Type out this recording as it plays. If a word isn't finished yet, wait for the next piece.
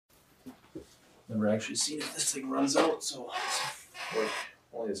Never actually seen if this thing runs out, so it's like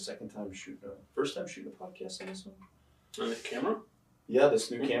only the second time shooting first time shooting a podcast on this one. On the camera? Yeah,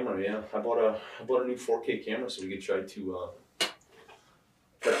 this new camera, yeah. I bought a new 4K camera so we could try to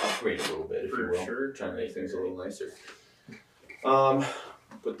upgrade a little bit, if you will. Sure. Try and make things a little nicer.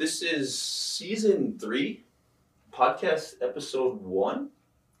 But this is season 3, podcast episode 1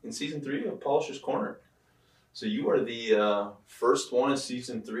 in season 3 of Polisher's Corner. So you are the first one in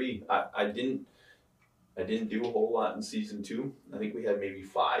season 3. I didn't do a whole lot in season 2. I think we had maybe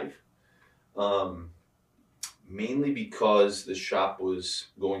 5. Mainly because the shop was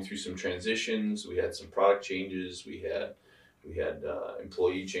going through some transitions. We had some product changes. We had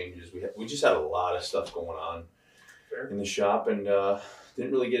employee changes. We just had a lot of stuff going on in the shop, and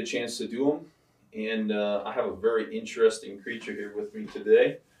didn't really get a chance to do them. And I have a very interesting creature here with me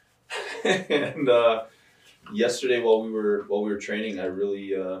today. And yesterday, while we were training, I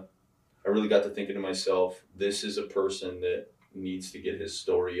really got to thinking to myself, this is a person that needs to get his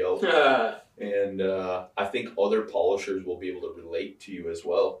story out. And I think other polishers will be able to relate to you as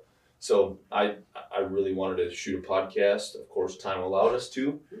well. So I really wanted to shoot a podcast. Of course, time allowed us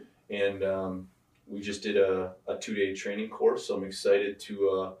to. And we just did a 2-day training course. So I'm excited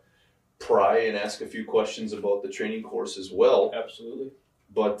to pry and ask a few questions about the training course as well. Absolutely.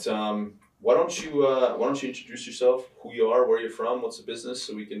 But why don't you introduce yourself, who you are, where you're from, what's the business,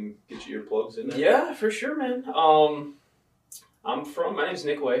 so we can get you your plugs in there? Yeah, for sure, man. My name's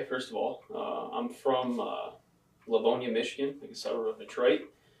Nick Way, first of all. I'm from Livonia, Michigan, like a suburb of Detroit.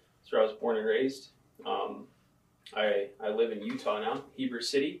 That's where I was born and raised. I live in Utah now, Heber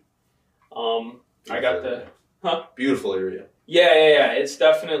City. Beautiful area. Yeah. It's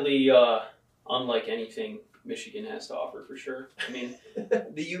definitely unlike anything Michigan has to offer, for sure. I mean,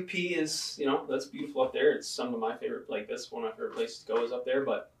 the UP is, that's beautiful up there. It's some of my favorite, that's one of my favorite places to go is up there.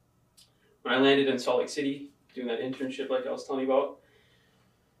 But when I landed in Salt Lake City, doing that internship like I was telling you about,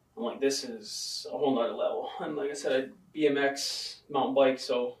 I'm like, this is a whole nother level. And like I said, I BMX mountain bike,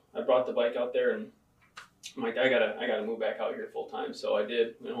 so I brought the bike out there, and I'm like, I gotta move back out here full time. So I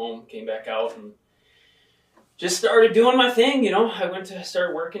did, went home, came back out, and just started doing my thing. I went to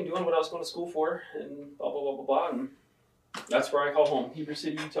start working, doing what I was going to school for, and blah blah blah blah blah, and that's where I call home, Heber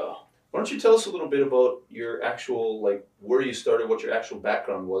City, Utah. Why don't you tell us a little bit about your actual, where you started, what your actual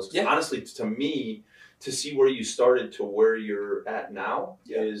background was? 'Cause honestly, to me, to see where you started to where you're at now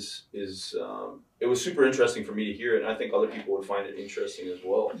is it was super interesting for me to hear it, and I think other people would find it interesting as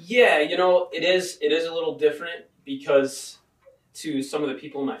well. Yeah, it is a little different because to some of the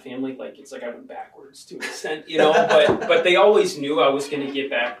people in my family, it's like I went backwards to an extent, but they always knew I was going to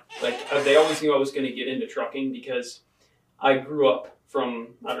get back, they always knew I was going to get into trucking because I grew up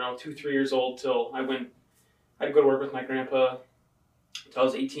from, 2-3 years old till I had to go to work with my grandpa until I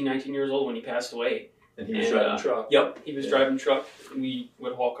was 18, 19 years old when he passed away. And he was driving truck. Yep, he was driving truck. We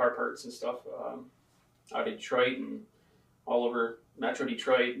would haul car parts and stuff out of Detroit and all over Metro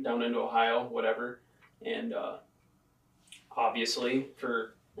Detroit, down into Ohio, whatever. And obviously,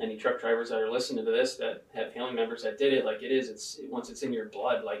 for any truck drivers that are listening to this that have family members that did it, once it's in your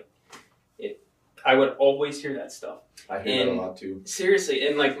blood, I would always hear that stuff. I hear that a lot too. Seriously,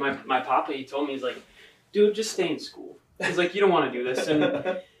 and my papa, he told me, he's like, dude, just stay in school. He's like, you don't want to do this.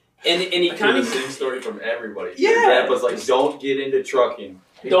 And he kind of the same story from everybody. Yeah. Your dad was like, don't get into trucking.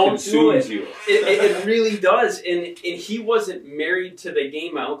 Don't do it. You. It really does. And he wasn't married to the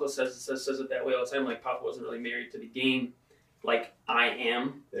game. My uncle says it that way all the time. Like, Papa wasn't really married to the game like I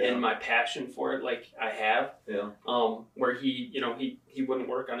am, and my passion for it like I have. Yeah. Where he wouldn't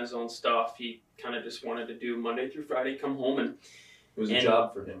work on his own stuff. He kind of just wanted to do Monday through Friday, come home, and it was a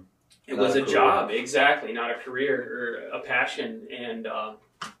job for him. It was a job, exactly, not a career or a passion. And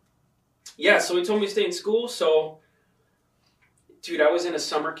so he told me to stay in school. So, dude, I was in a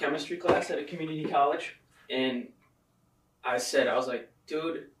summer chemistry class at a community college, and I was like,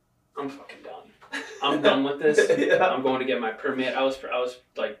 dude, I'm fucking done. I'm done with this. I'm going to get my permit. I was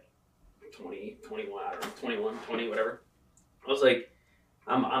like 20, 21, I don't know, 21, 20, whatever. I was like,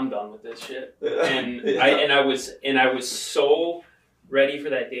 I'm done with this shit. And I was so ready for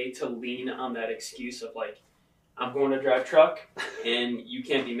that day to lean on that excuse of I'm going to drive truck, and you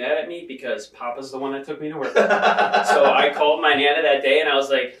can't be mad at me because Papa's the one that took me to work. So I called my Nana that day, and I was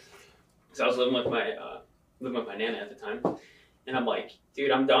like, because I was living with my Nana at the time, and I'm like, dude,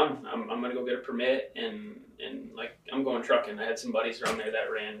 I'm done. I'm gonna go get a permit, and I'm going trucking. I had some buddies around there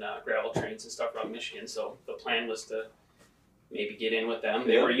that ran gravel trains and stuff around Michigan, so the plan was to maybe get in with them.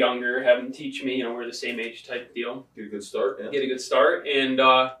 They were younger, have them teach me. We're the same age type deal. Get a good start. Yeah. Get a good start, and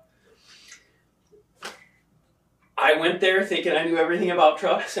I went there thinking I knew everything about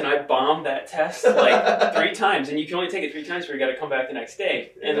trucks, and I bombed that test like 3 times. And you can only take it 3 times before you got to come back the next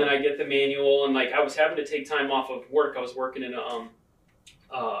day. And then I get the manual, and like I was having to take time off of work. I was working in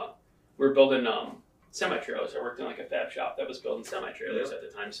we were building semi-trailers. I worked in like a fab shop that was building semi-trailers at the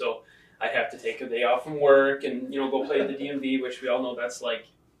time. So I'd have to take a day off from work and, go play at the DMV, which we all know that's like,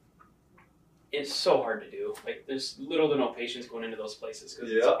 it's so hard to do. Like there's little to no patience going into those places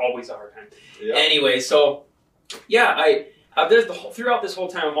because it's always a hard time. Yeah. Anyway, so yeah, throughout this whole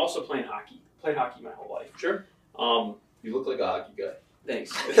time, I'm also playing hockey. Played hockey my whole life. Sure. You look like a hockey guy.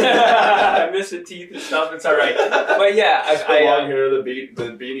 Thanks. I miss the teeth and stuff. It's all right. But yeah, I long hair, the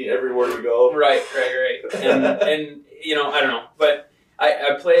beanie everywhere you go. Right. And I don't know, but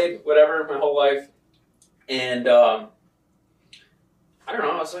I played whatever my whole life, and I don't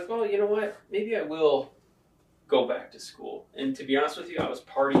know. I was like, well, you know what? Maybe I will go back to school. And to be honest with you, I was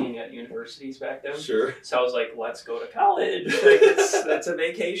partying at universities back then. Sure. So I was like, let's go to college. Like that's a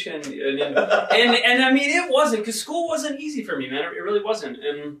vacation. And I mean, it wasn't, because school wasn't easy for me, man. It really wasn't.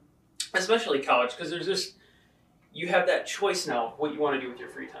 And especially college, because there's just, you have that choice now, what you want to do with your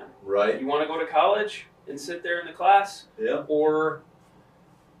free time. Right. You want to go to college and sit there in the class. Yeah. Or,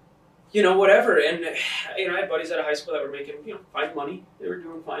 whatever. And, I had buddies at a high school that were making, fine money. They were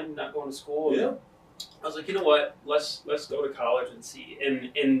doing fine, not going to school. Yeah. I was like, you know what? Let's go to college and see,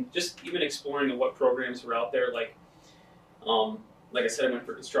 and just even exploring what programs were out there. Like I said, I went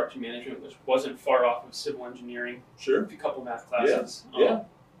for construction management, which wasn't far off of civil engineering. Sure. A couple math classes. Yeah.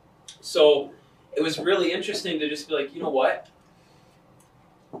 So it was really interesting to just be like, you know what?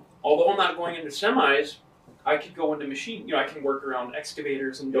 Although I'm not going into semis, I could go into machine. I can work around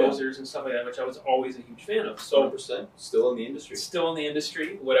excavators and dozers and stuff like that, which I was always a huge fan of. So 100%. Still in the industry. Still in the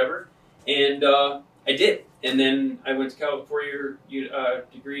industry, whatever. And I did, and then I went to Cal 4-year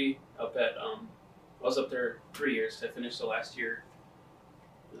degree up at. I was up there 3 years. I finished the last year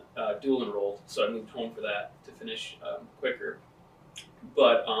dual enrolled, so I moved home for that to finish quicker.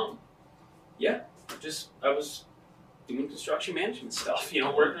 But I was doing construction management stuff,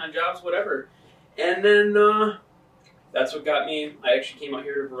 working on jobs, whatever. And then that's what got me. I actually came out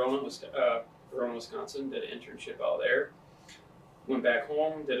here to Verona, Wisconsin, did an internship out there. Went back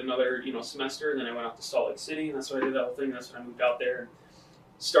home, did another, semester, and then I went out to Salt Lake City, and that's why I did that whole thing. That's when I moved out there and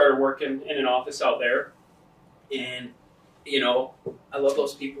started working in an office out there. And, I love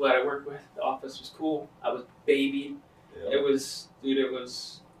those people that I worked with. The office was cool. I was babied. Yeah. It was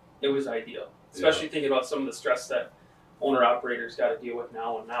ideal. Especially thinking about some of the stress that owner-operators got to deal with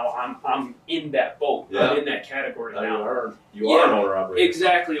now, and now I'm in that boat. Yeah. I'm in that category now. You are an owner-operator.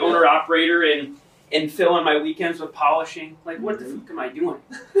 Exactly, owner-operator, and filling my weekends with polishing. Like, what the fuck am I doing?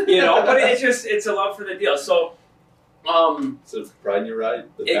 But it's a love for the deal. So, so pride in your ride.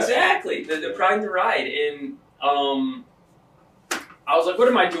 Exactly, the pride in the ride. And I was like, what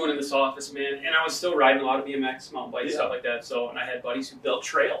am I doing in this office, man? And I was still riding a lot of BMX, mountain bikes, stuff like that. So, and I had buddies who built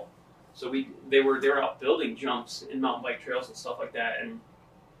trail. So they were out building jumps in mountain bike trails and stuff like that. And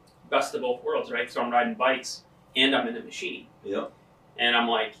best of both worlds, right? So I'm riding bikes and I'm in the machine. Yeah. And I'm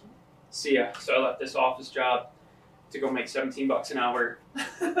like, see ya. So I left this office job to go make $17 an hour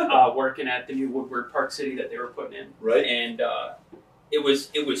working at the new Woodward Park City that they were putting in. Right. And it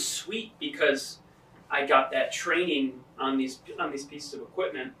was sweet because I got that training on these pieces of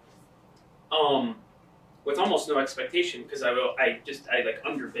equipment with almost no expectation, because I like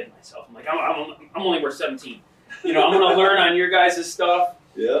underbid myself. I'm like, I'm only worth 17. I'm gonna learn on your guys' stuff.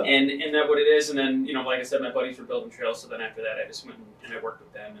 Yeah. And that's what it is. And then like I said, my buddies were building trails. So then after that, I just went and I worked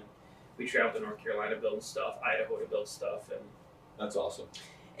with them, and we traveled to North Carolina building stuff, Idaho to build stuff, and that's awesome.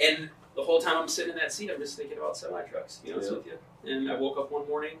 And the whole time I'm sitting in that seat, I'm just thinking about semi trucks. To be honest with you. And I woke up one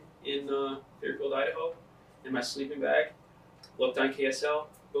morning in Fairfield, Idaho, in my sleeping bag, looked on KSL,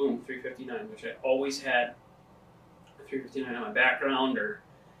 boom, 359, which I always had a 359 on my background. Or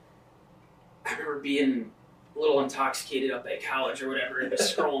I remember being a little intoxicated up at college or whatever, and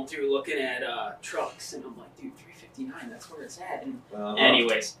just scrolling through looking at trucks, and I'm like, dude, 359, that's where it's at. And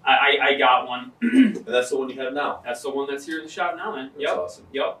anyways, I got one. And that's the one you have now? That's the one that's here in the shop now, man. That's awesome.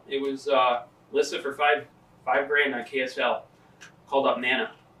 Yep. It was listed for $5,000 on KSL. Called up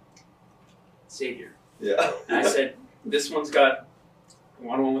Nana. Savior. Yeah. And I said, this one's got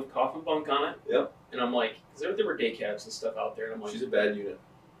one with coffin bunk on it. Yep. And I'm like, because there were day cabs and stuff out there, and I'm like, she's a bad unit.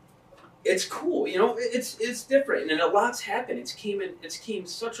 It's cool, it's different, and a lot's happened. It's came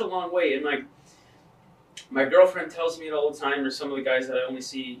such a long way, and my girlfriend tells me it all the time, or some of the guys that I only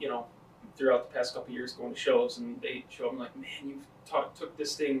see, throughout the past couple of years going to shows, and they show them like, man, you've took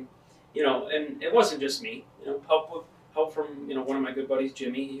this thing, and it wasn't just me, help from one of my good buddies,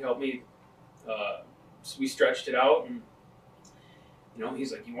 Jimmy. He helped me we stretched it out, and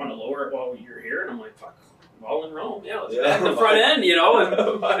he's like, "You want to lower it while you're here?" And I'm like, "Fuck, while in Rome, yeah, let's back the front end,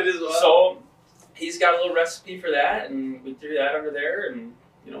 And might as well. So he's got a little recipe for that, and we threw that under there, and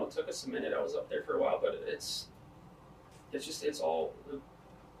it took us a minute. I was up there for a while, but it's all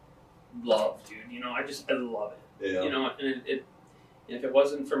love, dude. I love it. Yeah. And if it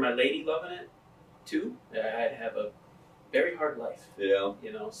wasn't for my lady loving it too, I'd have a very hard life. Yeah.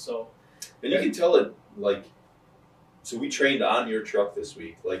 So. And you can tell it, like, so we trained on your truck this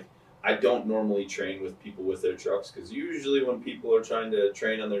week. Like, I don't normally train with people with their trucks, because usually when people are trying to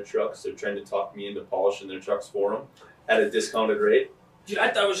train on their trucks, they're trying to talk me into polishing their trucks for them at a discounted rate. Dude, I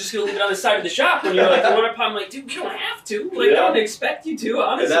thought I was just going to leave it on the side of the shop when you're like, I'm like, dude, you don't have to. Like, I don't expect you to,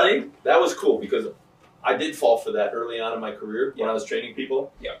 honestly. That was cool, because I did fall for that early on in my career when I was training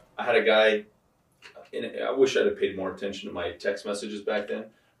people. Yeah. I had a guy, and I wish I'd have paid more attention to my text messages back then,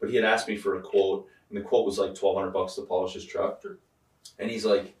 but he had asked me for a quote, and the quote was like $1,200 to polish his truck. And he's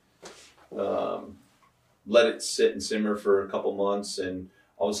like, let it sit and simmer for a couple months, and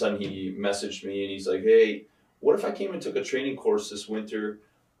all of a sudden he messaged me, and he's like, hey, what if I came and took a training course this winter?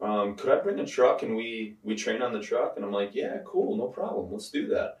 Could I bring a truck and we train on the truck? And I'm like, yeah, cool, no problem, let's do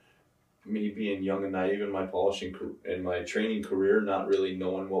that. Me being young and naive in my polishing in my training career, not really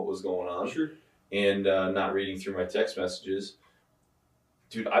knowing what was going on, sure, and not reading through my text messages.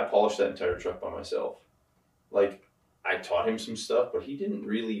 Dude, I polished that entire truck by myself. Like, I taught him some stuff, but he didn't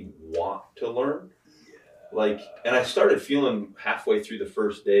really want to learn. Yeah. Like, and I started feeling halfway through the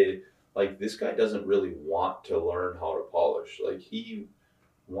first day, like, this guy doesn't really want to learn how to polish. Like, he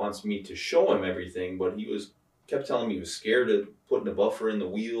wants me to show him everything, but he kept telling me he was scared of putting a buffer in the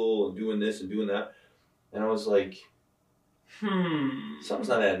wheel and doing this and doing that. And I was like, something's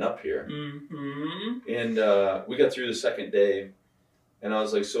not adding up here. Mm-hmm. And we got through the second day, and I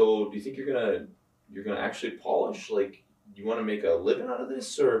was like, so do you think you're gonna actually polish? Like, you want to make a living out of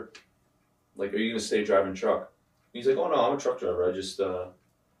this, or like, are you gonna stay driving truck? And he's like, oh no, I'm a truck driver. I just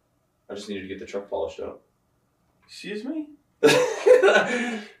needed to get the truck polished up. Excuse me?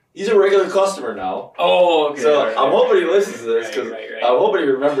 He's a regular customer now. Oh, okay. So I'm hoping he listens to this, because right. I'm hoping he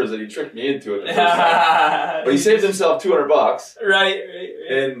remembers that he tricked me into it the first time. But he saved himself $200. Right.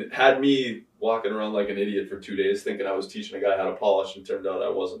 And had me walking around like an idiot for 2 days, thinking I was teaching a guy how to polish, and turned out I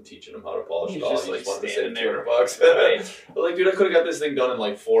wasn't teaching him how to polish at all. Just, He like, just wanted to standing save there. $200. Right. I was like, dude, I could have got this thing done in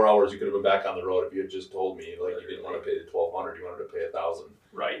like 4 hours. You could have been back on the road if you had just told me. Like, you didn't want to pay the $1,200, you wanted to pay $1,000.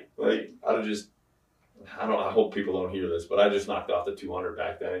 Right. Like, I hope people don't hear this, but I just knocked off the $200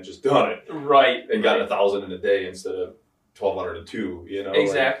 back then and just done it. Right. And got $1,000 in a day instead of $1,202,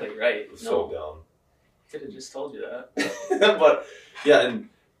 Exactly, like, right. So down. Could have just told you that. But yeah, and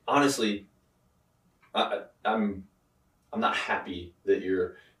honestly, I'm not happy that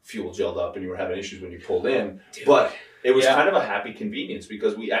your fuel gelled up and you were having issues when you pulled in. Dude. But it was kind of a happy convenience,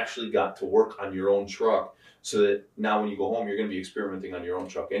 because we actually got to work on your own truck, so that now when you go home, you're going to be experimenting on your own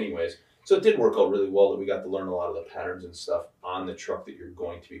truck anyways. So it did work out really well that we got to learn a lot of the patterns and stuff on the truck that you're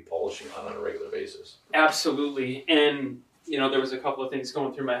going to be polishing on a regular basis. Absolutely. And, there was a couple of things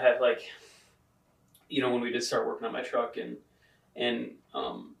going through my head, like, when we did start working on my truck, and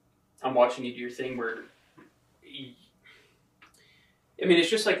I'm watching you do your thing where, it's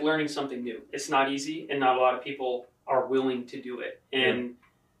just like learning something new. It's not easy, and not a lot of people are willing to do it. And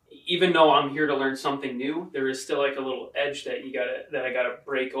even though I'm here to learn something new, there is still like a little edge that I gotta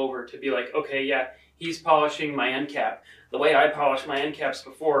break over to be like, okay, yeah, he's polishing my end cap. The way I polished my end caps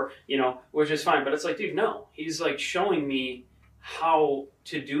before, was just fine. But it's like, dude, no. He's like showing me how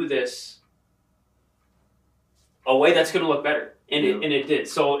to do this a way that's going to look better. And it did.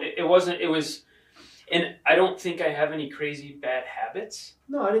 So it was, and I don't think I have any crazy bad habits.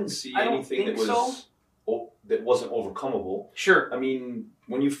 No, I didn't see anything that wasn't overcomable. Sure. I mean,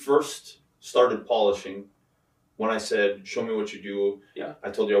 when you first started polishing, when I said, show me what you do, I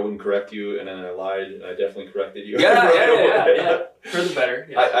told you I wouldn't correct you, and then I lied, and I definitely corrected you. Yeah. For the better.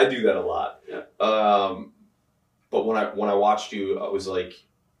 Yeah. I do that a lot. Yeah. But when I watched you, I was like,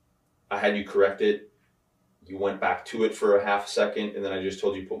 I had you correct it. You went back to it for a half second, and then I just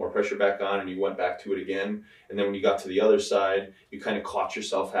told you put more pressure back on, and you went back to it again. And then when you got to the other side, you kind of caught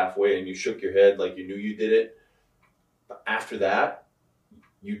yourself halfway, and you shook your head like you knew you did it. But after that,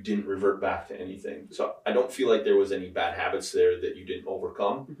 you didn't revert back to anything. So I don't feel like there was any bad habits there that you didn't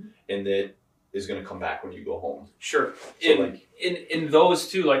overcome, and that is going to come back when you go home. Sure. So in those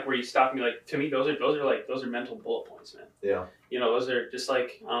two, like where you stopped me, like to me, those are mental bullet points, man. Yeah. Those are just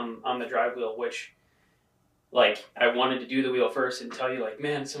like on the drive wheel, which like I wanted to do the wheel first and tell you like,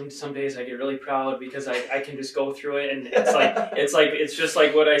 man, some days I get really proud because I can just go through it and it's just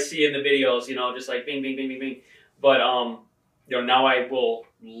like what I see in the videos, you know, just like bing, bing, bing, bing, bing. But you know, now I will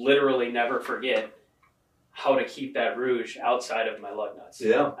literally never forget how to keep that rouge outside of my lug nuts.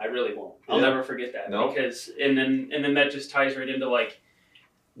 Yeah. I really won't. I'll never forget that. No. Because and then that just ties right into like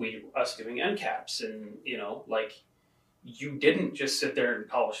us doing end caps and, you know, like you didn't just sit there and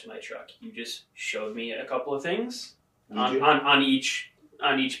polish my truck. You just showed me a couple of things on each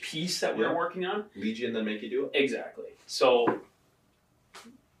piece that we were working on. Lead you and then make you do it. Exactly. So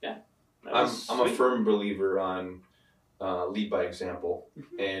yeah. I'm a firm believer on lead by example.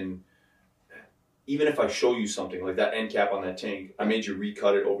 And even if I show you something like that end cap on that tank, I made you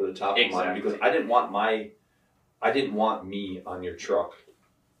recut it over the top of mine because I didn't want me on your truck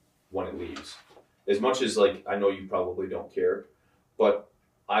when it leaves. As much as like I know you probably don't care, but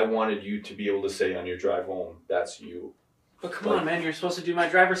I wanted you to be able to say on your drive home, that's you. But come on, man, you're supposed to do my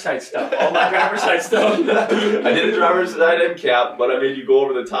driver's side stuff. All my driver's side stuff. I did a driver's side end cap, but I made you go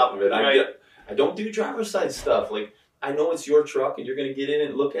over the top of it. Right. I don't do driver's side stuff. Like, I know it's your truck and you're going to get in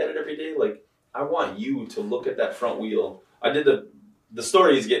and look at it every day. Like, I want you to look at that front wheel. I did the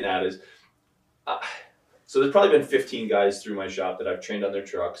story he's getting at is, so there's probably been 15 guys through my shop that I've trained on their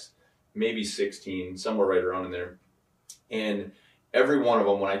trucks, maybe 16, somewhere right around in there. And every one of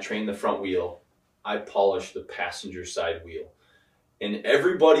them, when I train the front wheel, I polish the passenger side wheel. And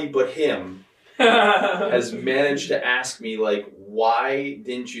everybody but him has managed to ask me, like, why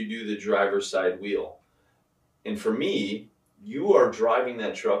didn't you do the driver's side wheel? And for me, you are driving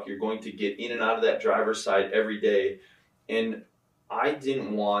that truck. You're going to get in and out of that driver's side every day. And I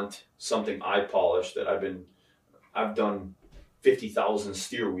didn't want something I polished that I've done 50,000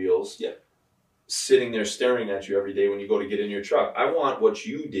 steer wheels sitting there staring at you every day when you go to get in your truck. I want what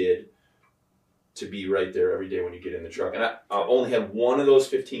you did to be right there every day when you get in the truck. And I only had one of those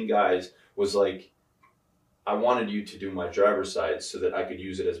 15 guys was like, I wanted you to do my driver's side so that I could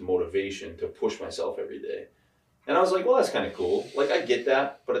use it as motivation to push myself every day. And I was like, well, that's kind of cool. Like, I get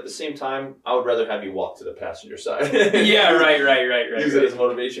that. But at the same time, I would rather have you walk to the passenger side. Yeah, right. Use it as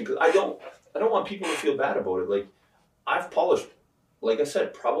motivation. Because I don't want people to feel bad about it. Like, I've polished, like I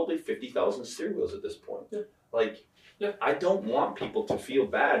said, probably 50,000 steer wheels at this point. Yeah. Like, I don't want people to feel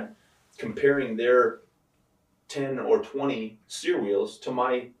bad comparing their 10 or 20 steer wheels to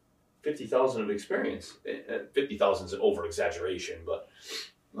my 50,000 of experience. 50,000 is an over-exaggeration, but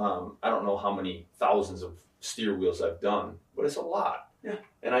I don't know how many thousands of steer wheels I've done, but it's a lot. Yeah.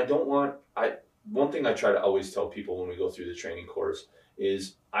 And I don't want, one thing I try to always tell people when we go through the training course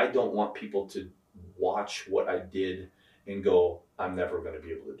is I don't want people to watch what I did and go, I'm never going to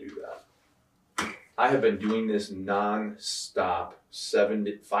be able to do that. I have been doing this non-stop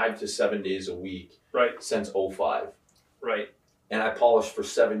 5 to 7 days a week since 05. Right. And I polished for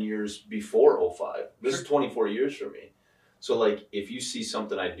 7 years before 05. This is 24 years for me. So like, if you see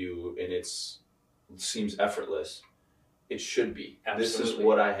something I do and it seems effortless, it should be. Absolutely. This is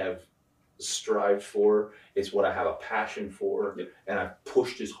what I have strived for. It's what I have a passion for. Yep. And I've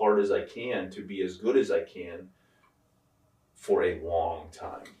pushed as hard as I can to be as good as I can for a long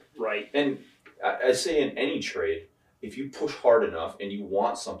time. Right. And I say in any trade, if you push hard enough and you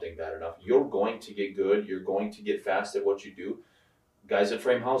want something bad enough, you're going to get good. You're going to get fast at what you do. Guys that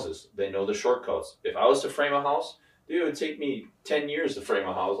frame houses, they know the shortcuts. If I was to frame a house, dude, it would take me 10 years to frame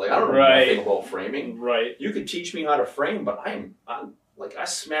a house. Like, I don't know nothing about framing. Right. You could teach me how to frame, but I'm like, I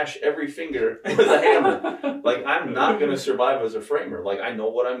smash every finger with a hammer. Like, I'm not going to survive as a framer. Like, I know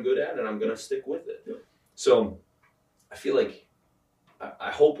what I'm good at, and I'm going to stick with it. Yep. So I feel like,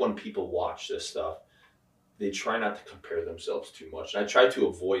 I hope when people watch this stuff, they try not to compare themselves too much. And I try to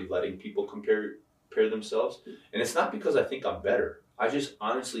avoid letting people compare themselves. And it's not because I think I'm better. I just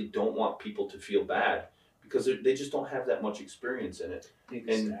honestly don't want people to feel bad because they just don't have that much experience in it.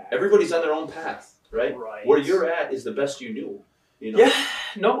 Exactly. And everybody's on their own path, right? Right. Where you're at is the best you knew. You know? Yeah,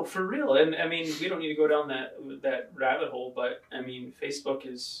 no, for real. And I mean, we don't need to go down that rabbit hole, but I mean, Facebook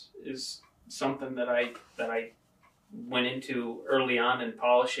is something that I went into early on in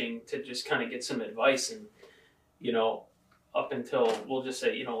polishing to just kind of get some advice. And, you know, up until, we'll just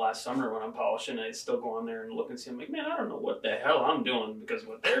say, you know, last summer when I'm polishing, I still go on there and look and see, I'm like, man, I don't know what the hell I'm doing because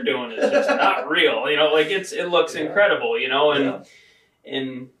what they're doing is just not real. You know, like it looks incredible, you know,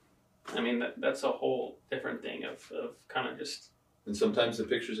 and I mean, that's a whole different thing of kind of just. And sometimes the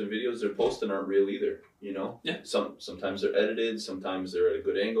pictures and videos they're posting aren't real either, you know? Yeah. Sometimes they're edited, sometimes they're at a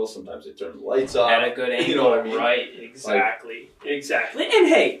good angle, sometimes they turn the lights off. At a good angle, you know what I mean? Right, exactly. Exactly. And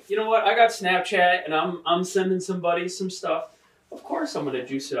hey, you know what? I got Snapchat and I'm sending somebody some stuff. of course I'm gonna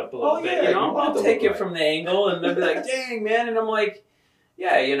juice it up a little bit. Yeah, You know, want it I'll to take look it from the angle, and they'll be like, "Dang, man!" And I'm like,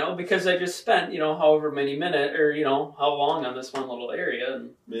 "Yeah, you know, because I just spent however many minutes or how long on this one little area,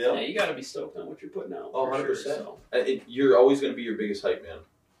 and you got to be stoked on what you're putting out." Oh, 100%. Sure, so. You're always going to be your biggest hype man.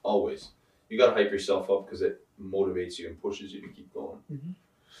 Always. You got to hype yourself up because it motivates you and pushes you to keep going. Mm-hmm.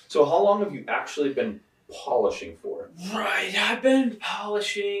 So how long have you actually been polishing for? Right, I've been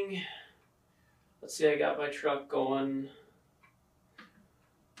polishing. Let's see, I got my truck going.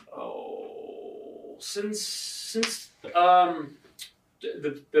 Since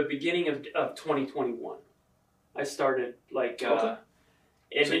the beginning of 2021, I started like. Okay.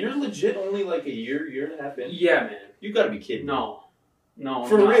 So you're legit only like a year and a half in? Yeah, man. You got to be kidding me. No.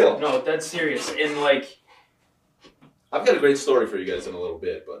 For real? No, that's serious. And like, I've got a great story for you guys in a little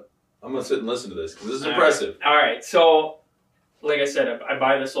bit, but I'm gonna sit and listen to this because this is impressive. All right. So, like I said, I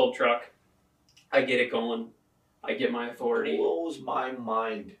buy this old truck. I get it going. I get my authority. Blows my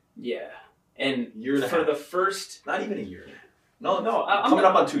mind. Yeah. And Year and a for half. the first, Not even a year. No. I'm Coming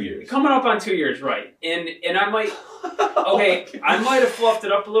up on 2 years. Coming up on 2 years, right? And I might. Okay, I might have fluffed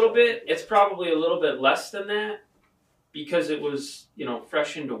it up a little bit. It's probably a little bit less than that because it was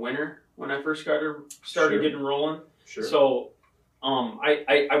fresh into winter when I first started Sure. getting rolling. Sure. So,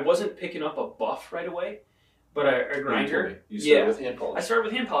 I wasn't picking up a buff right away, but a grinder. You started with hand polish. I started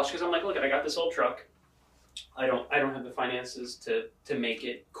with hand polish because I'm like, look, I got this old truck. I don't have the finances to make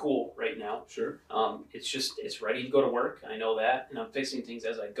it cool right now. Sure. It's ready to go to work. I know that, and I'm fixing things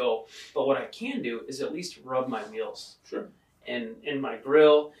as I go. But what I can do is at least rub my wheels. Sure. And my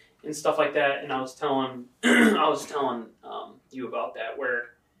grill and stuff like that. And I was telling you about that where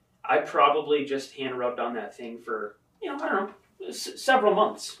I probably just hand rubbed on that thing for I don't know several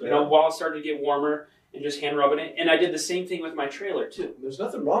months. While it started to get warmer and just hand rubbing it. And I did the same thing with my trailer too. There's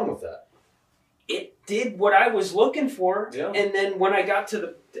nothing wrong with that. It did what I was looking for. Yeah. And then when I got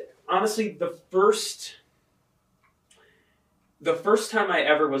to honestly, the first time I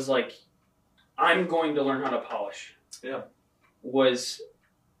ever was like, I'm going to learn how to polish. Yeah. Was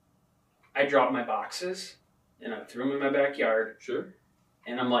I dropped my boxes and I threw them in my backyard. Sure.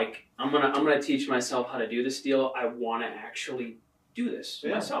 And I'm like, I'm gonna teach myself how to do this deal. I want to actually do this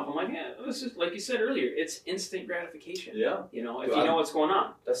myself. I'm like, yeah, this is like you said earlier. It's instant gratification. Yeah. If you know what's going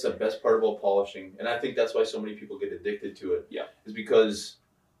on. That's the best part about polishing, and I think that's why so many people get addicted to it. Yeah. Is because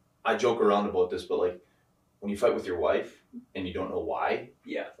I joke around about this, but like when you fight with your wife and you don't know why.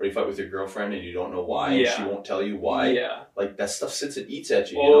 Yeah. Or you fight with your girlfriend and you don't know why, Yeah. and she won't tell you why. Yeah. Like that stuff sits and eats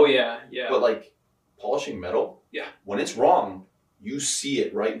at you. Oh you know? yeah, yeah. But like polishing metal. Yeah. When it's wrong, you see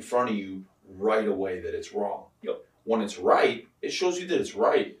it right in front of you right away that it's wrong. Yep. When it's right, it shows you that it's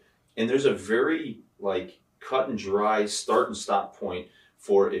right. And there's a very like cut and dry start and stop point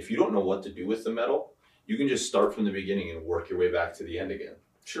for if you don't know what to do with the metal, you can just start from the beginning and work your way back to the end again.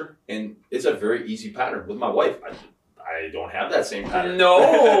 Sure. And it's a very easy pattern. With my wife, I don't have that same pattern.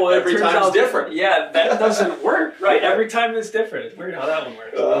 No, every time it's different. Yeah, that doesn't work. Right, every time it's different. It's weird how that one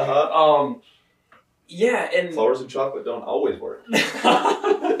works. Uh-huh. Yeah, and Flowers and chocolate don't always work.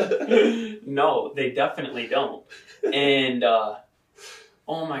 No, they definitely don't. And oh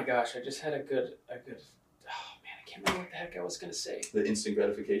my gosh, I just had a good. Oh man, I can't remember what the heck I was gonna say. The instant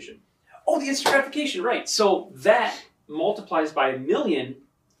gratification. Oh, the instant gratification, right? So that multiplies by 1,000,000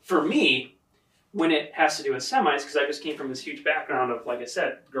 for me when it has to do with semis, because I just came from this huge background of, like I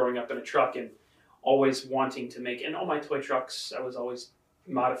said, growing up in a truck and always wanting to make. And all my toy trucks, I was always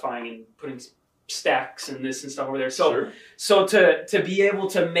modifying and putting stacks and this and stuff over there. So, Sure. so to be able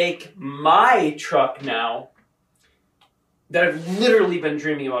to make my truck now, that I've literally been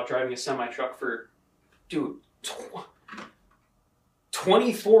dreaming about driving a semi truck for,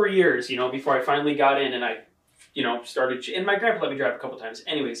 24 years, before I finally got in and I, started. And my grandpa let me drive a couple times.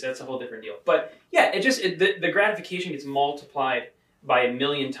 Anyways, that's a whole different deal. But yeah, the gratification gets multiplied by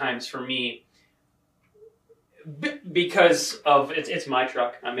 1,000,000 times for me. Because of it's my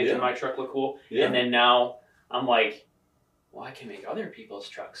truck. I'm making my truck look cool. Yeah. And then now I'm like, well, I can make other people's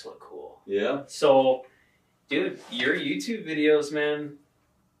trucks look cool. Yeah. So, dude, your YouTube videos, man,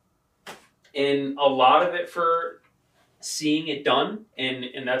 and a lot of it for seeing it done,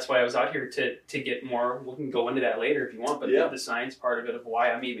 and that's why I was out here to get more. We can go into that later if you want, but the science part of it of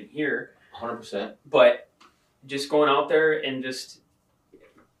why I'm even here. 100%. But just going out there and just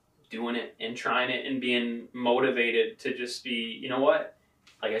doing it and trying it and being motivated to just be, you know what?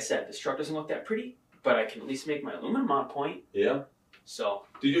 Like I said, this truck doesn't look that pretty, but I can at least make my aluminum on point. Yeah. So,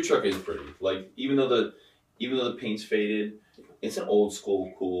 dude, your truck is pretty. Like even though the paint's faded, it's an old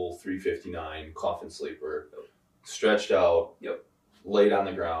school cool 359 coffin sleeper, stretched out, laid on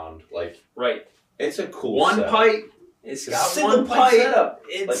the ground. Like right, it's a cool one set. pipe, It's The got single one pipe pipe. setup.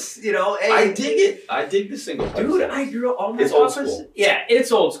 It's Like, hey, I dig it. I dig the single pipe. dude. setup. I grew up. All my It's old papa's, school. yeah,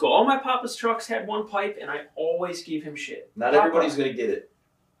 it's old school. All my papa's trucks had one pipe, and I always gave him shit. Not Papa. everybody's gonna get it,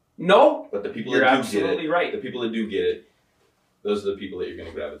 No, but the people you're that do get absolutely it, right. the people that do get it, those are the people that you're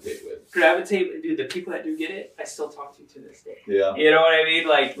gonna gravitate with. Dude. The people that do get it, I still talk to this day. Yeah. You know what I mean?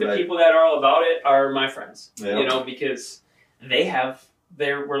 Like the Right. people that are all about it are my friends. Yeah. You know, because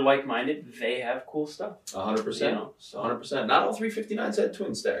we're like-minded. They have cool stuff. 100%. You know, so 100%. Not all 359s had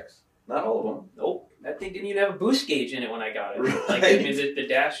twin stacks. Not all of them. nope, that thing didn't even have a boost gauge in it when I got it. Right. Like I mean, the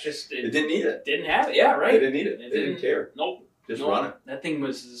dash just It didn't need it. didn't have it. Yeah, right. They didn't need it. It They didn't care. Nope. Just nope. run it. That thing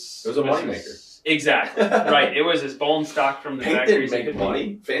was. It was a moneymaker. Exactly. Right. It was as bone stock from the Paint factories. didn't it make could be.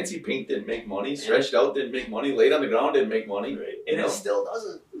 money. Fancy paint didn't make money. Stretched out didn't make money. Laid on the ground didn't make money. Right. You And know? it still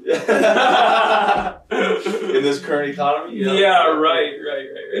doesn't. In this current economy, you know? Yeah. Right.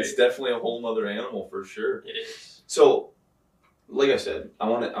 It's definitely a whole nother animal for sure. It is. So, like I said, I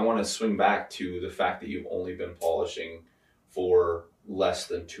want to swing back to the fact that you've only been polishing for less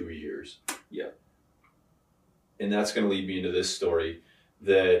than 2 years. Yeah. And that's going to lead me into this story.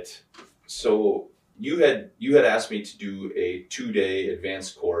 So you had asked me to do a 2-day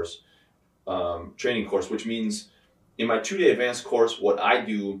advanced course, training course, which means in my 2-day advanced course, what I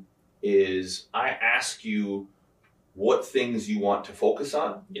do is I ask you what things you want to focus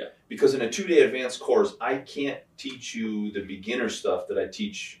on. Yeah. Because in a 2-day advanced course, I can't teach you the beginner stuff that I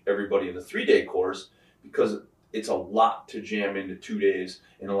teach everybody in the 3-day course, because it's a lot to jam into 2 days,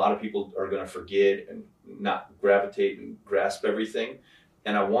 and a lot of people are going to forget and not gravitate and grasp everything.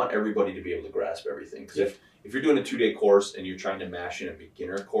 And I want everybody to be able to grasp everything. Because if you're doing a 2-day course and you're trying to mash in a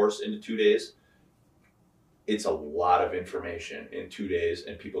beginner course into 2 days, it's a lot of information in 2 days,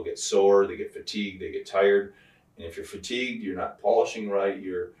 and people get sore, they get fatigued, they get tired. And if you're fatigued, you're not polishing right,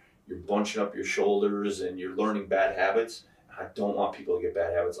 you're bunching up your shoulders, and you're learning bad habits. I don't want people to get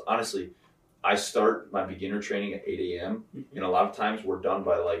bad habits. Honestly, I start my beginner training at 8 a.m. and a lot of times we're done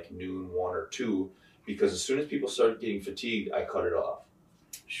by like noon, 1 or 2, because as soon as people start getting fatigued, I cut it off.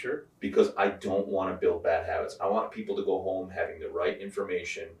 Sure. Because I don't want to build bad habits. I want people to go home having the right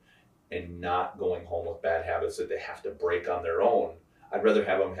information and not going home with bad habits that they have to break on their own. I'd rather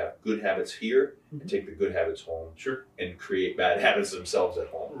have them have good habits here and take the good habits home. Sure. And create bad habits themselves at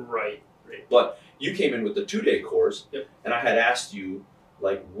home. Right. But you came in with the 2-day course, Yep. and I had asked you,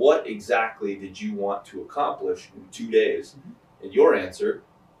 like, what exactly did you want to accomplish in 2 days? Mm-hmm. And your answer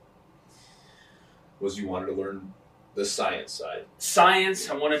was you wanted to learn the science side. Science.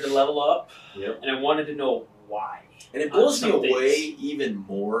 I wanted to level up. Yep. And I wanted to know why. And it blows me some away things. even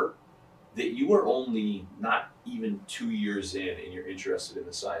more that you are only not even 2 years in and you're interested in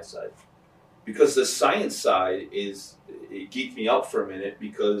the science side. Because the science side it geeked me out for a minute,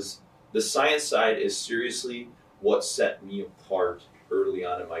 because the science side is seriously what set me apart early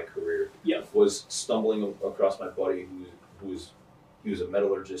on in my career. Yeah. Was stumbling across my buddy he was a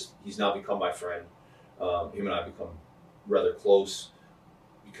metallurgist. He's now become my friend. Him and I become rather close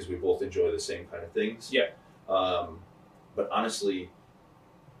because we both enjoy the same kind of things. Yeah. But honestly,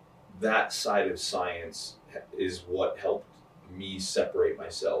 that side of science is what helped me separate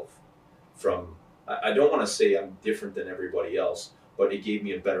myself from, I don't want to say I'm different than everybody else, but it gave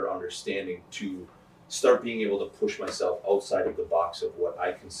me a better understanding to start being able to push myself outside of the box of what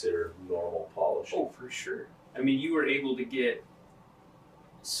I consider normal polishing. Oh, for sure. I mean, you were able to get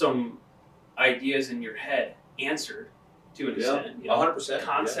some ideas in your head answered to an extent. You know, 100%.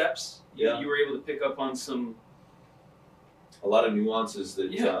 concepts. Yeah. You were able to pick up on some. A lot of nuances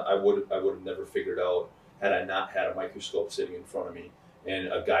that Yeah. I would have never figured out had I not had a microscope sitting in front of me and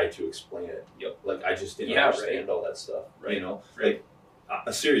a guy to explain it. Yep. Like, I just didn't Yeah, understand all that stuff. Right. You know, Right.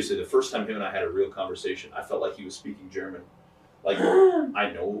 like seriously, the first time him and I had a real conversation, I felt like he was speaking German. Like,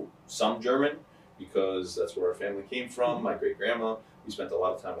 I know some German because that's where our family came from. My great grandma, we spent a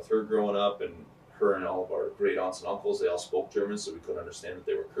lot of time with her growing up, and her and all of our great aunts and uncles, they all spoke German, so we couldn't understand that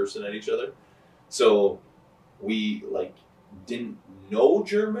they were cursing at each other. So we didn't know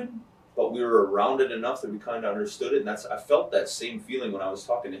German, but we were around it enough that we kind of understood it. And I felt that same feeling when I was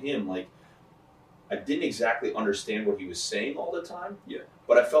talking to him. Like, I didn't exactly understand what he was saying all the time. Yeah.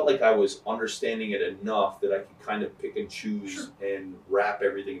 But I felt like I was understanding it enough that I could kind of pick and choose and wrap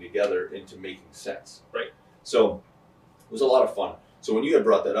everything together into making sense. Right. So it was a lot of fun. So when you had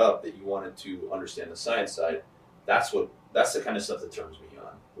brought that up, that you wanted to understand the science side, that's the kind of stuff that turns me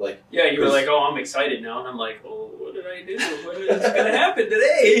on. Like, Yeah, you were like, "Oh, I'm excited now," and I'm like, "Oh, what did I do? What is going to happen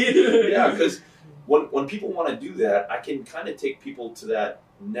today?" yeah, because when people want to do that, I can kind of take people to that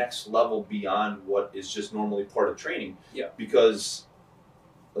next level beyond what is just normally part of training. Yeah. Because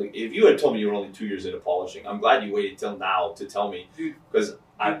Like, if you had told me you were only 2 years into polishing, I'm glad you waited till now to tell me. Because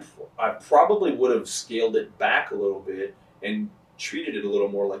I probably would have scaled it back a little bit and treated it a little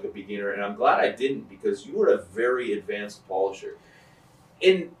more like a beginner. And I'm glad I didn't, because you were a very advanced polisher.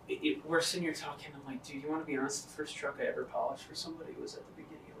 And we're sitting here talking. I'm like, dude, you want to be honest? The first truck I ever polished for somebody was at the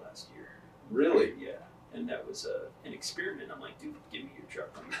beginning of last year. Really? Yeah. And that was an experiment. I'm like, dude, give me your truck.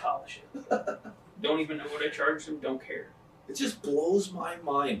 Let me polish it. Don't even know what I charged them. Don't care. It just blows my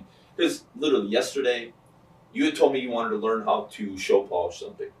mind. Because literally yesterday, you had told me you wanted to learn how to show polish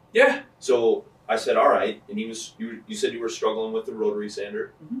something. Yeah. So I said, all right. And you said you were struggling with the rotary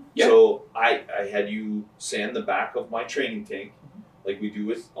sander. Mm-hmm. Yeah. So I had you sand the back of my training tank, like we do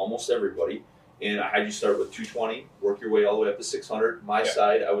with almost everybody. And I had you start with 220, work your way all the way up to 600. My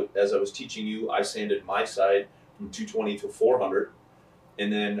side, as I was teaching you, I sanded my side from 220 to 400.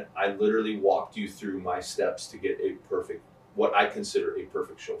 And then I literally walked you through my steps to get a perfect, what I consider a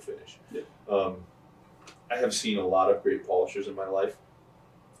perfect show finish. Yeah. I have seen a lot of great polishers in my life.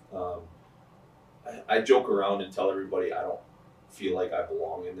 I joke around and tell everybody I don't feel like I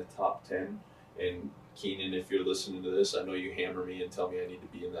belong in the top 10. And Keenan, if you're listening to this, I know you hammer me and tell me I need to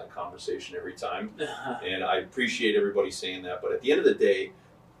be in that conversation every time. And I appreciate everybody saying that. But at the end of the day,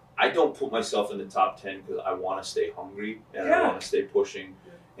 I don't put myself in the top 10 because I want to stay hungry and I want to stay pushing.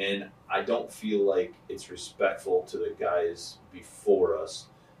 Yeah. And I don't feel like it's respectful to the guys before us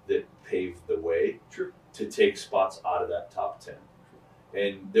that paved the way to take spots out of that top 10.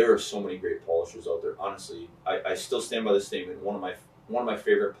 And there are so many great polishers out there. Honestly, I still stand by the statement. One of my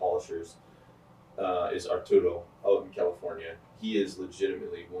favorite polishers is Arturo out in California. He is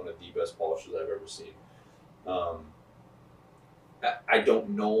legitimately one of the best polishers I've ever seen. I don't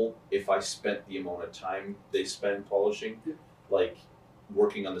know if I spent the amount of time they spend polishing, like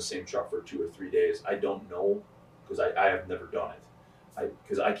working on the same truck for 2 or 3 days. I don't know, because I have never done it.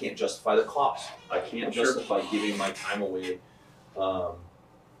 Because I can't justify the cost. I can't justify giving my time away.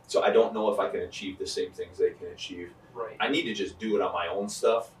 So I don't know if I can achieve the same things they can achieve. Right. I need to just do it on my own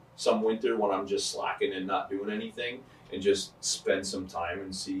stuff some winter when I'm just slacking and not doing anything, and just spend some time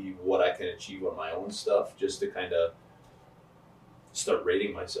and see what I can achieve on my own stuff, just to kind of start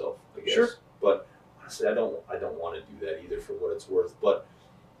rating myself, I guess. Sure. But honestly, I don't want to do that either, for what it's worth. But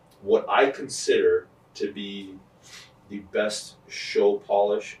what I consider to be the best show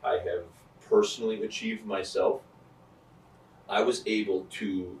polish I have personally achieved myself, I was able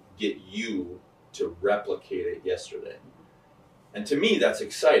to get you to replicate it yesterday. And to me, that's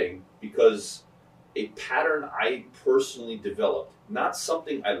exciting, because a pattern I personally developed, not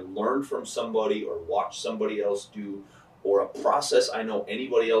something I learned from somebody or watched somebody else do, or a process I know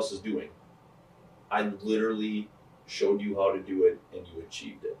anybody else is doing. I literally showed you how to do it, and you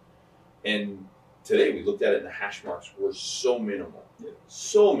achieved it. And today we looked at it, and the hash marks were so minimal. Yeah.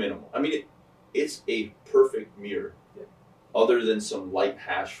 So minimal. I mean, it's a perfect mirror. Yeah. Other than some light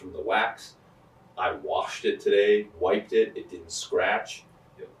hash from the wax. I washed it today, wiped it, it didn't scratch.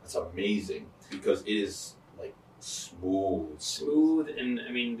 Yeah. That's amazing, because it is like smooth. And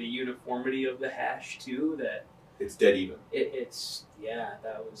I mean the uniformity of the hash too, that it's dead even.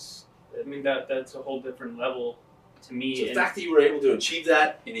 That's a whole different level to me. So the fact that you were able to achieve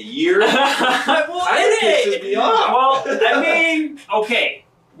that in a year, well, pisses me off. Well, I mean, okay.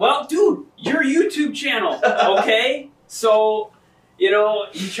 Well, dude, your YouTube channel, okay? So,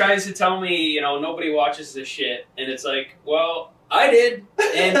 he tries to tell me, nobody watches this shit. And it's like, well, I did.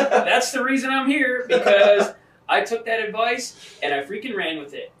 And that's the reason I'm here, because I took that advice and I freaking ran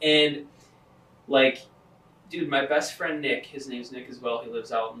with it. And, dude, my best friend Nick, his name's Nick as well, he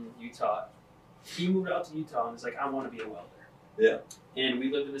lives out in Utah. He moved out to Utah and was like, I want to be a welder. Yeah. And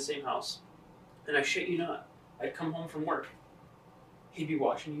we lived in the same house. And I shit you not, I'd come home from work. He'd be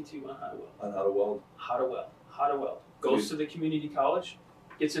watching YouTube on how to weld. On how to weld. How to weld. Goes to the community college,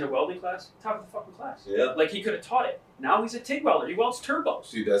 gets in a welding class, top of the fucking class. Yeah. Like, he could have taught it. Now he's a TIG welder. He welds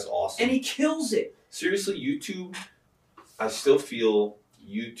turbos. Dude, that's awesome. And he kills it. Seriously, YouTube, I still feel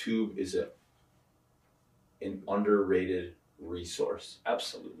YouTube is an underrated resource.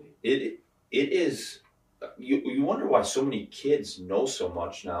 Absolutely. It is. You wonder why so many kids know so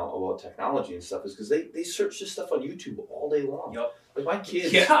much now about technology and stuff, is because they search this stuff on YouTube all day long. Yep. Like my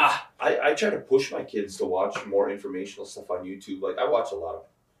kids, I try to push my kids to watch more informational stuff on YouTube. Like, I watch a lot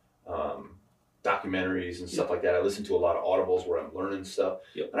of documentaries and stuff like that. I listen to a lot of audibles where I'm learning stuff.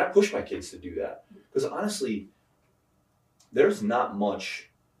 Yep. And I push my kids to do that. Because honestly, there's not much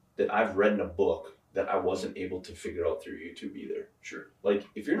that I've read in a book that I wasn't able to figure out through YouTube either. Sure. Like,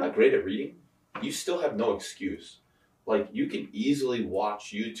 if you're not great at reading, you still have no excuse. Like, you can easily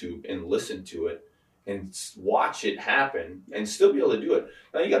watch YouTube and listen to it and watch it happen and still be able to do it.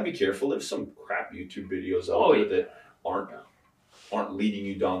 Now you gotta be careful. There's some crap YouTube videos out there that aren't leading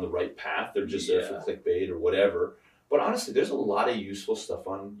you down the right path. They're just there for clickbait or whatever. But honestly, there's a lot of useful stuff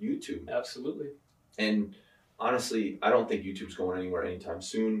on YouTube. Absolutely. And honestly, I don't think YouTube's going anywhere anytime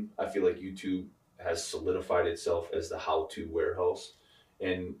soon. I feel like YouTube has solidified itself as the how-to warehouse.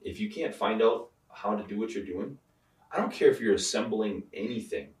 And if you can't find out how to do what you're doing, I don't care if you're assembling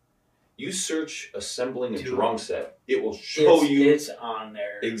anything. You search assembling a drum set, it will show you it's on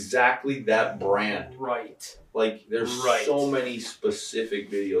there. Exactly that brand. Right. Like there's so many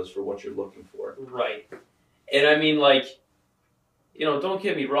specific videos for what you're looking for. Right. And I mean, like, you know, don't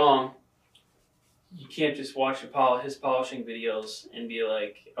get me wrong. You can't just watch his polishing videos and be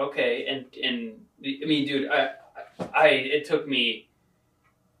like, okay. And I mean, dude, it took me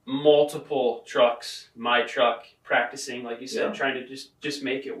multiple trucks, my truck, practicing, like you said, trying to just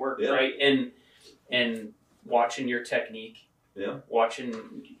make it work, right? And watching your technique, watching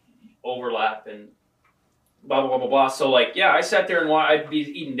overlap and blah blah blah blah. So like, I sat there and I'd be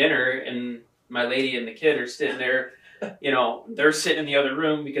eating dinner, and my lady and the kid are sitting there. You know, they're sitting in the other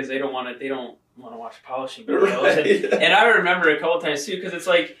room because they don't want to watch polishing videos. Right. And I remember a couple times too, because it's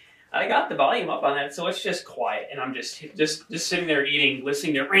like, I got the volume up on that, so it's just quiet, and I'm just sitting there eating,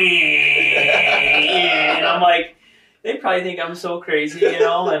 listening to, and I'm like, they probably think I'm so crazy, you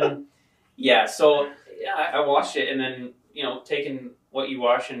know, and I watched it, and then, you know, taking what you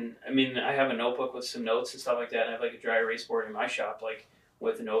watch, and I mean, I have a notebook with some notes and stuff like that, and I have like a dry erase board in my shop, like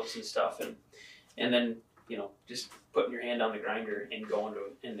with the notes and stuff, and then, you know, just putting your hand on the grinder and going to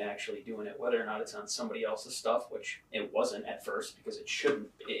and actually doing it, whether or not it's on somebody else's stuff, which it wasn't at first because it shouldn't.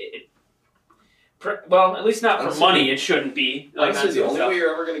 Well, at least not for money, it shouldn't be. Like, honestly, the only way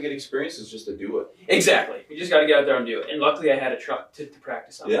you're ever going to get experience is just to do it. Exactly. You just got to get out there and do it. And luckily, I had a truck to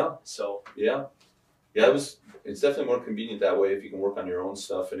practice on. Yeah. So. Yeah. It's definitely more convenient that way if you can work on your own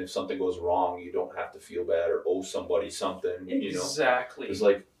stuff, and if something goes wrong, you don't have to feel bad or owe somebody something. Exactly. It's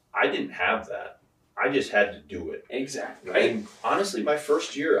like, I didn't have that. I just had to do it. Exactly. Right? And honestly, my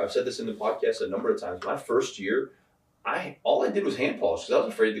first year, I've said this in the podcast a number of times, my first year, all I did was hand polish because I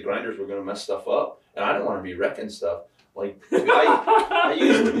was afraid the grinders were going to mess stuff up, and I didn't want to be wrecking stuff. Like, I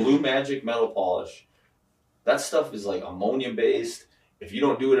used Blue Magic metal polish. That stuff is like ammonia based. If you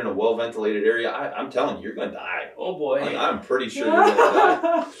don't do it in a well ventilated area, I'm telling you, you're going to die. Oh boy! Like, I'm pretty sure you're going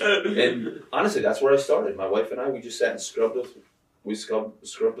to die. And honestly, that's where I started. My wife and I, we just sat and scrubbed with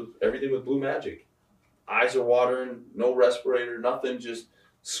everything with Blue Magic. Eyes are watering, no respirator, nothing, just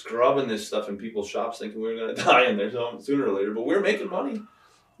scrubbing this stuff in people's shops thinking we were going to die in there sooner or later. But we were making money,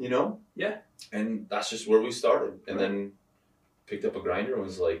 you know? Yeah. And that's just where we started. And then picked up a grinder and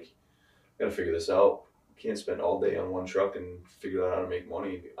was like, got to figure this out. Can't spend all day on one truck and figure out how to make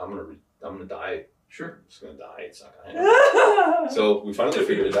money. I'm gonna die. Sure, I'm just gonna die. It's not gonna happen. So we finally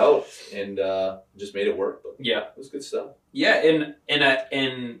figured it out and just made it work. But it was good stuff. Yeah,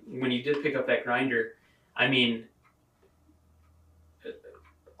 and when you did pick up that grinder, I mean,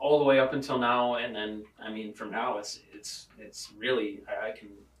 all the way up until now, and then I mean from now it's really I can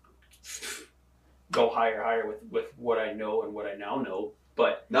go higher with what I know and what I now know.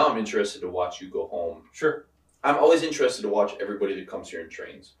 But now I'm interested to watch you go home. Sure. I'm always interested to watch everybody that comes here and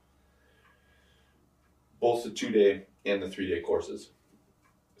trains. Both the 2-day and the 3-day courses.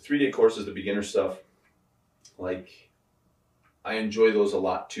 The 3-day courses, the beginner stuff, like, I enjoy those a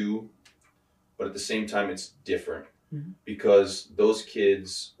lot too, but at the same time it's different because those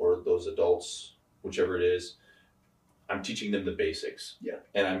kids or those adults, whichever it is, I'm teaching them the basics. Yeah.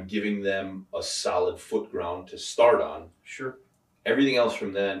 And I'm giving them a solid foot ground to start on. Sure. Everything else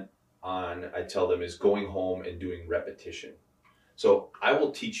from then on, I tell them, is going home and doing repetition. So I will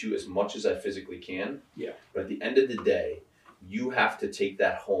teach you as much as I physically can. Yeah. But at the end of the day, you have to take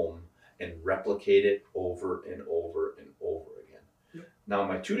that home and replicate it over and over and over again. Yeah. Now,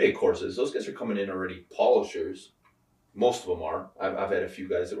 my 2-day courses, those guys are coming in already polishers. Most of them are. I've had a few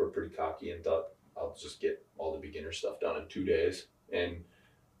guys that were pretty cocky and thought, I'll just get all the beginner stuff done in 2 days. And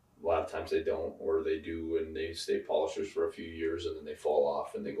a lot of times they don't, or they do, and they stay polishers for a few years, and then they fall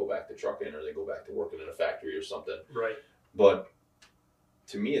off, and they go back to trucking, or they go back to working in a factory or something. Right. But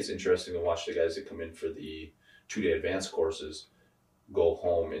to me, it's interesting to watch the guys that come in for the 2-day advanced courses go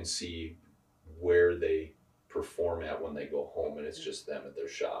home and see where they perform at when they go home, and it's just them at their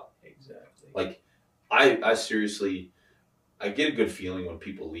shop. Exactly. Like, I seriously, I get a good feeling when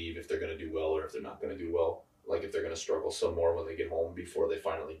people leave if they're going to do well or if they're not going to do well. Like, if they're going to struggle some more when they get home before they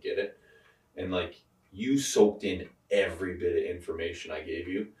finally get it. And, like, you soaked in every bit of information I gave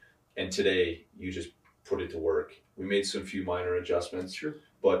you. And today, you just put it to work. We made some few minor adjustments, Sure.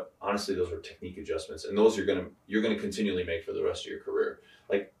 but honestly, those were technique adjustments, and those you're gonna continually make for the rest of your career.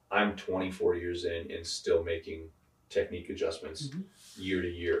 Like I'm 24 years in and still making technique adjustments year to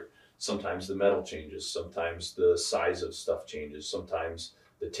year. Sometimes the metal changes, sometimes the size of stuff changes, sometimes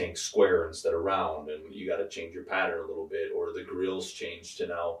the tank's square instead of round, and you got to change your pattern a little bit, or the grills change to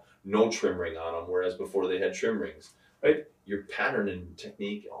now no trim ring on them, whereas before they had trim rings, right? Your pattern and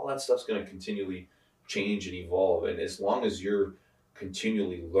technique, all that stuff's going to continually change and evolve, and as long as you're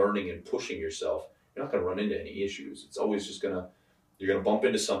continually learning and pushing yourself, you're not going to run into any issues. It's always just you're going to bump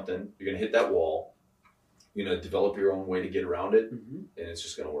into something, you're going to hit that wall, you're going to develop your own way to get around it, and it's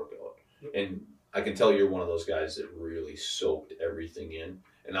just going to work out. And I can tell you're one of those guys that really soaked everything in.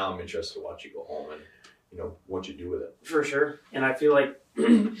 And now I'm interested to watch you go home and, what you do with it. For sure. And I feel like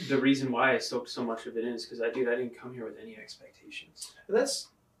the reason why I soaked so much of it in is because I didn't come here with any expectations. And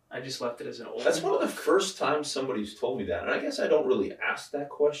I just left it as an old. That's one of the first times somebody's told me that. And I guess I don't really ask that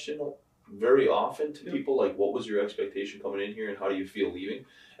question very often to people, like, what was your expectation coming in here and how do you feel leaving?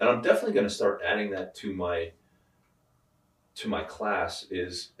 And I'm definitely going to start adding that to my class,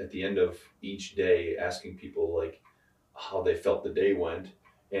 is at the end of each day asking people like how they felt the day went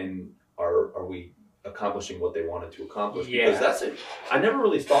and are we accomplishing what they wanted to accomplish. Because that's it. I never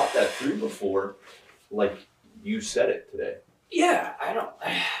really thought that through before, like you said it today. Yeah,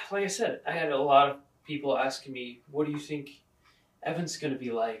 like I said, I had a lot of people asking me, what do you think Evan's going to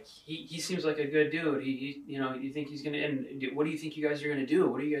be like? He seems like a good dude. You think he's going to, and what do you think you guys are going to do?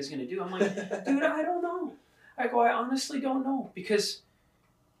 What are you guys going to do? I'm like, dude, I don't know. I honestly don't know, because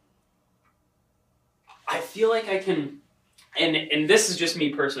I feel like I can, and this is just me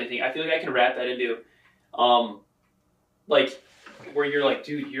personally I feel like I can wrap that into, like, where you're like,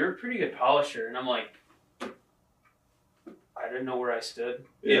 dude, you're a pretty good polisher, and I'm like, I didn't know where I stood,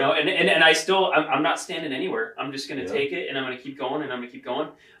 and I still, I'm not standing anywhere. I'm just gonna take it, and I'm gonna keep going, and I'm gonna keep going.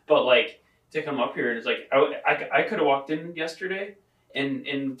 But like, to come up here, and it's like, I could have walked in yesterday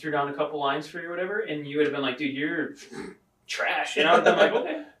and threw down a couple lines for you or whatever, and you would have been like, dude, you're trash. And I would have been like,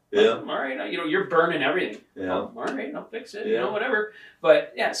 okay, all right, you're burning everything. Yeah. All right, I'll fix it, whatever.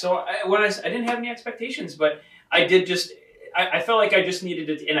 But yeah, so I didn't have any expectations, but I did just, I felt like I just needed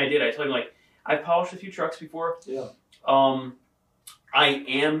it, and I did. I told him, like, I polished a few trucks before. Yeah. I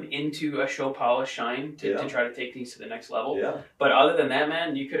am into a show polish shine to try to take things to the next level. Yeah. But other than that,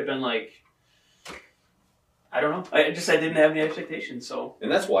 man, you could have been like, I don't know. I didn't have any expectations, so.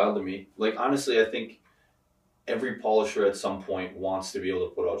 And that's wild to me. Like, honestly, I think every polisher at some point wants to be able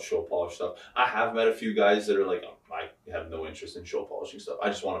to put out show polish stuff. I have met a few guys that are like, oh, I have no interest in show polishing stuff. I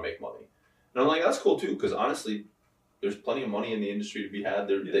just want to make money. And I'm like, that's cool too, because honestly, there's plenty of money in the industry to be had.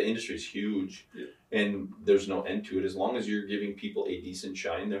 The industry's huge, and there's no end to it. As long as you're giving people a decent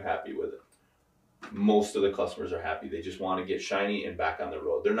shine, they're happy with it. Most of the customers are happy. They just want to get shiny and back on the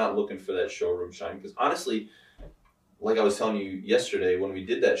road. They're not looking for that showroom shine, because honestly, like I was telling you yesterday, when we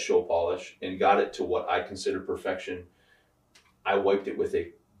did that show polish and got it to what I consider perfection, I wiped it with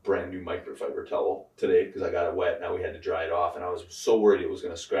a brand new microfiber towel today because I got it wet. Now we had to dry it off, and I was so worried it was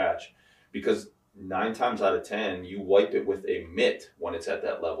going to scratch, because 9 times out of 10, you wipe it with a mitt when it's at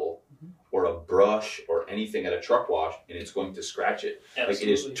that level, or a brush or anything at a truck wash, and it's going to scratch it. Absolutely. Like,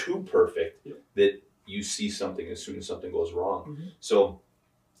 it is too perfect that you see something as soon as something goes wrong. So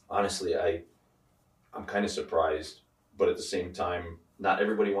honestly, I'm kind of surprised, but at the same time, not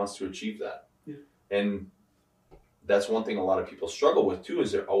everybody wants to achieve that. And that's one thing a lot of people struggle with too,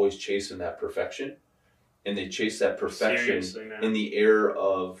 is they're always chasing that perfection, and they chase that perfection in the air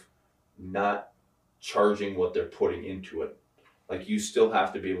of not charging what they're putting into it. Like, you still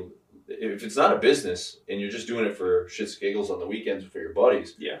have to be able to, if it's not a business and you're just doing it for shits and giggles on the weekends for your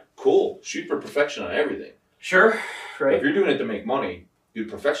buddies, cool, shoot for perfection on everything. Sure, right. But if you're doing it to make money,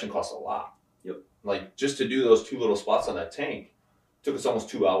 dude, perfection costs a lot. Like, just to do those 2 little spots on that tank took us almost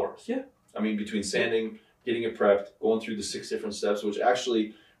 2 hours. I mean, between sanding, getting it prepped, going through the 6 different steps, which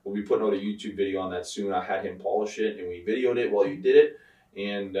actually we'll be putting out a YouTube video on that soon. I had him polish it, and we videoed it while you did it.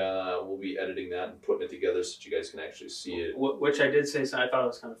 And we'll be editing that and putting it together so that you guys can actually see it. Which I did say, so I thought it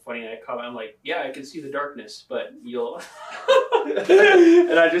was kind of funny. I'm like, yeah, I can see the darkness, but you'll...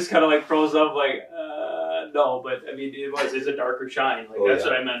 And I just kind of like froze up, like, no, but I mean, it's a darker shine. Like, that's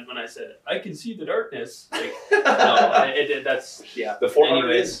what I meant when I said, I can see the darkness. Like, no, that's, The 400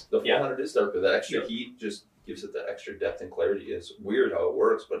 is darker. That extra heat just gives it that extra depth and clarity. It's weird how it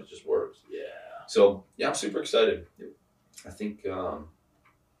works, but it just works. Yeah. So, I'm super excited. I think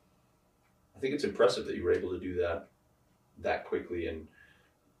it's impressive that you were able to do that quickly, and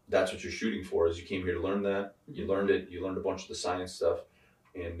that's what you're shooting for. Is you came here to learn that, you learned it, you learned a bunch of the science stuff,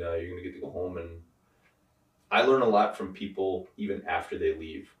 and you're gonna get to go home and I learn a lot from people even after they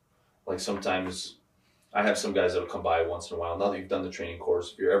leave. Like sometimes I have some guys that'll come by once in a while. Now that you've done the training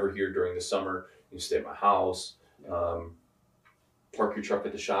course, if you're ever here during the summer, you can stay at my house. Park your truck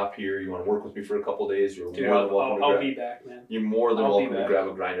at the shop here. You want to work with me for a couple of days? You're Dude, more than welcome I'll be back, man. You're more than I'll be welcome to back. grab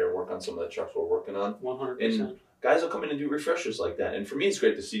a grinder and work on some of the trucks we're working on. 100%. And guys will come in and do refreshers like that. And for me, it's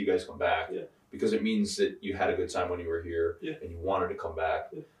great to see you guys come back because it means that you had a good time when you were here and you wanted to come back.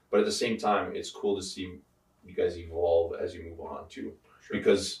 Yeah. But at the same time, it's cool to see you guys evolve as you move on too. Sure.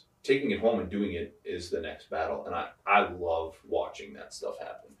 Because taking it home and doing it is the next battle. And I love watching that stuff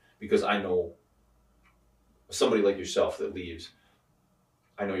happen because I know somebody like yourself that leaves,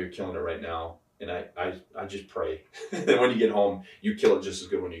 I know you're killing it right now. And I just pray that when you get home, you kill it just as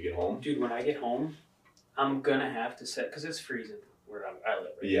good when you get home. Dude, when I get home, I'm going to have to set, because it's freezing where I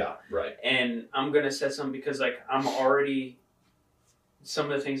live right now. Right. And I'm going to set some because, like, I'm already, some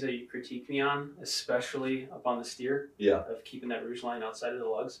of the things that you critique me on, especially up on the steer, of keeping that rouge line outside of the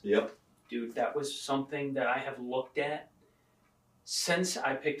lugs. Yep. Dude, that was something that I have looked at since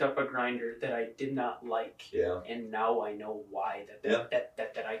I picked up a grinder that I did not like. Yeah. And now I know why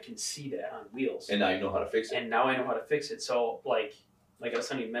that I can see that on wheels. And now you know how to fix it. And now I know how to fix it. So like I was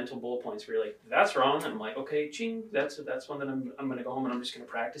sending mental bullet points where you're like, that's wrong. And I'm like, okay, ching, that's one that I'm going to go home and I'm just going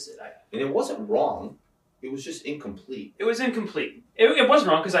to practice it. And it wasn't wrong. It was just incomplete. It was incomplete. It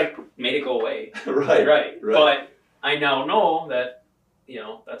wasn't wrong because I made it go away. Right. But I now know that,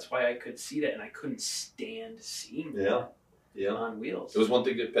 that's why I could see that and I couldn't stand seeing that. Yeah. On wheels. It was one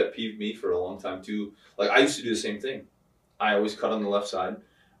thing that pet peeved me for a long time too. Like I used to do the same thing. I always cut on the left side,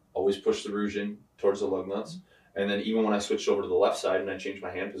 always push the rouge in towards the lug nuts. And then even when I switched over to the left side and I changed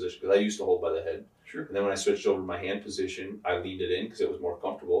my hand position, because I used to hold by the head. Sure. And then when I switched over to my hand position, I leaned it in because it was more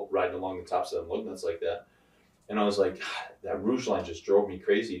comfortable riding along the tops of the lug nuts like that. And I was like, God, that rouge line just drove me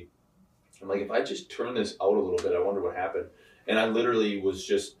crazy. I'm like, if I just turn this out a little bit, I wonder what happened. And I literally was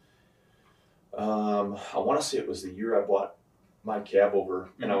just, I want to say it was the year I bought my cab over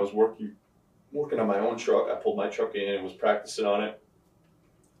and I was working on my own truck. I pulled my truck in and was practicing on it.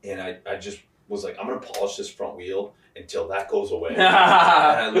 And I just was like, I'm going to polish this front wheel until that goes away. And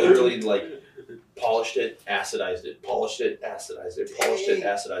I literally polished it, acidized it, polished it, acidized it, polished it,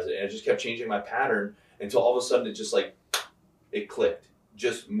 acidized it. And I just kept changing my pattern until all of a sudden it just it clicked.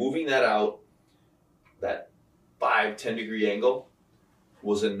 Just moving that out, that 5-10 degree angle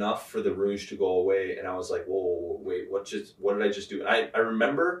was enough for the rouge to go away. And I was like, whoa, wait, what did I just do? And I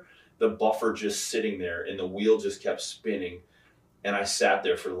remember the buffer just sitting there and the wheel just kept spinning. And I sat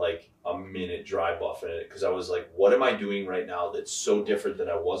there for a minute dry buffing it because I was like, what am I doing right now that's so different than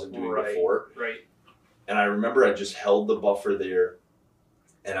I wasn't doing before? Right. And I remember I just held the buffer there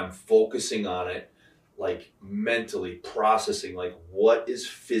and I'm focusing on it, mentally processing, what is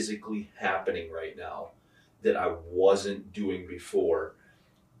physically happening right now that I wasn't doing before.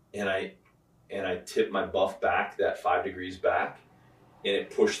 And I tipped my buff back, that 5 degrees back, and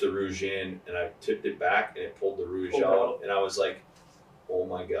it pushed the rouge in, and I tipped it back, and it pulled the rouge out. And I was like, oh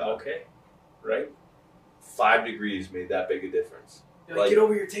my God. Okay. Right? 5 degrees made that big a difference. Get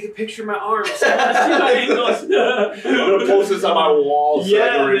over here, take a picture of my arms. I'm going to post this on my wall so I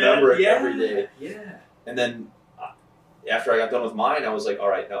can remember it every day. Yeah. And then after I got done with mine, I was like, all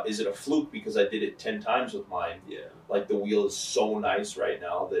right, now is it a fluke because I did it 10 times with mine? Yeah. The wheel is so nice right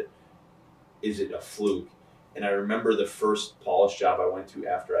now that is it a fluke? And I remember the first polish job I went to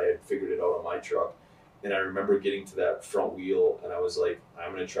after I had figured it out on my truck. And I remember getting to that front wheel and I was like,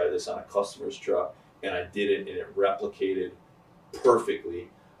 I'm going to try this on a customer's truck. And I did it and it replicated perfectly.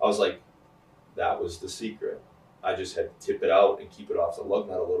 I was like, that was the secret. I just had to tip it out and keep it off the lug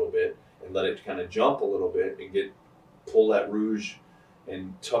nut a little bit and let it kind of jump a little bit and pull that rouge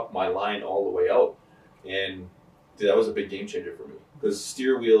and tuck my line all the way out. And that was a big game changer for me because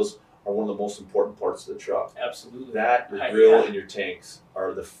steer wheels are one of the most important parts of the truck. Absolutely. That, your grill, and your tanks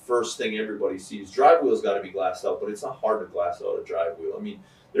are the first thing everybody sees. Drive wheel's got to be glassed out, but it's not hard to glass out a drive wheel. I mean,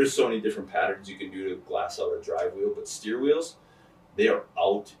 there's so many different patterns you can do to glass out a drive wheel, but steer wheels, they are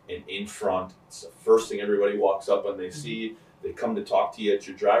out and in front. It's the first thing everybody walks up when they see. They come to talk to you at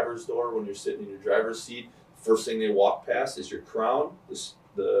your driver's door when you're sitting in your driver's seat. First thing they walk past is your crown,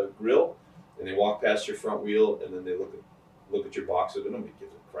 the grill, and they walk past your front wheel, and then they look at your box of it. Nobody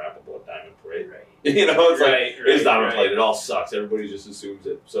gives a crap about diamond plate. Right. It's diamond plate. It all sucks. Everybody just assumes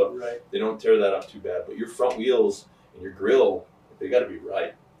it. So they don't tear that up too bad. But your front wheels and your grill, they got to be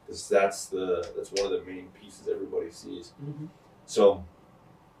right because that's one of the main pieces everybody sees. Mm-hmm. So,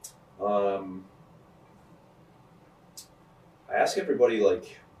 I ask everybody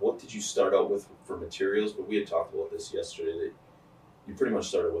what did you start out with for materials? But we had talked about this yesterday. That you pretty much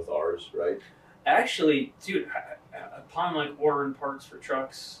started with ours, right? Actually, dude, upon like ordering parts for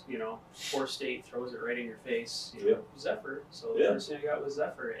trucks, you know, Four State throws it right in your face. You know, Zephyr. So the first thing I got was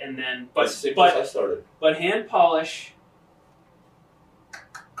Zephyr, and then I started. But hand polish,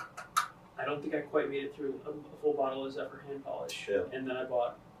 I don't think I quite made it through a full bottle of Zephyr hand polish. Yeah. And then I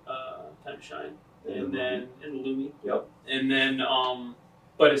bought Time to Shine, and the Lumi. Yep. And then,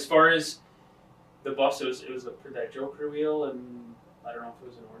 but as far as the bus, it was that Joker wheel, and I don't know if it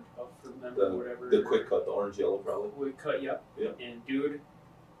was an orange buff or whatever. The quick cut, the orange yellow probably. Quick cut, yep. Yep. And dude,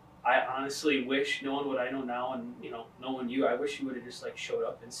 I honestly wish, knowing what I know now, and you know, knowing you, I wish you would have just like showed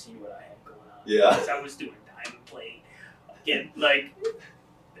up and seen what I had going on. Yeah. Because I was doing diamond plate again, like.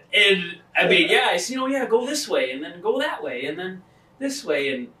 And I mean, yeah, I see, go this way, and then go that way, and then this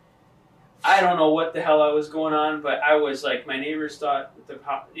way, and I don't know what the hell I was going on, but I was like, my neighbors thought,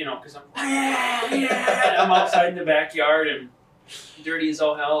 because I'm outside in the backyard and dirty as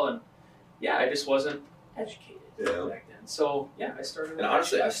all hell, and yeah, I just wasn't educated back then. So yeah, I started. And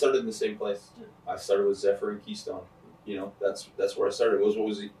honestly, I started in the same place. I started with Zephyr and Keystone. You know, that's where I started. It was what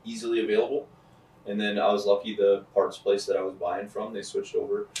was easily available. And then I was lucky the parts place that I was buying from, they switched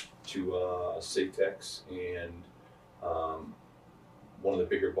over to Safetex and one of the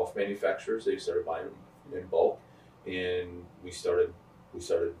bigger buff manufacturers. They started buying them in bulk, and we started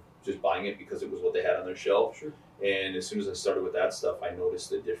just buying it because it was what they had on their shelf. Sure. And as soon as I started with that stuff, I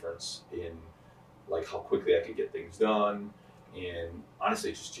noticed the difference in like how quickly I could get things done, and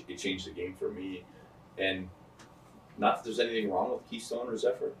honestly, it changed the game for me. And not that there's anything wrong with Keystone or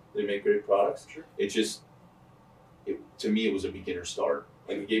Zephyr. They make great products. Sure. To me, it was a beginner start.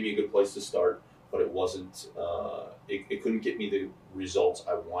 Like, it gave me a good place to start, but it wasn't, it couldn't get me the results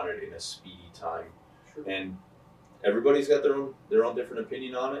I wanted in a speedy time. Sure. And everybody's got their own different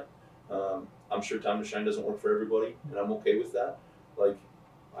opinion on it. I'm sure Time to Shine doesn't work for everybody, and I'm okay with that. Like,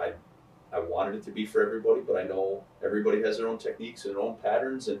 I wanted it to be for everybody, but I know everybody has their own techniques and their own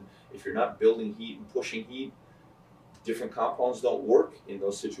patterns, and if you're not building heat and pushing heat, different compounds don't work in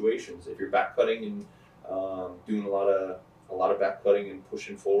those situations. If you're back cutting and doing a lot of back cutting and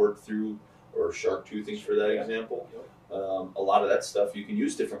pushing forward through, or shark toothing for that example, a lot of that stuff you can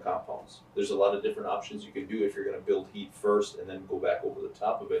use different compounds. There's a lot of different options you can do if you're going to build heat first and then go back over the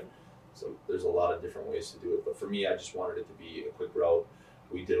top of it. So there's a lot of different ways to do it. But for me, I just wanted it to be a quick route.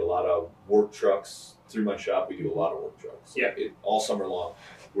 We did a lot of work trucks through my shop. We do a lot of work trucks. Yeah. All summer long.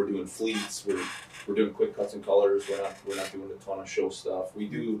 We're doing fleets. We're doing quick cuts and colors. We're not doing a ton of show stuff. We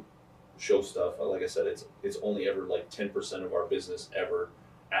do show stuff. Like I said, it's only ever like 10% of our business ever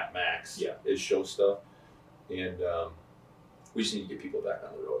at max. Yeah. Is show stuff, and we just need to get people back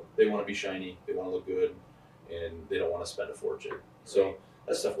on the road. They want to be shiny. They want to look good, and they don't want to spend a fortune. So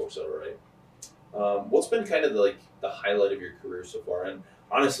that stuff works out all right. What's been kind of the highlight of your career so far? And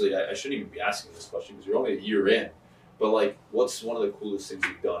honestly, I shouldn't even be asking this question because you're only a year in. But like, what's one of the coolest things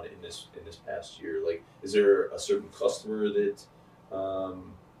you've done in this past year? Like, is there a certain customer that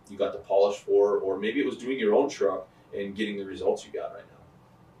you got the polish for, or maybe it was doing your own truck and getting the results you got right now?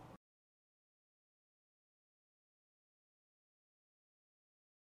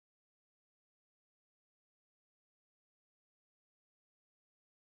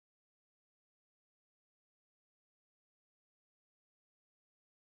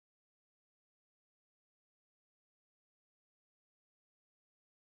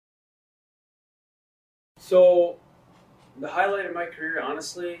 So, the highlight of my career,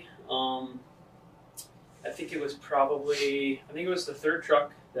 honestly, I think it was the third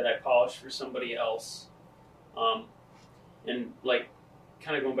truck that I polished for somebody else. And like,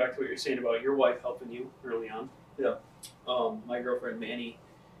 kind of going back to what you're saying about your wife helping you early on. Yeah. My girlfriend Manny,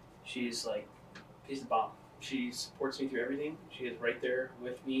 she's the bomb. She supports me through everything. She is right there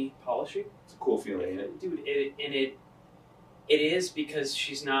with me polishing. It's a cool feeling, ain't it? Dude, it is, because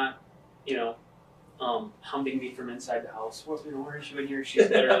she's not, humping me from inside the house. Where is she in here? She's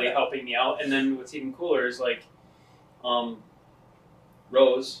literally helping me out. And then what's even cooler is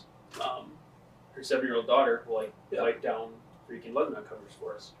Rose, her 7-year-old daughter, will wipe down freaking lug nut covers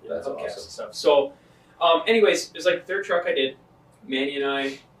for us. That's awesome. And stuff. So, anyways, it was the third truck I did. Manny and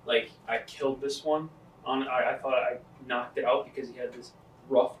I killed this one. I thought I knocked it out because he had this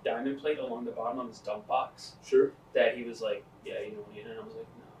rough diamond plate along the bottom of his dump box. Sure. That he was like, yeah, and I was like,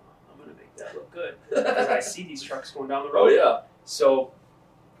 no, I'm gonna make that look good because I see these trucks going down the road. Oh yeah. So,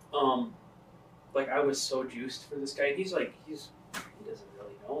 I was so juiced for this guy. He doesn't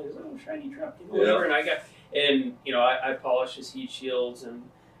really know. He's like, oh, shiny truck, whatever. And I polished his heat shields, and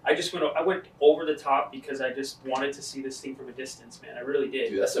I went over the top because I just wanted to see this thing from a distance, man. I really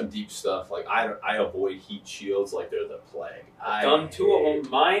did. Dude, that's some deep stuff. Like, I avoid heat shields like they're the plague. I've done 2 of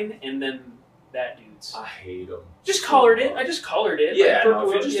them, mine, and then that dude's. I hate them. Just colored it. I just colored it. Yeah, like no,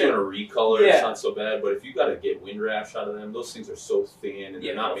 if you're just doing a recolor, Yeah. it's not so bad. But if you got to get wind rash out of them, those things are so thin and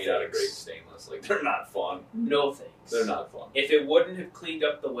they're not made out of great stainless. Like, they're not fun. No thanks. They're not fun. If it wouldn't have cleaned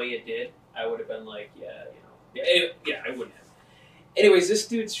up the way it did, I would have been like, I wouldn't have. Anyways, this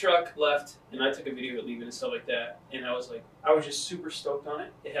dude's truck left, and I took a video of it leaving and stuff like that, and I was just super stoked on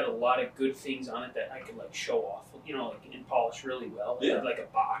it. It had a lot of good things on it that I could like show off, and polish really well. It had like a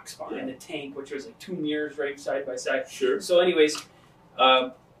box behind the tank, which was like 2 mirrors right side by side. Sure. So anyways,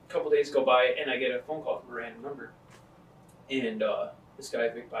 a couple days go by, and I get a phone call from a random number, and this guy,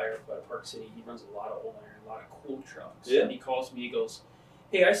 a big buyer out of Park City, he runs a lot of old iron, a lot of cool trucks. Yeah. And he calls me, he goes,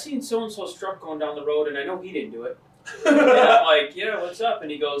 "Hey, I seen so-and-so's truck going down the road, and I know he didn't do it." And I'm like, "Yeah, what's up?"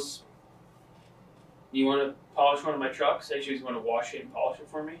 And he goes, "You want to polish one of my trucks? Actually, he's going to wash it and polish it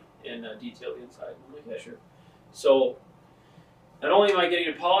for me and detail the inside." I'm like, "Yeah, sure." So not only am I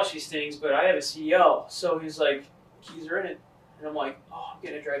getting to polish these things, but I have a CL. So he's like, "Keys are in it." And I'm like, "Oh, I'm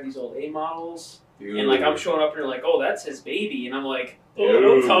going to drive these old A models." Dude. And like I'm showing up and they're like, "Oh, that's his baby." And I'm like, "Oh,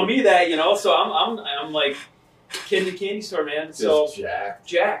 don't tell me that," So I'm like kid in the candy store, man. Just so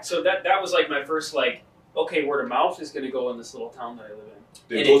jacked. So that was like my first like, okay, word of mouth is going to go in this little town that I live in.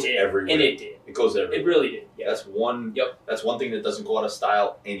 Dude, And it goes did. everywhere. And it did. It goes everywhere. It really did. Yeah. That's one. Yep. That's one thing that doesn't go out of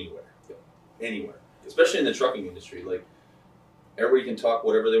style anywhere. Anywhere, especially in the trucking industry. Like, everybody can talk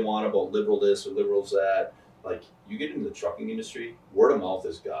whatever they want about liberal this or liberals that. Like, you get into the trucking industry, word of mouth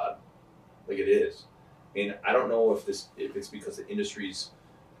is God. Like, it is. And I don't know if it's because the industry's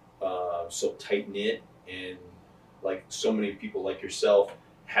so tight knit and like so many people like yourself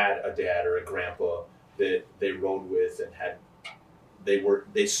had a dad or a grandpa that they rode with and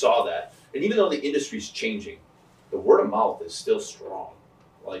they saw that. And even though the industry's changing, the word of mouth is still strong.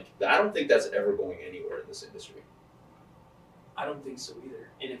 Like, I don't think that's ever going anywhere in this industry. I don't think so either.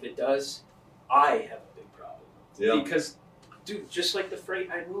 And if it does, I have a big problem. Yeah. Because, dude, just like the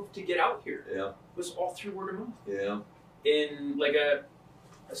freight I moved to get out here, was all through word of mouth. Yeah. In like a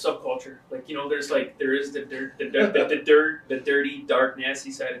subculture, like there is the dirty, dark,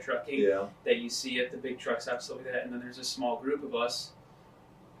 nasty side of trucking that you see at the big truck stops, stuff like that, and then there's a small group of us,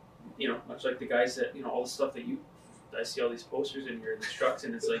 much like the guys that all the stuff that I see all these posters in here, these trucks,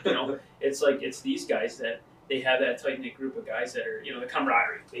 and it's like it's these guys that they have that tight knit group of guys that are the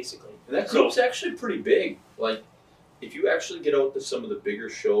camaraderie basically. And that group's actually pretty big. Like, if you actually get out to some of the bigger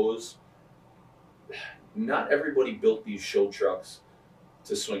shows, not everybody built these show trucks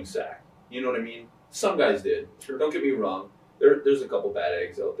to swing sack. You know what I mean? Some guys did. Sure. Don't get me wrong. There's a couple bad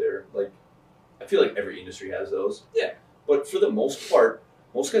eggs out there. Like, I feel like every industry has those. Yeah. But for the most part,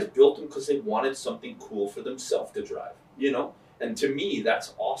 most guys built them because they wanted something cool for themselves to drive. And to me,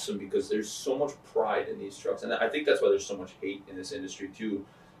 that's awesome because there's so much pride in these trucks. And I think that's why there's so much hate in this industry too,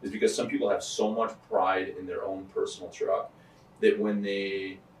 is because some people have so much pride in their own personal truck that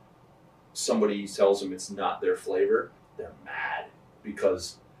when somebody tells them it's not their flavor, they're mad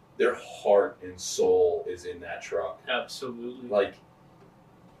because their heart and soul is in that truck. Absolutely. Like,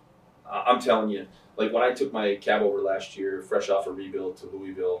 I'm telling you, like when I took my cab over last year, fresh off a rebuild to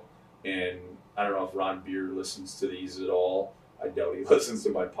Louisville, and I don't know if Ron Beer listens to these at all. I doubt he listens to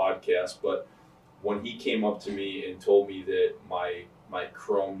my podcast, but when he came up to me and told me that my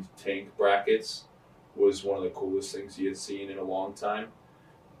chrome tank brackets was one of the coolest things he had seen in a long time,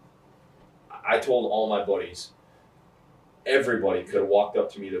 I told all my buddies, everybody could have walked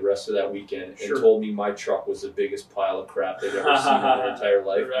up to me the rest of that weekend and told me my truck was the biggest pile of crap they'd ever seen in their entire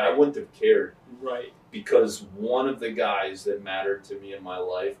life. Right. And I wouldn't have cared. Right. Because one of the guys that mattered to me in my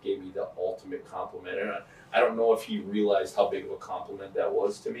life gave me the ultimate compliment. And I don't know if he realized how big of a compliment that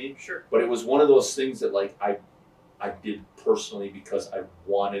was to me. Sure. But it was one of those things that like I did personally because I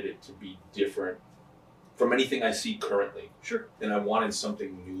wanted it to be different from anything I see currently. Sure. And I wanted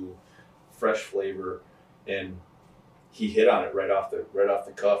something new, fresh flavor, and he hit on it right off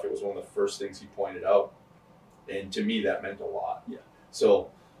the cuff. It was one of the first things he pointed out, and to me that meant a lot. Yeah. So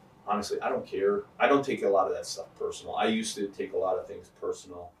honestly, I don't care. I don't take a lot of that stuff personal. I used to take a lot of things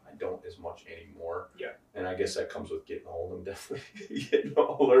personal. I don't as much anymore. Yeah. And I guess that comes with getting old. I'm definitely getting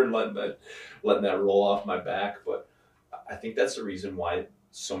older and letting that roll off my back. But I think that's the reason why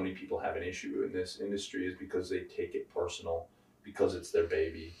so many people have an issue in this industry is because they take it personal because it's their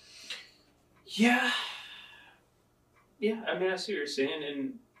baby. Yeah. Yeah, I mean, I see what you're saying,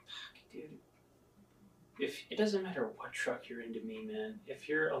 and dude, if it doesn't matter what truck you're into, man. If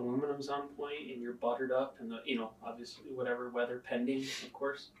your aluminum's on point and you're buttered up, and obviously whatever weather pending, of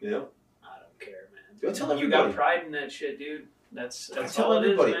course. Yeah. I don't care, man. I tell you got pride in that shit, dude. That's I tell all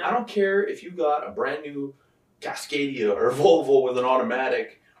everybody. it is, man. I don't care if you got a brand new Cascadia or Volvo with an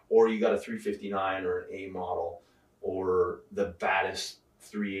automatic, or you got a 359 or an A model or the baddest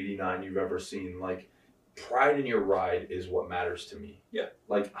 389 you've ever seen. Like, pride in your ride is what matters to me. Yeah.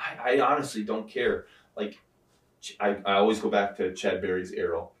 Like, I honestly don't care. Like, I always go back to Chad Berry's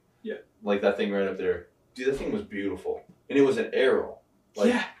Arrow. Yeah. Like that thing right up there. Dude, that thing was beautiful. And it was an Arrow. Like,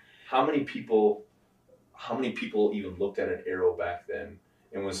 yeah. How many people even looked at an Arrow back then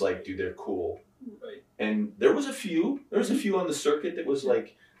and was like, dude, they're cool. Right. And there was a few on the circuit that was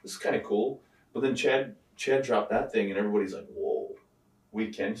like, this is kind of cool. But then Chad dropped that thing and everybody's like, whoa, we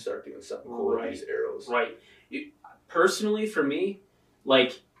can start doing something cool with these Arrows. Right. Personally, for me,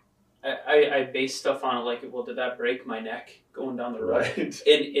 like, I base stuff on like, well, did that break my neck going down the road? Right.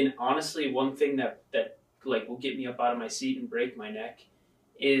 And honestly, one thing that like will get me up out of my seat and break my neck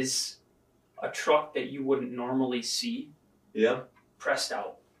is a truck that you wouldn't normally see. Yeah. Pressed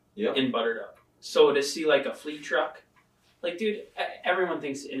out. Yeah. And buttered up. So to see like a fleet truck, like, dude, everyone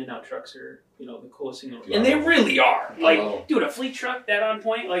thinks In-N-Out trucks are, the coolest thing in the world. And they really are. Like, dude, a fleet truck that on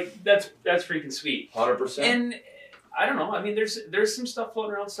point, like, that's freaking sweet. 100%. And I don't know. I mean, there's some stuff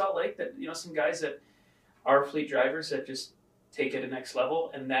floating around Salt Lake that, some guys that are fleet drivers that just take it to the next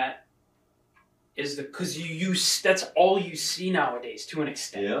level, and that is because that's all you see nowadays to an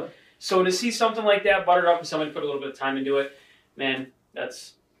extent. Yeah. So to see something like that buttered up and somebody put a little bit of time into it, man,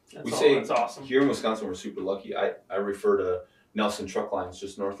 that's awesome. Here in Wisconsin, we're super lucky. I refer to Nelson Truck Lines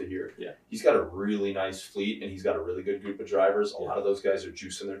just north of here. Yeah. He's got a really nice fleet, and he's got a really good group of drivers. A lot of those guys are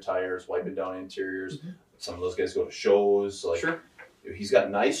juicing their tires, wiping down interiors. Mm-hmm. Some of those guys go to shows. Like, sure. He's got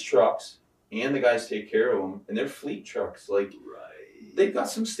nice trucks, and the guys take care of them, and they're fleet trucks. Like, they've got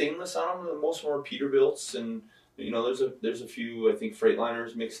some stainless on them. Most of them are Peterbilts, and there's a few, I think,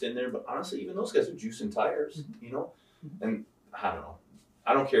 Freightliners mixed in there. But honestly, even those guys are juicing tires. Mm-hmm. And I don't know.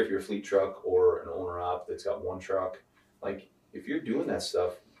 I don't care if you're a fleet truck or an owner-op that's got one truck. Like, if you're doing that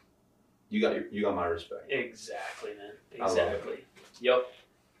stuff, you got my respect. Exactly, man. Exactly. Yep.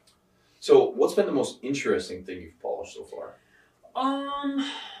 So, what's been the most interesting thing you've polished so far?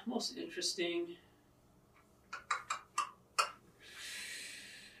 Most interesting.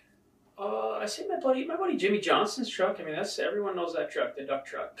 I say my buddy Jimmy Johnson's truck. I mean, everyone knows that truck, the duck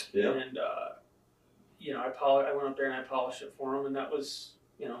truck. Yeah. And I went up there and I polished it for him, and that was,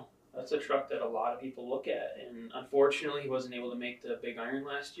 that's a truck that a lot of people look at. And unfortunately, he wasn't able to make the Big Iron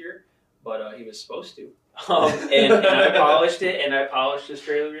last year, but he was supposed to. And I polished it, and I polished his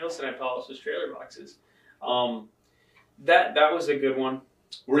trailer wheels, and I polished his trailer boxes. That was a good one.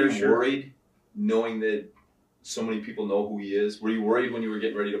 Were you worried, knowing that so many people know who he is? Were you worried when you were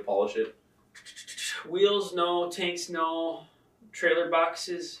getting ready to polish it? Wheels, no. Tanks, no. Trailer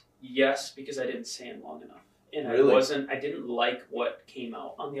boxes, yes, because I didn't sand long enough. And really? I didn't like what came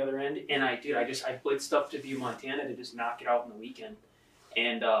out on the other end. And I blitzed up to View, Montana to just knock it out in the weekend.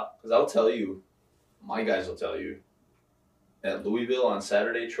 And, because I'll tell you, my guys will tell you, at Louisville on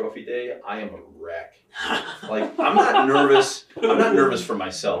Saturday, Trophy Day, I am a wreck. Like, I'm not nervous. I'm not nervous for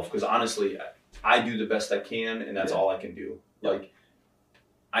myself, because honestly, I do the best I can, and that's all I can do. Yep. Like,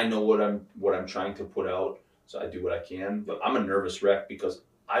 I know what I'm trying to put out, so I do what I can. But I'm a nervous wreck because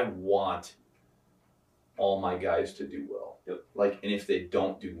I want all my guys to do well. Yep. Like, and if they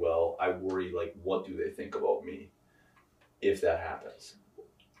don't do well, I worry, like, what do they think about me if that happens?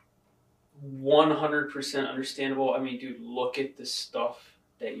 100% understandable. I mean, dude, look at the stuff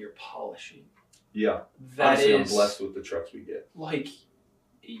that you're polishing. Yeah. Honestly, I'm blessed with the trucks we get. Like,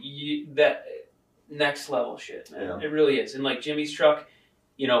 that next level shit, man. Yeah. It really is. And like Jimmy's truck,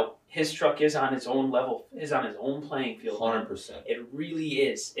 his truck is on its own level, is on his own playing field. 100%. It really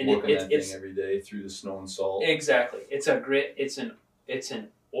is. And working that thing every day through the snow and salt. Exactly. It's a grit. It's an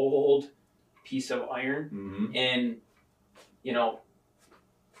old piece of iron. Mm-hmm. And,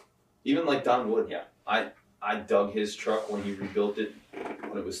 even like Don Wood. Yeah. I dug his truck when he rebuilt it,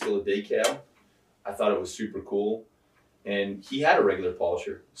 when it was still a day cab. I thought it was super cool. And he had a regular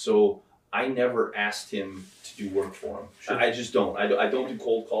polisher. So I never asked him to do work for him. Sure. I just don't. I don't do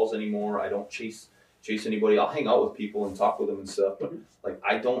cold calls anymore. I don't chase anybody. I'll hang out with people and talk with them and stuff. But like,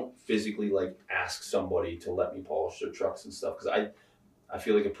 I don't physically like ask somebody to let me polish their trucks and stuff, because I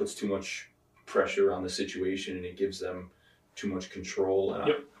feel like it puts too much pressure on the situation and it gives them too much control.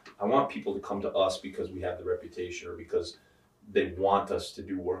 And I want people to come to us because we have the reputation or because they want us to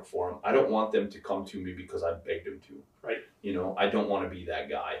do work for them. I don't want them to come to me because I begged them to. Right. I don't want to be that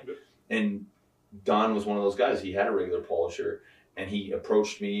guy. Yep. And Don was one of those guys. He had a regular polisher, and he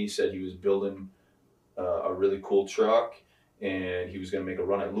approached me, said he was building a really cool truck, and he was going to make a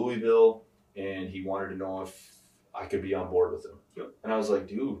run at Louisville, and he wanted to know if I could be on board with him. Yep. And I was like,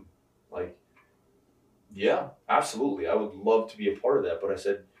 dude, like, yeah, absolutely. I would love to be a part of that. But I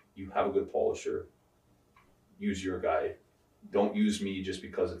said, you have a good polisher, use your guy. Don't use me just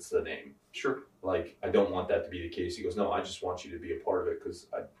because it's the name. Sure. Like, I don't want that to be the case. He goes, no, I just want you to be a part of it because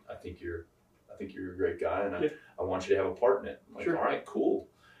I think you're a great guy, and I want you to have a part in it. I'm like, all right, cool.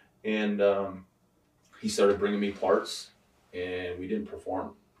 And he started bringing me parts, and we didn't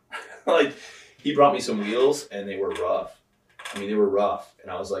perform. Like, he brought me some wheels, and they were rough. I mean, they were rough, and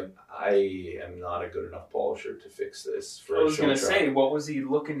I was like, I am not a good enough polisher to fix this for a show. I was going to say, what was he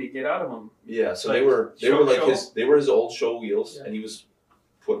looking to get out of them? Yeah, so they were his old show wheels, and he was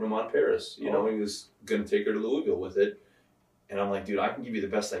putting them on Paris. You know, he was going to take her to Louisville with it, and I'm like, dude, I can give you the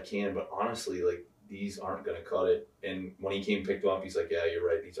best I can, but honestly, like, these aren't going to cut it. And when he came picked them up, he's like, yeah, you're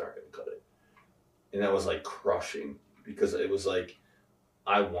right, these aren't going to cut it. And that was like crushing, because it was like,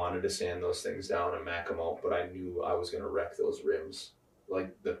 I wanted to sand those things down and mac them out, but I knew I was going to wreck those rims.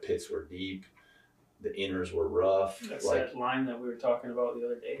 Like, the pits were deep, the inners were rough. That's like that line that we were talking about the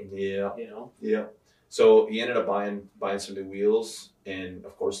other day. Yeah. You know? Yeah. So he ended up buying some new wheels, and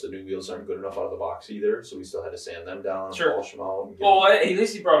of course the new wheels aren't good enough out of the box either, so we still had to sand them down and polish them out. At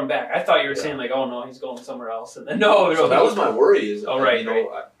least he brought them back. I thought you were saying like, oh no, he's going somewhere else, and then no. So that was my worry. Is right.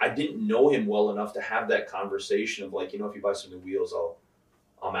 I didn't know him well enough to have that conversation of like, if you buy some new wheels,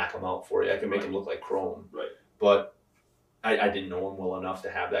 I'll mac them out for you. I can make them look like chrome. Right. But I didn't know him well enough to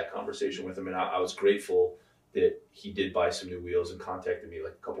have that conversation with him, and I was grateful that he did buy some new wheels and contacted me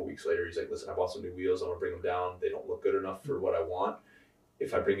like a couple weeks later. He's like, listen, I bought some new wheels. I'm going to bring them down. They don't look good enough for what I want.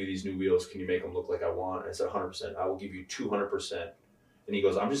 If I bring you these new wheels, can you make them look like I want? And I said, 100%. I will give you 200%. And he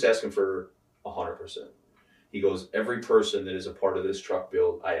goes, I'm just asking for 100%. He goes, every person that is a part of this truck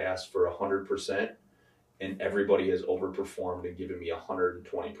build, I asked for 100%, and everybody has overperformed and given me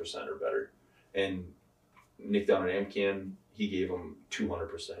 120% or better. And Nick down at Amcan, he gave him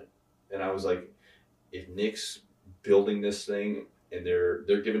 200%. And I was like, if Nick's building this thing and they're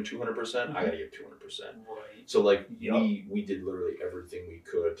giving 200%, I got to give 200%. Right. So like we did literally everything we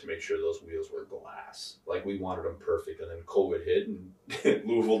could to make sure those wheels were glass. Like, we wanted them perfect, and then COVID hit, and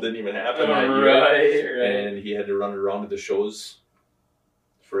Louisville didn't even happen that year. Right. And he had to run it around to the shows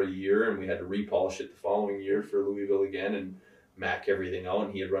for a year, and we had to repolish it the following year for Louisville again and mac everything out.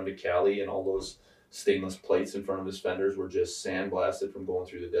 And he had run to Cali, and all those stainless plates in front of his fenders were just sandblasted from going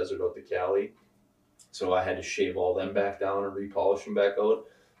through the desert out to Cali. So I had to shave all them back down and repolish them back out.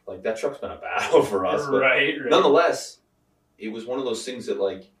 Like, that truck's been a battle for us. But right. Nonetheless, it was one of those things that,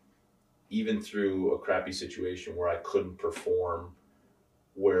 like, even through a crappy situation where I couldn't perform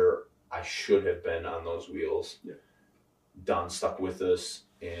where I should have been on those wheels, Don stuck with us.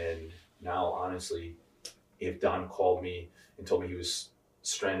 And now, honestly, if Don called me and told me he was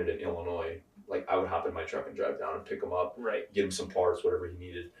stranded in Illinois, like, I would hop in my truck and drive down and pick him up, get him some parts, whatever he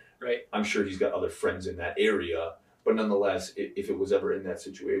needed. Right. I'm sure he's got other friends in that area, but nonetheless, if it was ever in that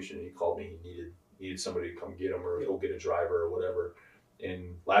situation and he called me, he needed somebody to come get him or go get a driver or whatever.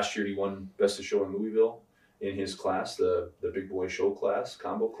 And last year he won Best of Show in Louisville in his class, the big boy show class,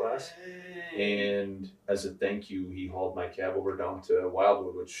 combo class. And as a thank you, he hauled my cab over down to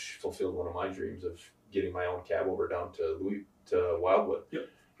Wildwood, which fulfilled one of my dreams of getting my own cab over down to Wildwood. Yep.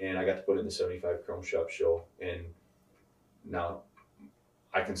 And I got to put in the 75 Chrome Shop show. And now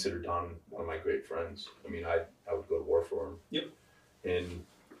I consider Don one of my great friends. I mean, I would go to war for him. Yep. And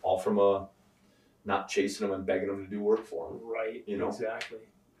all from not chasing him and begging him to do work for him. Right. You know? Exactly.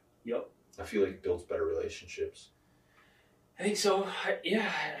 Yep. I feel like it builds better relationships. I think so.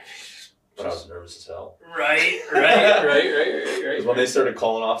 Yeah. But I was nervous as hell. Right. Because when they started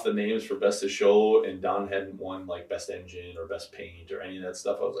calling off the names for Best of Show and Don hadn't won like Best Engine or Best Paint or any of that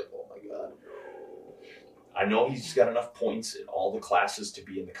stuff, I was like, oh my God. I know he's got enough points in all the classes to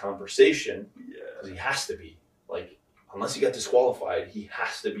be in the conversation. Yeah. Because he has to be. Like, unless he got disqualified, he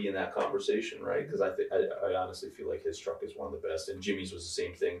has to be in that conversation, right? Because I honestly feel like his truck is one of the best. And Jimmy's was the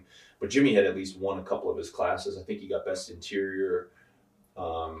same thing. But Jimmy had at least won a couple of his classes. I think he got Best Interior.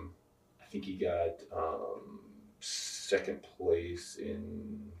 I think he got second place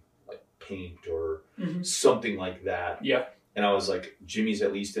in like paint or something like that. Yeah. And I was like, Jimmy's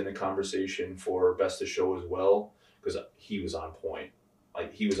at least in the conversation for Best of Show as well, because he was on point.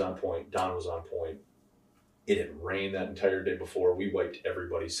 Like, he was on point. Don was on point. It had rained that entire day before. We wiped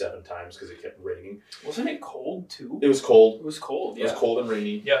everybody 7 times because it kept raining. Wasn't it cold too? It was cold. It was cold, yeah. It was cold and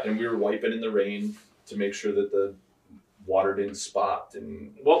rainy. Yeah. And we were wiping in the rain to make sure that the water didn't spot.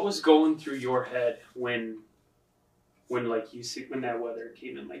 And what was going through your head when like you see when that weather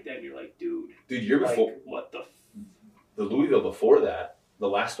came in like that and you're like, dude, year before, like, what the Louisville before that, the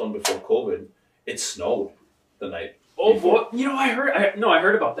last one before COVID, it snowed the night. Oh boy, you know, I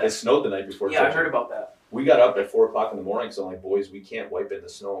heard about that. It snowed the night before. Yeah, I heard about that. we got up at 4 o'clock in the morning. So I'm like, boys, we can't wipe in the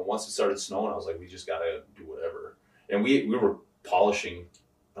snow. And once it started snowing, I was like, we just got to do whatever. And we were polishing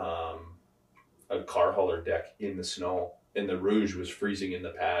a car hauler deck in the snow, and the rouge was freezing in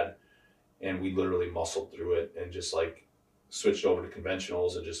the pad. And we literally muscled through it and just like switched over to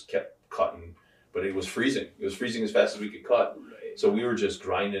conventionals and just kept cutting. But it was freezing. It was freezing as fast as we could cut. Right. So we were just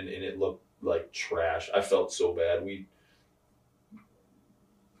grinding, and it looked like trash. I felt so bad.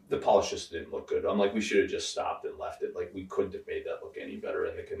 The polish just didn't look good. I'm like, we should have just stopped and left it. Like, we couldn't have made that look any better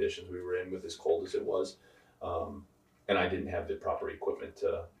in the conditions we were in with as cold as it was. And I didn't have the proper equipment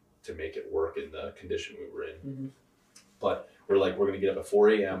to make it work in the condition we were in. Mm-hmm. But we're like, we're going to get up at 4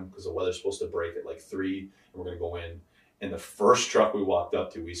 a.m. because the weather's supposed to break at like 3, and we're going to go in. And the first truck we walked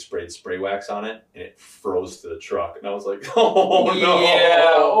up to, we sprayed spray wax on it, and it froze to the truck. And I was like, oh, no.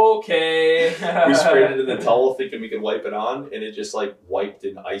 Yeah, okay. We sprayed it in the towel thinking we could wipe it on, and it just like wiped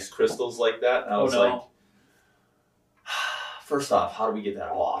in ice crystals like that. And I was like, first off, how do we get that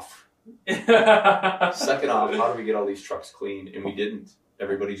off? Second off, how do we get all these trucks clean? And we didn't.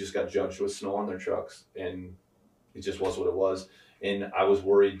 Everybody just got judged with snow on their trucks, and it just was what it was. And I was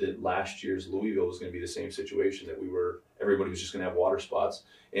worried that last year's Louisville was going to be the same situation, that everybody was just going to have water spots.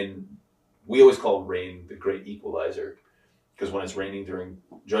 And we always call rain the great equalizer, because when it's raining during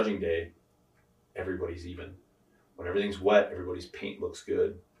judging day, everybody's even. When everything's wet, everybody's paint looks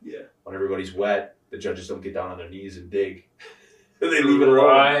good. Yeah. When everybody's wet, the judges don't get down on their knees and dig. They leave it alone.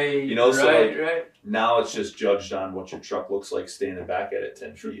 Right. You know, so like, now it's just judged on what your truck looks like standing back at it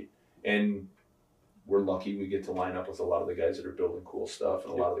 10 feet. And we're lucky we get to line up with a lot of the guys that are building cool stuff,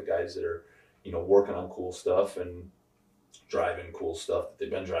 and a lot of the guys that are, you know, working on cool stuff and driving cool stuff that they've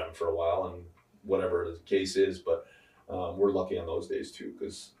been driving for a while, and whatever the case is. But we're lucky on those days too,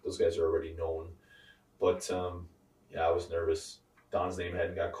 because those guys are already known. But yeah, I was nervous. Don's name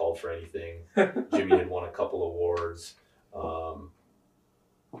hadn't got called for anything. Jimmy had won a couple awards.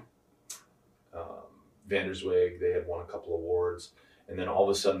 Vandersweg, they had won a couple awards. And then all of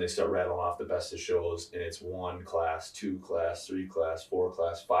a sudden they start rattling off the best of shows, and it's 1 class, 2 class, 3 class, 4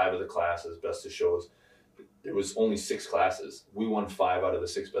 class, 5 of the classes, best of shows. There was only 6 classes. We won 5 out of the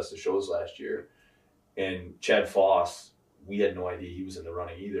 6 best of shows last year. And Chad Foss, we had no idea he was in the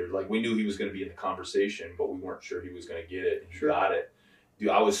running either. Like, we knew he was going to be in the conversation, but we weren't sure he was going to get it. And he got it. Dude,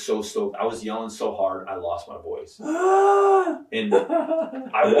 I was so stoked. I was yelling so hard, I lost my voice. And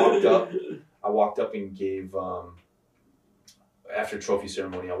I walked up and gave, after trophy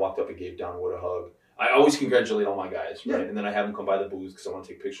ceremony, I walked up and gave Don Wood a hug. I always congratulate all my guys, right? Yeah. And then I have them come by the booth because I want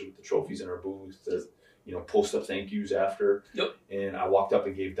to take pictures with the trophies in our booth to, you know, post up thank yous after. Yep. And I walked up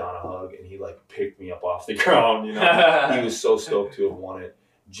and gave Don a hug, and he like picked me up off the ground. You know, he was so stoked to have won it.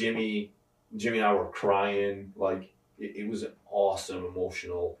 Jimmy and I were crying. Like, it was an awesome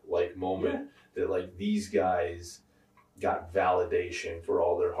emotional like moment that like these guys got validation for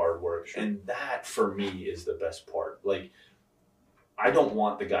all their hard work, and that for me is the best part. Like, I don't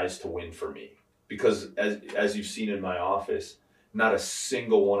want the guys to win for me, because as you've seen in my office, not a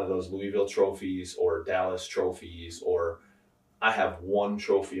single one of those Louisville trophies or Dallas trophies, or I have 1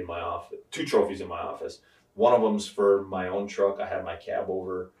 trophy in my office, 2 trophies in my office. One of them's for my own truck. I had my cab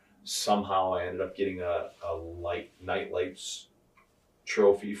over. Somehow I ended up getting a night lights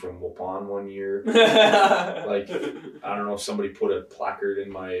trophy from Waupun one year. Like, I don't know if somebody put a placard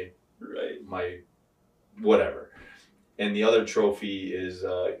in my whatever. And the other trophy is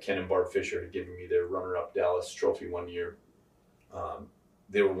Ken and Barb Fisher had given me their runner-up Dallas trophy one year.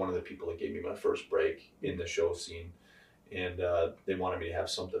 They were one of the people that gave me my first break in the show scene, and they wanted me to have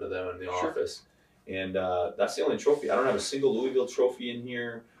something of them in the office. And that's the only trophy. I don't have a single Louisville trophy in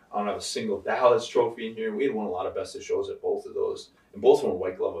here. I don't have a single Dallas trophy in here. We had won a lot of best of shows at both of those, and both of them were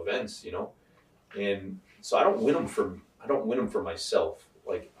white glove events, you know. And so I don't win them for myself.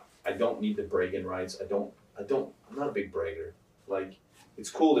 Like, I don't need the bragging rights. I'm not a big bragger. Like, it's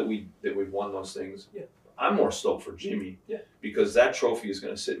cool that we've won those things. Yeah. I'm more stoked for Jimmy. Yeah. Because that trophy is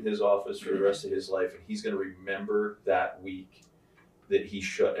going to sit in his office for the rest of his life, and he's going to remember that week that he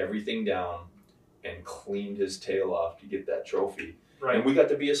shut everything down and cleaned his tail off to get that trophy. Right. And we got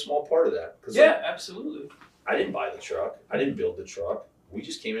to be a small part of that. Absolutely. I didn't buy the truck. I didn't build the truck. We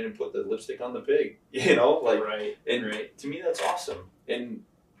just came in and put the lipstick on the pig. You know, like, to me that's awesome. And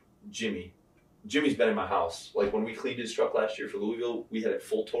Jimmy's been in my house. Like, when we cleaned his truck last year for Louisville, we had it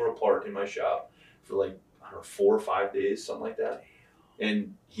full tore apart in my shop for like, I don't know, 4 or 5 days, something like that.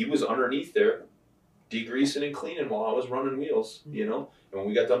 And he was underneath there degreasing and cleaning while I was running wheels, you know. And when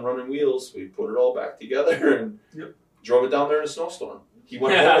we got done running wheels, we put it all back together and drove it down there in a snowstorm. He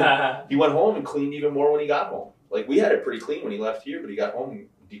went home and cleaned even more when he got home. Like, we had it pretty clean when he left here, but he got home and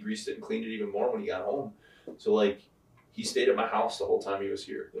degreased it and cleaned it even more when he got home. So like, he stayed at my house the whole time he was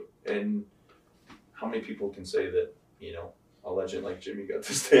here. And how many people can say that, you know, a legend like Jimmy got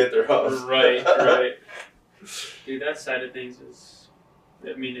to stay at their house? Right, right. Dude, that side of things is,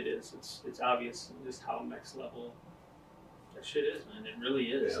 I mean, it is. It's obvious just how next level that shit is, man. It really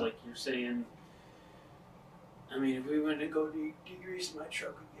is. Yeah. Like you're saying, I mean, if we went to go degrease my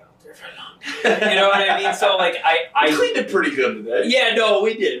truck, we'd be out there for a long time. You know what I mean? So, like, I cleaned it pretty good today. Yeah, no,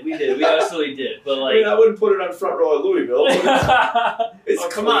 we did. We absolutely did. But, like... I mean, I wouldn't put it on front row at Louisville. It's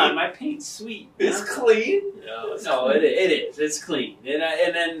come clean. on, my paint's sweet. Man. It's clean. No, it is. It's clean.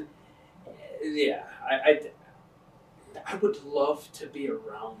 And then, yeah, I would love to be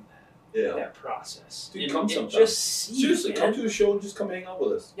around that process. Dude, come sometime. Just see, seriously, man. come to a show and just come hang out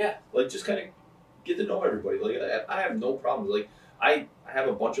with us. Yeah. Like, just kind of get to know everybody. Like, I have no problems. Like, I have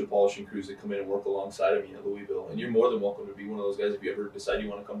a bunch of polishing crews that come in and work alongside of me at Louisville, and you're more than welcome to be one of those guys if you ever decide you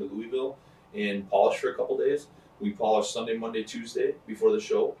want to come to Louisville and polish for a couple days. We polish Sunday, Monday, Tuesday before the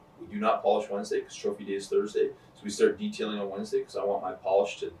show. We do not polish Wednesday because Trophy Day is Thursday. So we start detailing on Wednesday because I want my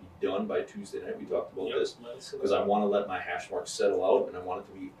polish to be done by Tuesday night. We talked about this because I want to let my hash marks settle out and I want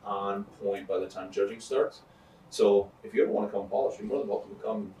it to be on point by the time judging starts. So if you ever want to come polish, you're more than welcome to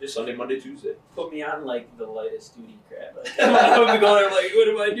come just Sunday, Monday, Tuesday. Put me on like the lightest duty crap. Like, I would be going there like, what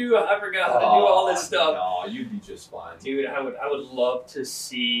do I do? I forgot how to do all this stuff. No, you'd be just fine, dude. I would love to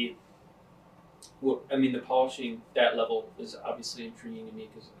see. Well, I mean, the polishing that level is obviously intriguing to me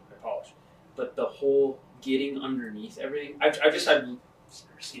because I polish, but the whole getting underneath everything, I've never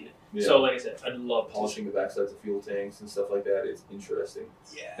seen it. Yeah. So, like I said, I'd love polishing the backsides of fuel tanks and stuff like that. It's interesting.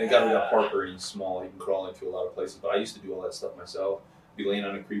 Yeah. Thank God we got Parker and he's small. He can crawl into a lot of places. But I used to do all that stuff myself. Be laying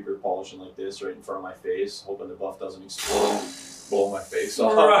on a creeper polishing like this right in front of my face, hoping the buff doesn't explode, blow my face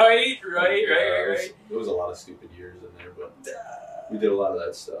off. Right. There was a lot of stupid years in there, but we did a lot of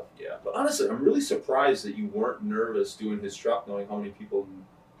that stuff. Yeah. But honestly, I'm really surprised that you weren't nervous doing his truck, knowing how many people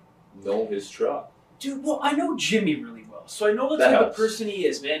know his truck. Dude, well, I know Jimmy really well, so I know the type of person he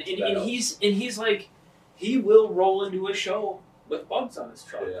is, man. And he's like, he will roll into a show with bugs on his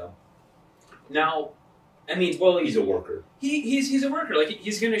truck. Yeah. Now, I mean, well, he's a worker. He's a worker. Like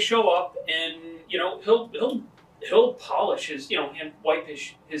he's gonna show up, and you know he'll polish his and wipe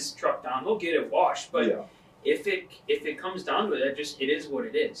his truck down. He'll get it washed, but if it comes down to it, it is what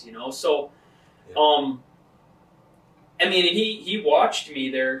it is, you know. So, I mean, and he watched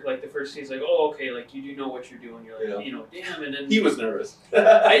me there, like, the first thing. He's like, oh, okay, like, you do know what you're doing. You're like, damn. And then... He was nervous.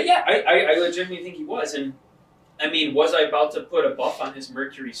 I legitimately think he was. And, I mean, was I about to put a buff on his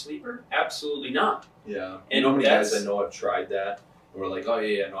Mercury Sleeper? Absolutely not. Yeah. And you know how many guys I know have tried that? And were like, oh,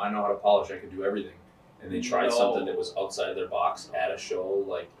 no, I know how to polish. I can do everything. And they tried something that was outside of their box at a show.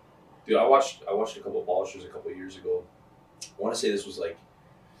 Like, dude, I watched a couple of polishers a couple of years ago. I want to say this was, like,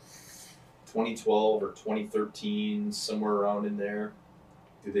 2012 or 2013, somewhere around in there.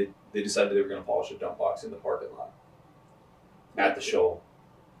 Dude, they decided they were going to polish a dump box in the parking lot at the show.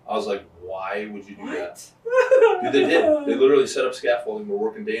 I was like, why would you do that? Dude, they did. They literally set up scaffolding. We're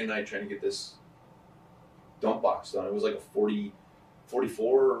working day and night trying to get this dump box done. It was like a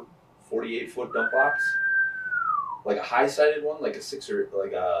 44, 48-foot dump box. Like a high-sided one, like a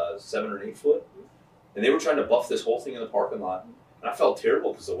 7 or 8 foot. And they were trying to buff this whole thing in the parking lot. And I felt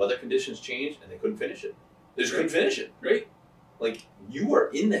terrible because the weather conditions changed and they couldn't finish it. They just couldn't finish it. Right. Like, you were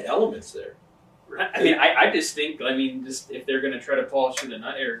in the elements there. I mean, I just think, just if they're going to try to polish through the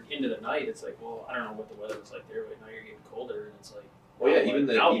night or into the night, it's like, well, I don't know what the weather was like there, but now you're getting colder, and it's like, well, yeah, even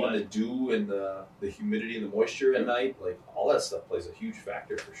the dew and the humidity and the moisture at night, like, all that stuff plays a huge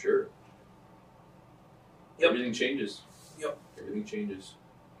factor for sure. Yep. Everything changes. Yep. Everything changes.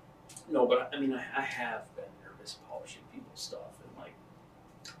 No, but I mean, I have been nervous polishing people's stuff, and like,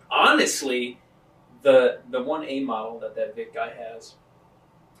 honestly, the 1A model that Vic guy has,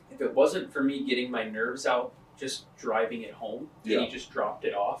 if it wasn't for me getting my nerves out, just driving it home, and he just dropped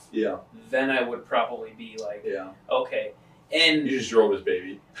it off, then I would probably be like, okay. And you just drove his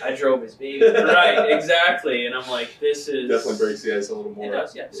baby. I drove his baby, right? Exactly. And I'm like, this is definitely breaks the ice a little more. It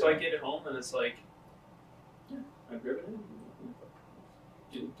does, yeah. So I get it home, and it's like, I grab it in.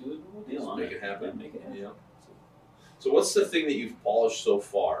 Do a deal on it. Make it happen. Make it happen. Yeah. So what's the thing that you've polished so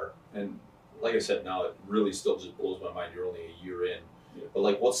far? And like I said, now it really still just blows my mind. You're only a year in. Yeah. But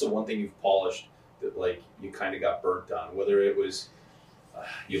like, what's the one thing you've polished that like you kind of got burnt on? Whether it was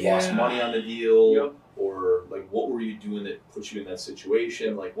you lost money on the deal, or like what were you doing that put you in that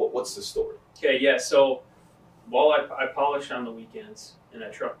situation? Like what's the story? Okay, yeah. So while I polished on the weekends and I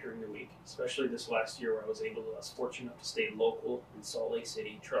trucked during the week, especially this last year where I was fortunate enough to stay local in Salt Lake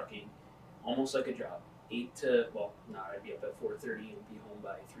City trucking, almost like a job. I'd be up at 4:30 and be home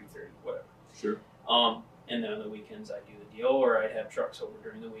by 3:30, whatever. Sure. And then on the weekends I'd do the deal, or I'd have trucks over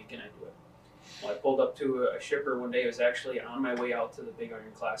during the week and I'd do it. Well, I pulled up to a shipper one day. It was actually on my way out to the Big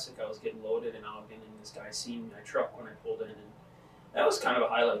Iron Classic. I was getting loaded in Ogden, and this guy seen my truck when I pulled in, and that was kind of a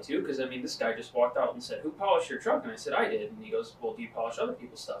highlight too, because I mean, this guy just walked out and said, "Who polished your truck?" And I said, "I did." And he goes, "Well, do you polish other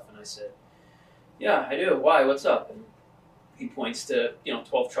people's stuff?" And I said, "Yeah, I do. Why? What's up?" And he points to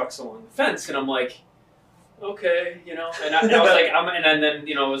 12 trucks along the fence, and I'm like, "Okay, and I was like, and then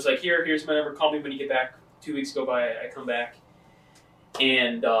it was like, here's my number. Call me when you get back." 2 weeks go by, I come back,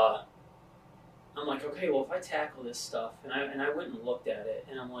 and I'm like, okay, well, if I tackle this stuff, and I went and looked at it,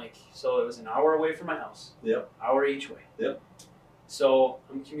 and I'm like, so it was an hour away from my house. Yep. Hour each way. Yep. So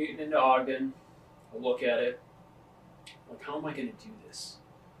I'm commuting into Ogden. I look at it. I'm like, how am I going to do this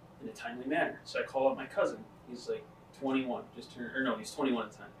in a timely manner? So I call up my cousin. He's like 21, he's 21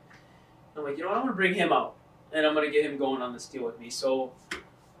 at the time. I'm like, I'm going to bring him out, and I'm going to get him going on this deal with me. So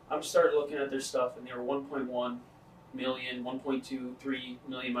I'm started looking at their stuff, and they were 1.1 million, 1.2, 3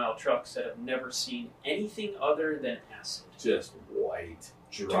 million mile trucks that have never seen anything other than acid. Just white,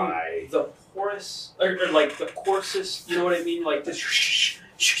 dry. Dude, the porous, or like the coarsest, you know what I mean? Like this,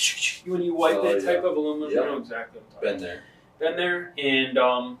 when you wipe that type of aluminum, you know exactly what I'm talking about. Been there, and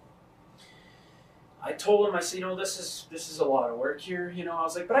I told him, I said, this is a lot of work here, I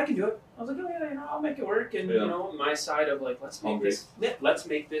was like, but I can do it. I was like, oh yeah, I'll make it work, and my side of like, let's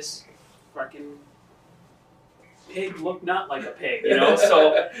make this fucking pig look not like a pig,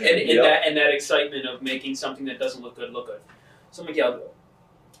 So and that excitement of making something that doesn't look good. So I'm like, yeah, I'll do it.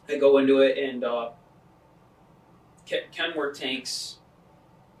 I go into it, and Kenworth tanks,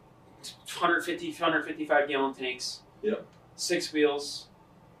 155 gallon tanks. Yep. 6 wheels,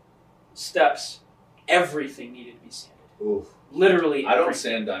 steps. Everything needed to be sanded. Oof. Literally everything. I don't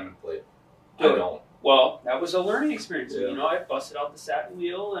sand diamond plate. I don't. Well, that was a learning experience. Yeah. I busted out the satin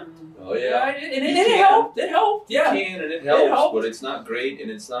wheel, and it helped. It helped. Yeah, you can, and it helps, but it's not great, and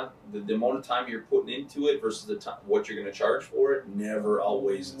it's not the amount of time you're putting into it versus the time what you're going to charge for it. Never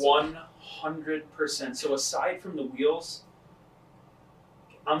always. 100%. So aside from the wheels,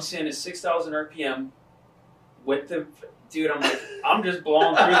 I'm sanding 6,000 RPM with the. Dude, I'm like, I'm just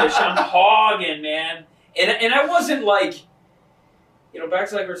blowing through this. I'm hogging, man. And I wasn't like, back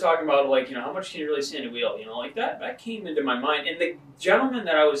to like we were talking about, like, how much can you really sand a wheel? Like that came into my mind. And the gentleman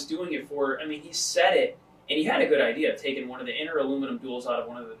that I was doing it for, I mean, he said it, and he had a good idea of taking one of the inner aluminum duals out of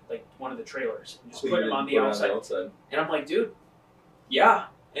one of the trailers and just putting them on the outside. And I'm like, dude, yeah.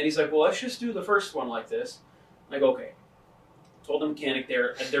 And he's like, well, let's just do the first one like this. I'm like, okay. Told the mechanic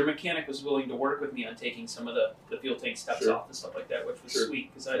there, and their mechanic was willing to work with me on taking some of the fuel tank steps off and stuff like that, which was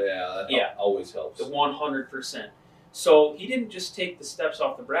sweet because that always helps. The 100%. So he didn't just take the steps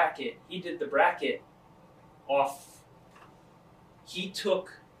off the bracket; he did the bracket off. He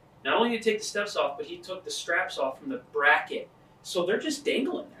took not only did he take the steps off, but he took the straps off from the bracket, so they're just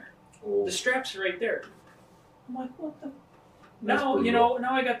dangling there. Oh. The straps are right there. I'm like, what the. Now,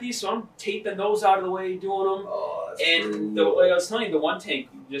 now I got these, so I'm taping those out of the way, doing them. Oh, that's and like I was telling you, the one tank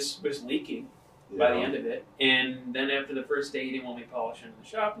just was leaking by the end of it. And then after the first day, he didn't want me polishing in the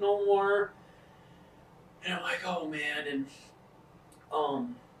shop no more. And I'm like, oh man. And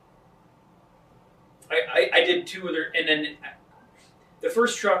I did 2 other, and then the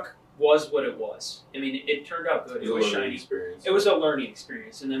first truck was what it was. I mean, it turned out good. It was shiny. Experience. It was a learning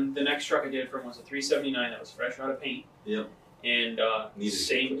experience. And then the next truck I did for him was a 379 that was fresh out of paint. Yep. And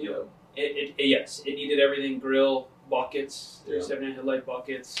same deal. It needed everything: grill, buckets, 379 headlight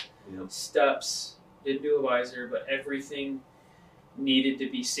buckets, steps. Didn't do a visor, but everything needed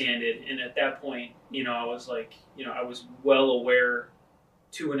to be sanded. And at that point, I was like, I was well aware,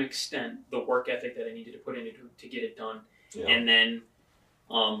 to an extent, the work ethic that I needed to put into to get it done. Yeah. And then,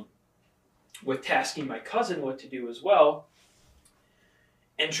 with tasking my cousin what to do as well.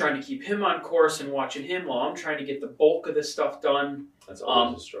 And trying to keep him on course and watching him while I'm trying to get the bulk of this stuff done. That's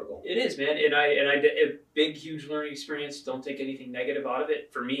always a struggle. It is, man. And I did a big, huge learning experience. Don't take anything negative out of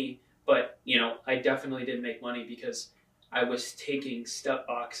it for me. But, I definitely didn't make money because I was taking step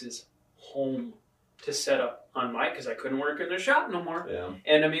boxes home to set up on because I couldn't work in their shop no more. Yeah.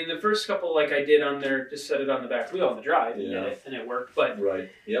 And I mean, the first couple I did on there, just set it on the back wheel on the drive and it worked. But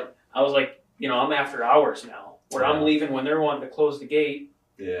I was like, I'm after hours now where I'm leaving when they're wanting to close the gate.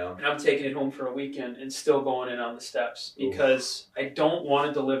 Yeah. And I'm taking it home for a weekend and still going in on the steps because I don't want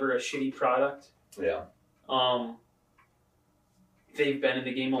to deliver a shitty product. Yeah. They've been in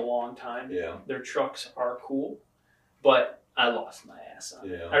the game a long time. Yeah. Their trucks are cool, but I lost my ass on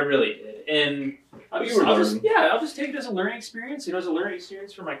it. I really did. And I'll just take it as a learning experience. It was a learning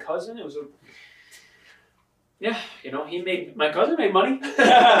experience for my cousin. It was Yeah, my cousin made money.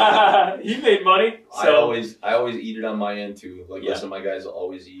 He made money. So. I always eat it on my end too. Like, Yeah. listen, my guys will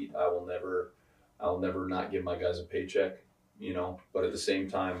always eat. I'll never not give my guys a paycheck, but at the same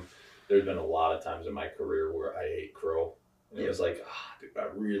time, there's been a lot of times in my career where I ate crow. And it was like, dude, I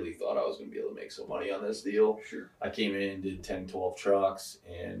really thought I was going to be able to make some money on this deal. Sure. I came in, did 10, 12 trucks,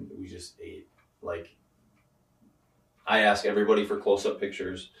 and we just ate. Like, I ask everybody for close-up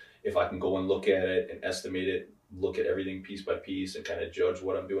pictures. If I can go and look at it and estimate it, look at everything piece by piece and kind of judge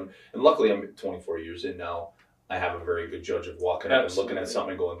what I'm doing. And luckily, I'm 24 years in now. I have a very good judge of walking up and looking at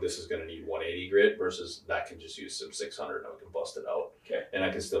something and going, this is going to need 180 grit versus that can just use some 600 and I can bust it out. Okay. And I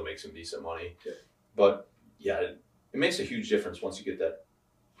can still make some decent money. Okay. But yeah, it makes a huge difference once you get that.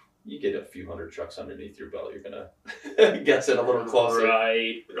 You get a few hundred trucks underneath your belt, you're going to guess it a little closer.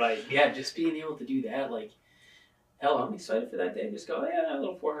 Right. Yeah, just being able to do that, like, hell, I'm excited for that day. Just go, yeah, a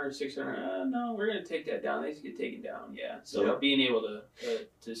little 400, 600. No, we're going to take that down. They just get taken down. Yeah. So being able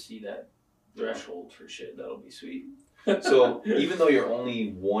to see that threshold for shit, that'll be sweet. So even though you're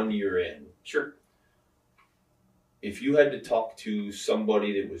only 1 year in, sure. If you had to talk to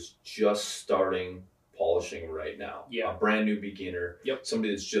somebody that was just starting polishing right now, a brand new beginner,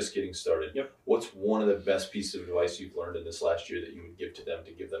 somebody that's just getting started, what's one of the best pieces of advice you've learned in this last year that you would give to them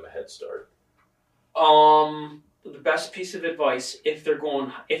to give them a head start? The best piece of advice, if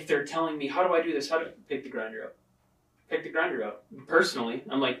they're telling me, how do I do this? How do I pick the grinder up? Pick the grinder up. Personally,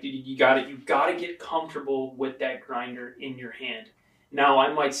 I'm like, dude, you gotta get comfortable with that grinder in your hand. Now,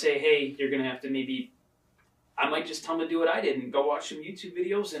 I might say, hey, you're gonna have to I might just tell them to do what I did and go watch some YouTube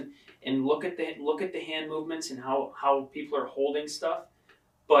videos and look at the hand movements and how people are holding stuff.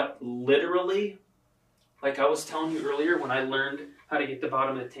 But literally, like I was telling you earlier, when I learned how to get the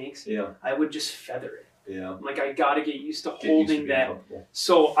bottom of the tanks, I would just feather it. Yeah. Like, I gotta get used to holding that.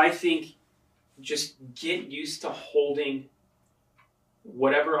 So I think just get used to holding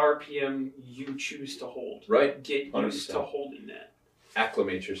whatever RPM you choose to hold. Right. Get 100%. used to holding that.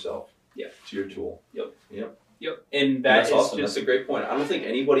 Acclimate yourself to your tool. Yep. And that's awesome. That's a great point. I don't think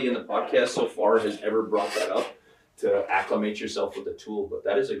anybody in the podcast so far has ever brought that up, to acclimate yourself with a tool, but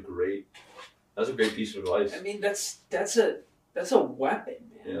that's a great piece of advice. I mean, that's a weapon,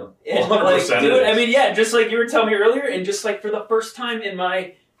 man. Yeah. And 100% dude, I mean, just like you were telling me earlier, and just like for the first time in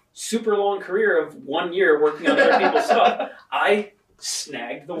my super long career of 1 year working on other people's stuff, I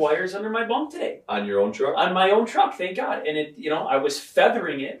snagged the wires under my bump today. On your own truck? On my own truck, thank God. And it, I was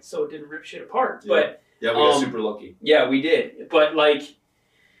feathering it so it didn't rip shit apart. Yeah. But we got super lucky. Yeah, we did. But like,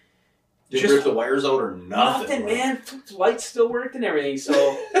 did you rip the wires out or nothing? Nothing, man. Lights still worked and everything.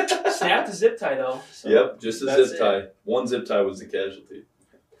 So snapped the zip tie though. So yep, just a zip tie. One zip tie was the casualty.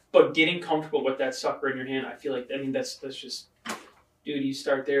 But getting comfortable with that sucker in your hand, I feel like, that's just, dude, you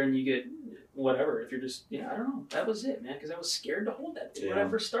start there and you get whatever. If you're just, I don't know. That was it, man, because I was scared to hold that thing when I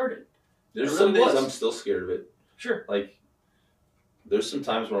first started. There's some days I'm still scared of it. Sure. Like, there's some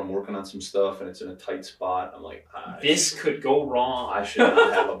times where I'm working on some stuff and it's in a tight spot. I'm like, this could go wrong. I should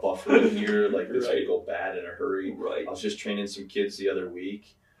not have a buffer in here. Like, this could go bad in a hurry. Right. I was just training some kids the other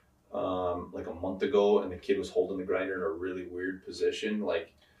week, like a month ago, and the kid was holding the grinder in a really weird position.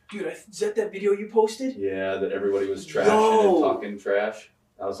 Like, dude, is that video you posted? Yeah, that everybody was trashing and talking trash.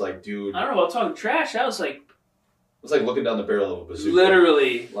 I was like, dude. I don't know about talking trash. I was like looking down the barrel of a bazooka.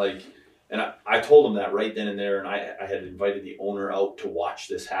 Literally. Like, and I told him that right then and there, and I had invited the owner out to watch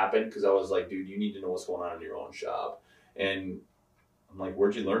this happen, because I was like, dude, you need to know what's going on in your own shop. And I'm like,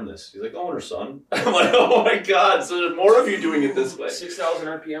 where'd you learn this? He's like, the owner's son. I'm like, oh my God, so there's more of you doing it this way. 6,000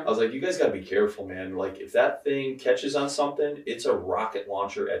 RPM. I was like, you guys got to be careful, man. Like, if that thing catches on something, it's a rocket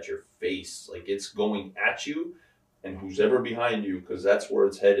launcher at your face. Like, it's going at you and who's ever behind you, because that's where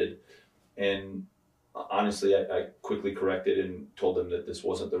it's headed. And honestly, I quickly corrected and told them that this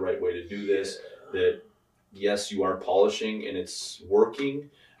wasn't the right way to do this, that yes, you are polishing and it's working,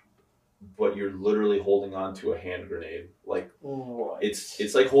 but you're literally holding on to a hand grenade. Like,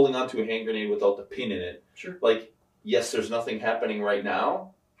 it's like holding on to a hand grenade without the pin in it. Sure. Like, yes, there's nothing happening right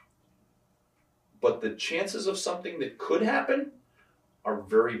now, but the chances of something that could happen are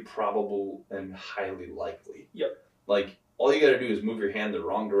very probable and highly likely. Yep. Like, all you got to do is move your hand the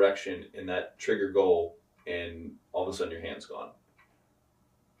wrong direction and that trigger go, and all of a sudden your hand's gone.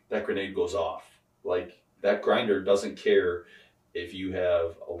 That grenade goes off. Like, that grinder doesn't care if you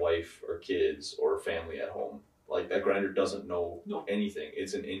have a wife or kids or a family at home. Like, that grinder doesn't know anything.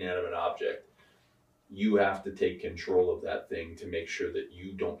 It's an inanimate object. You have to take control of that thing to make sure that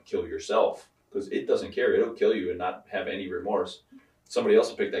you don't kill yourself, because it doesn't care. It'll kill you and not have any remorse. somebody else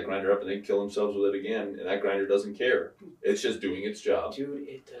will pick that grinder up and they kill themselves with it again, and that grinder doesn't care. It's just doing its job. Dude,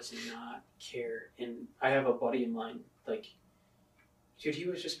 it does not care. And I have a buddy of mine, like, dude, he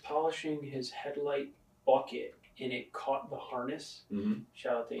was just polishing his headlight bucket and it caught the harness. Mm-hmm.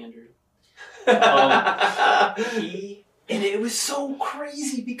 Shout out to Andrew. And it was so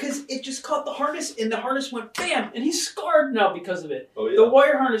crazy because it just caught the harness and the harness went bam, and he's scarred now because of it. Oh, yeah. The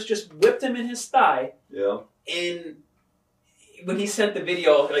wire harness just whipped him in his thigh. Yeah. And when he sent the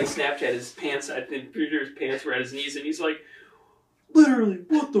video, like Snapchat, his pants, I think his pants were at his knees, and he's like, literally,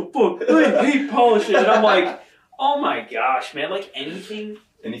 what the fuck? I hate polishing. And I'm like, oh my gosh, man, like anything.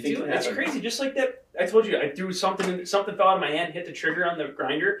 Anything Dude, can it's happen. crazy. Just like that, I told you, I threw something fell out of my hand, hit the trigger on the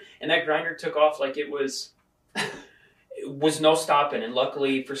grinder, and that grinder took off like it was no stopping. And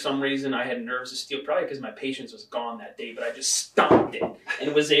luckily, for some reason, I had nerves of steel, probably because my patience was gone that day, but I just stomped it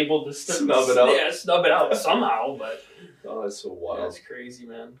and was able to snub it out. Yeah, snub it out somehow, but Oh, that's so wild. that's crazy,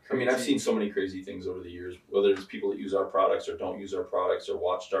 man. I mean, I've seen so many crazy things over the years, whether it's people that use our products or don't use our products or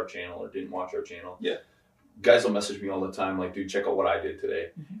watched our channel or didn't watch our channel. Yeah. Guys will message me all the time, like, dude, check out what I did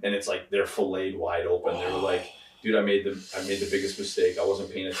today. Mm-hmm. And it's like they're filleted wide open. They were like, dude, I made the biggest mistake. I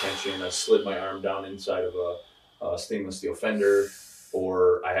wasn't paying attention. I slid my arm down inside of a stainless steel fender,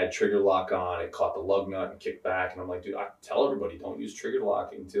 or I had trigger lock on. It caught the lug nut and kicked back. And I'm like, dude, I tell everybody, don't use trigger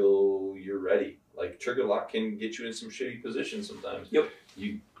lock until you're ready. Like, trigger lock can get you in some shitty positions sometimes. Yep.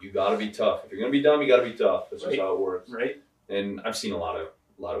 You got to be tough. If you're gonna be dumb, you got to be tough. That's just how it works. Right. And I've seen a lot of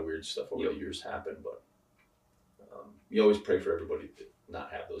weird stuff over the years happen, but you always pray for everybody to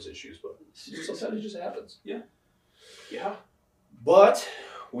not have those issues. But sometimes it just happens. Yeah. But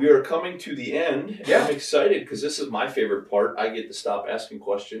we are coming to the end. Yeah. I'm excited because this is my favorite part. I get to stop asking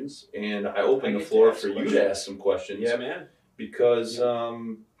questions, and I open the floor for you to ask some questions. Yeah, man. Because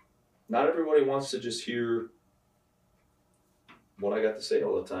not everybody wants to just hear what I got to say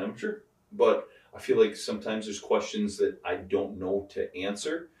all the time. Sure. But I feel like sometimes there's questions that I don't know to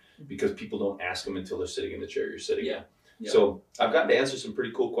answer because people don't ask them until they're sitting in the chair you're sitting in. Yeah. So I've gotten to answer some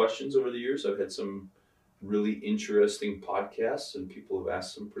pretty cool questions over the years. I've had some really interesting podcasts and people have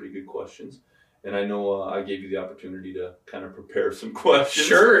asked some pretty good questions. And I know I gave you the opportunity to kind of prepare some questions.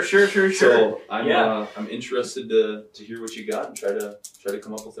 Sure. So I'm interested to hear what you got and try to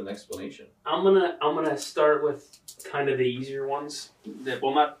come up with an explanation. I'm gonna start with kind of the easier ones. They're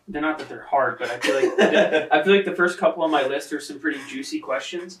not that they're hard, but I feel like the first couple on my list are some pretty juicy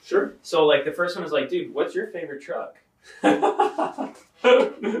questions. Sure. So like the first one is like, dude, what's your favorite truck?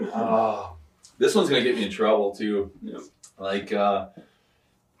 This one's gonna get me in trouble too. Yep. Like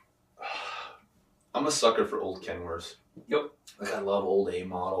I'm a sucker for old Kenworths. Yep. Like I love old A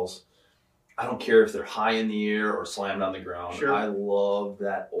models. I don't care if they're high in the air or slammed on the ground. Sure. I love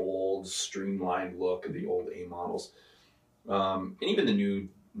that old streamlined look of the old A models. And even the new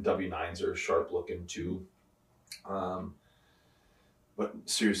W9s are sharp looking too. But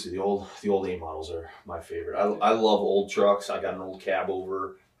seriously, the old A models are my favorite. I love old trucks. I got an old cab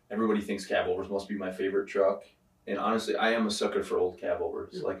over. Everybody thinks cab overs must be my favorite truck. And honestly, I am a sucker for old cab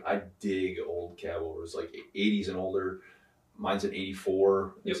overs. Yep. Like, I dig old cab overs, like 80s and older. Mine's an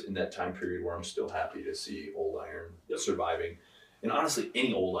 84. Yep. It's in that time period where I'm still happy to see old iron Yep. surviving. And honestly,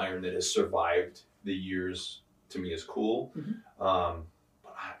 any old iron that has survived the years to me is cool. Mm-hmm. But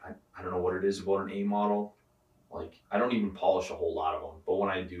I don't know what it is about an A model. Like, I don't even polish a whole lot of them. But when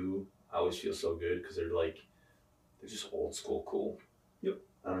I do, I always feel so good because they're just old school cool. Yep.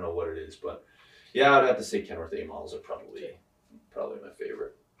 I don't know what it is, but yeah, I'd have to say Kenworth A models are probably my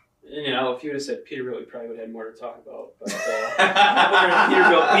favorite. You know, if you would have said Peterbilt, we probably would have had more to talk about. But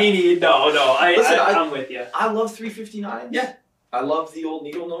Peterbilt, I'm with you. I love 359s. Yeah. I love the old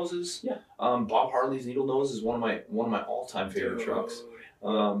needle noses. Yeah. Bob Hartley's needle nose is one of my all-time favorite trucks.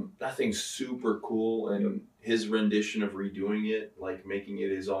 That thing's super cool, and his rendition of redoing it, like making it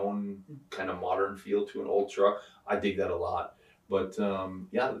his own kind of modern feel to an old truck, I dig that a lot. But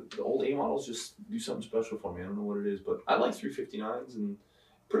yeah, the old A models just do something special for me. I don't know what it is, but I like 359s and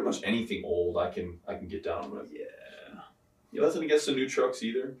pretty much anything old I can get down with. Yeah. Nothing against the new trucks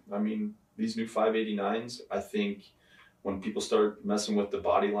either. I mean, these new 589s, I think when people start messing with the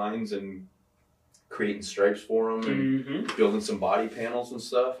body lines and creating stripes for them and building some body panels and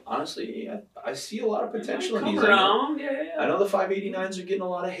stuff, honestly, I see a lot of potential in these. I know the 589s are getting a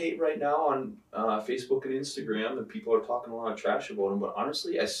lot of hate right now on Facebook and Instagram, and people are talking a lot of trash about them, but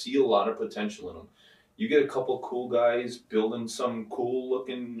honestly, I see a lot of potential in them. You get a couple cool guys building some cool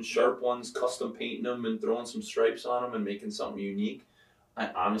looking sharp ones, custom painting them and throwing some stripes on them and making something unique. I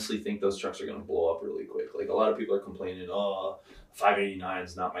honestly think those trucks are going to blow up really quick. Like, a lot of people are complaining, oh, 589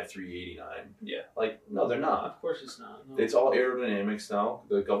 is not my 389. Yeah. Like, no, they're not. Of course it's not. No. It's all aerodynamics now.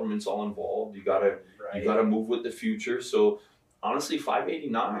 The government's all involved. You gotta move with the future. So honestly,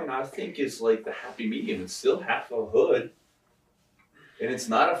 589 I think is like the happy medium. It's still half a hood, and it's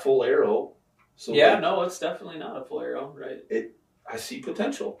not a full aero. So yeah, no, it's definitely not a full aero, right? I see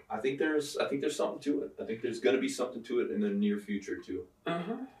potential. I think there's something to it. I think there's going to be something to it in the near future too.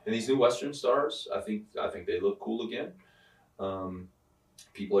 Uh-huh. And these new Western Stars, I think they look cool again.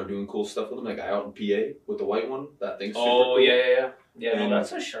 People are doing cool stuff with them. Like, guy out in PA with the white one, that thing's super cool. Yeah. No, And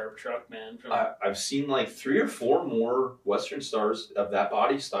that's a sharp truck, man. I've seen like 3 or 4 more Western Stars of that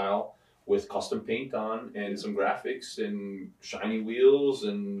body style with custom paint on and some graphics and shiny wheels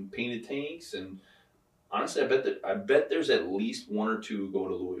and painted tanks. And honestly, I bet there's at least 1 or 2 going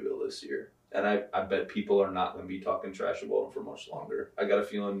to Louisville this year. And I bet people are not going to be talking trash about them for much longer. I got a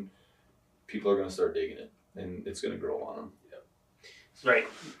feeling people are going to start digging it, and it's going to grow on them. Right.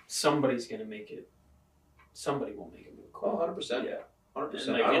 Somebody's going to make it. Somebody will make it move cool. 100%. Yeah. 100%.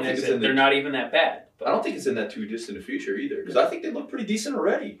 Like, I don't think it's in they're not even that bad. I don't think it's in that too distant a future either, because I think they look pretty decent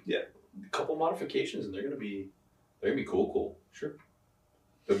already. Yeah. A couple modifications, and they're gonna be cool. Sure.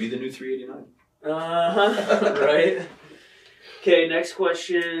 They'll be the new 389. Right. Okay, next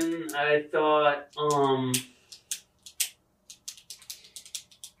question. I thought,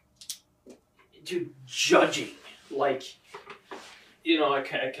 dude, judging, like, you know,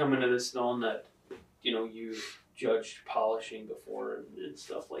 I come into this knowing that, you know, you've judged polishing before and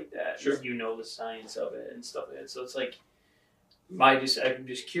stuff like that. Sure. You know the science of it and stuff like that. So it's like, I'm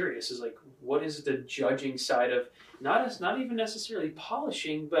just curious, is like, what is the judging side of, not even necessarily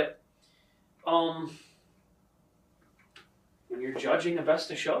polishing, but when you're judging the best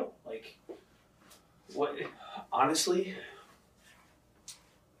of show, like, what? Honestly,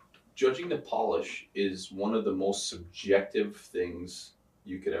 judging the polish is one of the most subjective things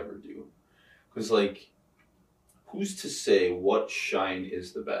you could ever do. Because, like, who's to say what shine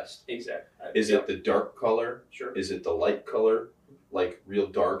is the best? Exactly. Is it the dark color? Sure. Is it the light color, like real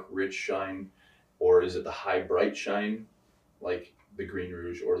dark, rich shine? Or is it the high, bright shine, like the green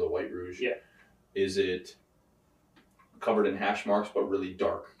rouge or the white rouge? Yeah. Is it covered in hash marks but really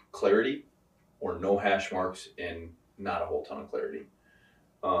dark clarity? Or no hash marks and not a whole ton of clarity?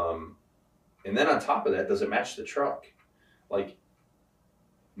 And then on top of that, does it match the truck? Like,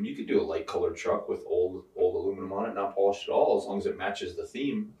 you could do a light colored truck with old aluminum on it, not polished at all, as long as it matches the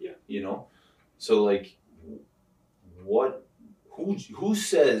theme. Yeah. You know? So, like, who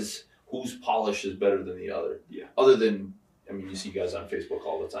says whose polish is better than the other? Yeah. Other than, I mean, you see guys on Facebook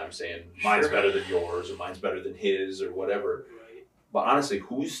all the time saying, mine's Sure. better than yours, or mine's better than his, or whatever. Right. But honestly,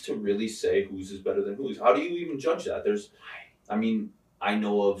 who's to really say whose is better than whose? How do you even judge that? I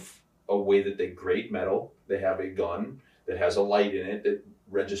know of a way that they grade metal. They have a gun that has a light in it that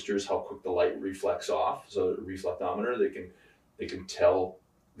registers how quick the light reflects off. So a reflectometer, they can tell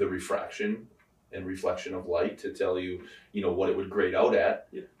the refraction and reflection of light to tell you, you know, what it would grade out at.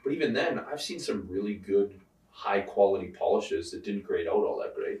 Yeah. But even then, I've seen some really good, high quality polishes that didn't grade out all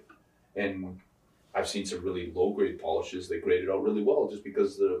that great. And I've seen some really low grade polishes that graded out really well just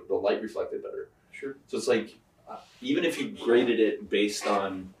because the light reflected better. Sure. So it's like, even if you graded it based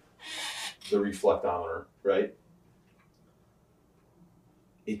on the reflectometer, right?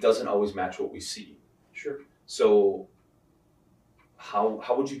 It doesn't always match what we see. Sure. So how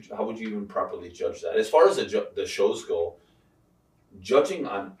would you even properly judge that? As far as the shows go, judging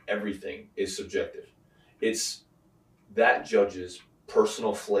on everything is subjective. It's that judge's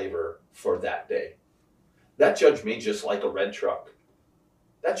personal flavor for that day. That judge may just like a red truck.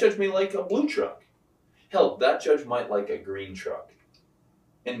 That judge may like a blue truck. Hell, that judge might like a green truck.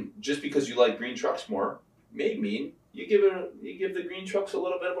 And just because you like green trucks more may mean you give the green trucks a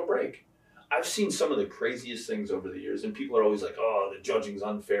little bit of a break. I've seen some of the craziest things over the years, and people are always like, oh, the judging's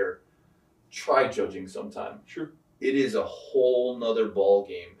unfair. Try judging sometime. Sure. It is a whole nother ball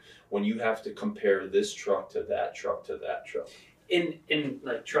game when you have to compare this truck to that truck to that truck. In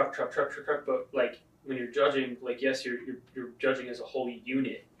like truck, but like when you're judging, like, yes, you're judging as a whole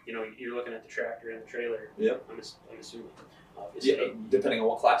unit. You know, you're looking at the tractor and the trailer. Yep. I'm assuming. Obviously. Yeah, depending on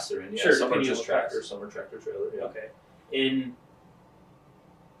what class they're in. Yeah, Sure, some are depending on just what class. tractor, some are tractor trailer. Yeah. Okay. In,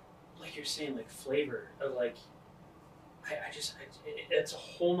 like you're saying, like flavor of like, it's a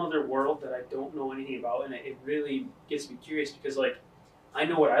whole nother world that I don't know anything about, and it really gets me curious because, like, I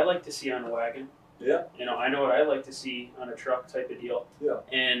know what I like to see on a wagon. Yeah. You know, I know what I like to see on a truck type of deal. Yeah.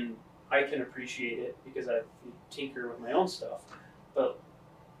 And I can appreciate it because I tinker with my own stuff. But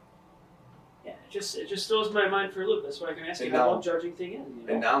yeah, just throws my mind for a loop. That's what I can ask you. How long judging thing is. You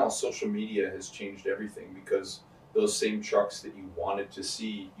know? And now social media has changed everything because those same trucks that you wanted to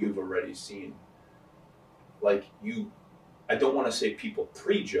see, you've already seen. Like I don't want to say people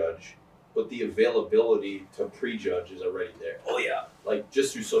prejudge, but the availability to prejudge is already there. Oh yeah. Like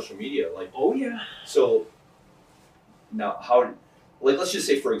just through social media. Like oh yeah. So now let's just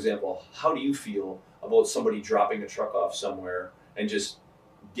say for example, how do you feel about somebody dropping a truck off somewhere and just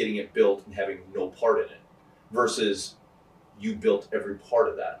getting it built and having no part in it versus you built every part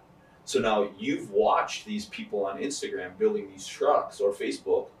of that? So now you've watched these people on Instagram building these trucks or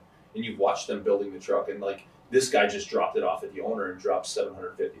Facebook, and you've watched them building the truck, and like this guy just dropped it off at the owner and dropped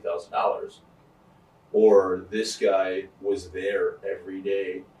 $750,000, or this guy was there every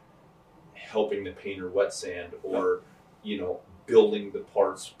day helping the painter wet sand, or building the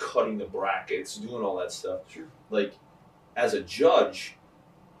parts, cutting the brackets, doing all that stuff. Sure. Like as a judge,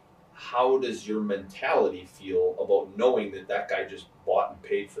 how does your mentality feel about knowing that guy just bought and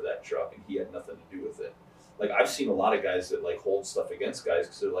paid for that truck and he had nothing to do with it? Like I've seen a lot of guys that like hold stuff against guys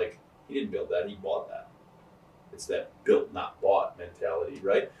because they're like, he didn't build that, he bought that. It's that built not bought mentality,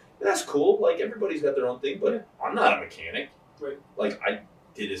 right? And that's cool. Like everybody's got their own thing, but I'm not a mechanic. Right. Like I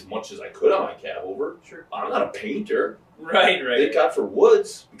did as much as I could on my cab over. Sure. I'm not a painter. Right. Thank God for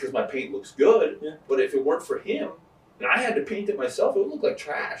Woods because my paint looks good. Yeah. But if it weren't for him and I had to paint it myself, it would look like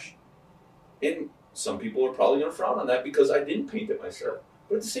trash. And some people are probably going to frown on that because I didn't paint it myself.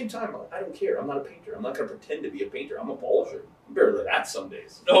 But at the same time, I don't care. I'm not a painter. I'm not going to pretend to be a painter. I'm a polisher. I'm barely that some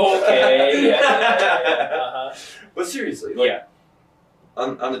days. Okay. Yeah. But seriously,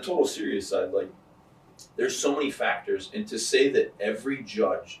 on the total serious side, like there's so many factors, and to say that every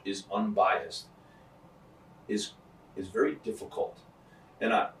judge is unbiased is very difficult.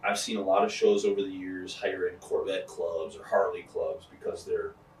 And I've seen a lot of shows over the years hiring Corvette clubs or Harley clubs because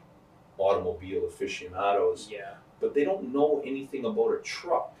they're automobile aficionados. Yeah. But they don't know anything about a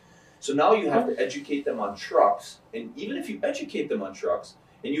truck. So now you have to educate them on trucks. And even if you educate them on trucks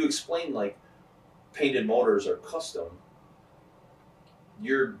and you explain like painted motors are custom,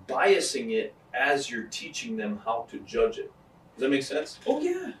 you're biasing it as you're teaching them how to judge it. Does that make sense? Oh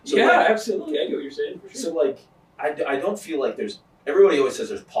yeah. So Absolutely. I get what you're saying. For sure. So like, I don't feel like everybody always says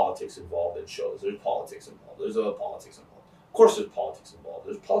there's politics involved in shows. There's politics involved. There's politics involved. Of course there's politics involved.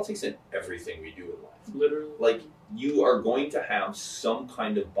 There's politics in everything we do in life. Literally. Like, you are going to have some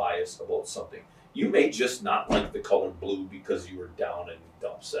kind of bias about something. You may just not like the color blue because you were down in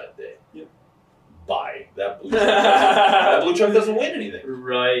dumps that day. Yep. Buy that blue truck. That blue truck doesn't win anything.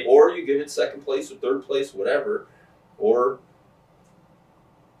 Right. Or you give it second place or third place, whatever. Or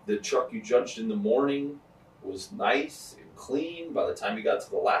the truck you judged in the morning was nice and clean. By the time you got to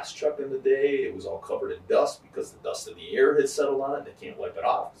the last truck in the day, it was all covered in dust because the dust in the air had settled on it. They can't wipe it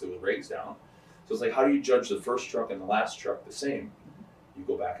off because it was raised down. So it's like, how do you judge the first truck and the last truck the same? You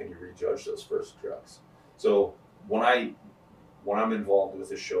go back and you rejudge those first trucks. So when I'm involved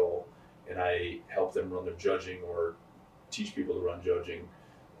with a show and I help them run their judging or teach people to run judging,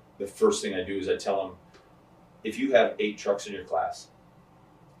 the first thing I do is I tell them, if you have 8 trucks in your class,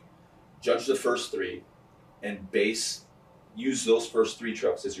 judge the first 3 and use those first 3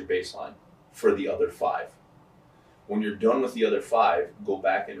 trucks as your baseline for the other 5. When you're done with the other 5, go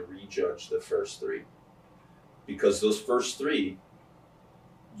back and rejudge the first 3. Because those first 3,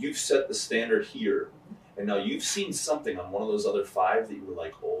 you've set the standard here, and now you've seen something on one of those other 5 that you were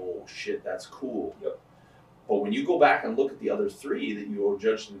like, oh shit, that's cool. Yep. But when you go back and look at the other 3 that you were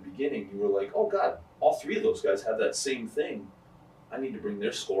judged in the beginning, you were like, oh god, all 3 of those guys have that same thing. I need to bring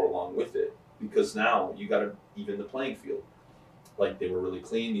their score along with it, because now you got to even the playing field. Like, they were really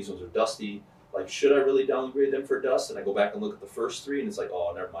clean, these ones are dusty. Like, should I really downgrade them for dust? And I go back and look at the first 3, and it's like,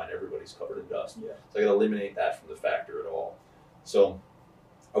 oh, never mind, everybody's covered in dust. Yeah. So I got to eliminate that from the factor at all. So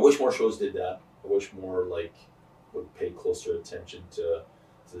I wish more shows did that. I wish more would pay closer attention to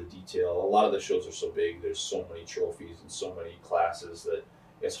the detail. A lot of the shows are so big. There's so many trophies and so many classes that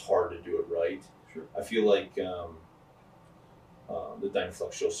it's hard to do it right. Sure. I feel like the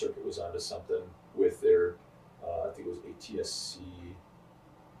Dynaflux show circuit was onto something with their, I think it was ATSC.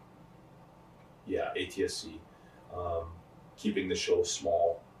 Yeah, ATSC. Keeping the show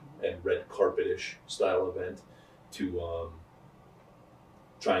small and red carpet-ish style event to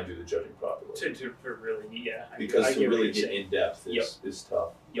try and do the judging properly. To really, yeah. Because to really get in depth is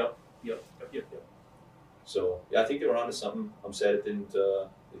tough. Yep. So yeah, I think they were onto something. I'm sad it didn't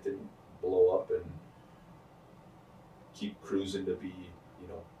blow up and keep cruising to be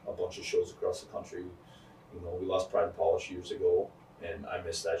a bunch of shows across the country. We lost Pride and Polish years ago, and I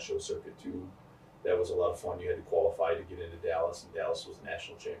missed that show circuit too. That was a lot of fun. You had to qualify to get into Dallas, and Dallas was a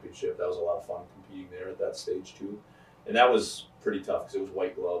national championship. That was a lot of fun competing there at that stage too. And that was pretty tough because it was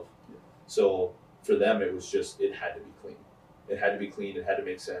white glove. So for them, it was just, it had to be clean. It had to be clean. It had to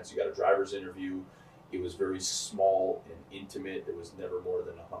make sense. You got a driver's interview. It was very small and intimate. There was never more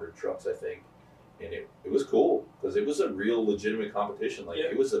than 100 trucks, I think. And it was cool because it was a real legitimate competition. Like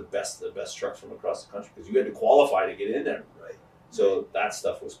it was the best trucks from across the country because you had to qualify to get in there. Right. So that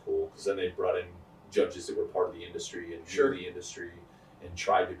stuff was cool because then they brought in judges that were part of the industry and knew the industry and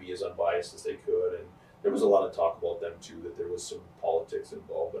tried to be as unbiased as they could. And there was a lot of talk about them too, that there was some politics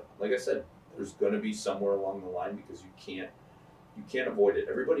involved. But like I said, there's going to be somewhere along the line because you can't avoid it.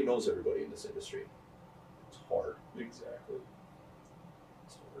 Everybody knows everybody in this industry. It's hard. Exactly.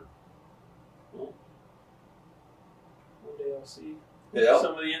 It's hard. Well, one day I'll see Yeah.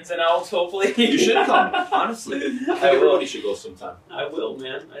 some of the ins and outs, hopefully. You should come, honestly. I think everybody should go sometime. I will,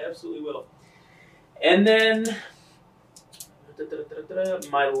 man. I absolutely will. And then,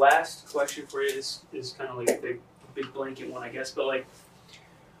 my last question for you is kind of like a big blanket one, I guess. But like,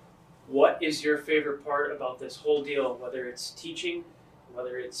 what is your favorite part about this whole deal? Whether it's teaching,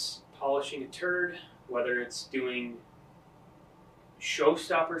 whether it's polishing a turd, whether it's doing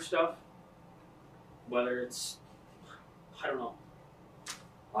showstopper stuff, whether it's, I don't know.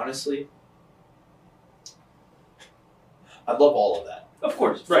 Honestly, I love all of that. Of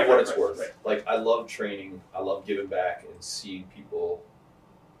course, For what it's worth. Right. Like, I love training. I love giving back and seeing people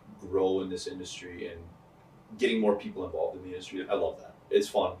grow in this industry and getting more people involved in the industry. I love that. It's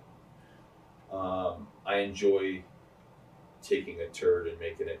fun. I enjoy taking a turd and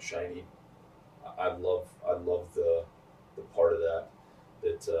making it shiny. I love the part of that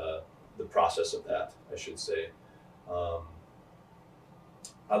the process of that, I should say.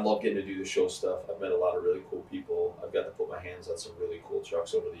 I love getting to do the show stuff. I've met a lot of really cool people. I've got to put my hands on some really cool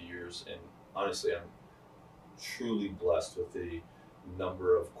trucks over the years, and honestly, I'm truly blessed with the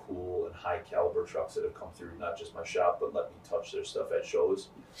number of cool and high caliber trucks that have come through, not just my shop, but let me touch their stuff at shows.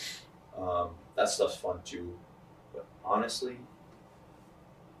 That stuff's fun too. But honestly,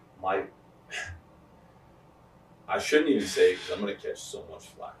 I shouldn't even say, because I'm going to catch so much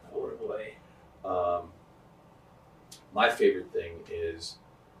flack for it. My favorite thing is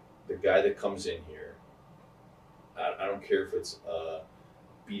the guy that comes in here. I don't care if it's a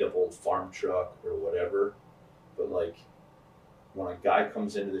beat up old farm truck or whatever, but like when a guy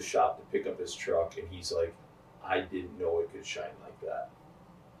comes into the shop to pick up his truck and he's like, I didn't know it could shine like that.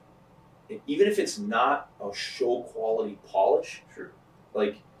 And even if it's not a show quality polish, Sure.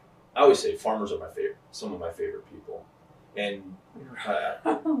 Like I always say, farmers are some of my favorite people. And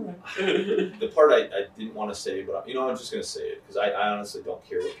the part I didn't want to say, but I'm just going to say it because I honestly don't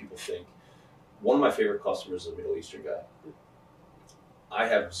care what people think. One of my favorite customers is a Middle Eastern guy. I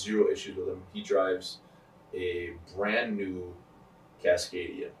have zero issues with him. He drives a brand new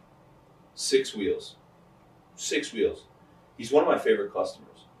Cascadia, 6 wheels. He's one of my favorite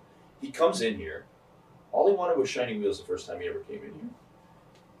customers. He comes in here. All he wanted was shiny wheels the first time he ever came in here.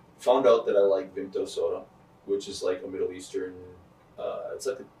 Found out that I like Vimto soda, which is like a Middle Eastern.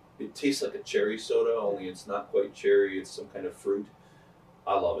 It tastes like a cherry soda, only it's not quite cherry. It's some kind of fruit.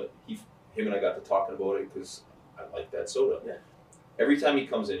 I love it. Him and I got to talking about it because I like that soda. Yeah. Every time he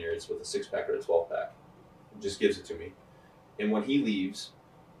comes in here, it's with a 6-pack or a 12-pack. He just gives it to me, and when he leaves,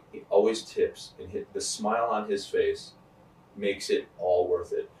 he always tips, and the smile on his face makes it all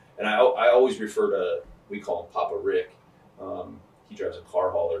worth it. And I always refer to, we call him Papa Rick. He drives a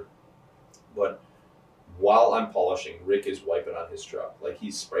car hauler, but while I'm polishing, Rick is wiping on his truck. Like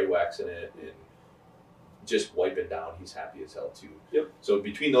he's spray waxing it and just wiping down. He's happy as hell too. Yep. So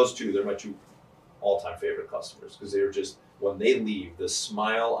between those two, they're my two all-time favorite customers because they're just, when they leave, the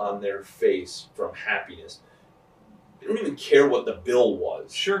smile on their face from happiness. They don't even care what the bill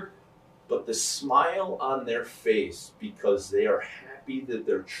was. Sure. But the smile on their face because they are happy that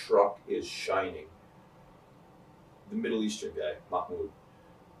their truck is shining. The Middle Eastern guy, Mahmoud,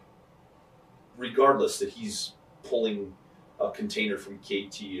 regardless that he's pulling a container from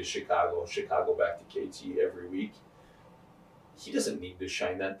KT to Chicago back to KT every week, he doesn't need to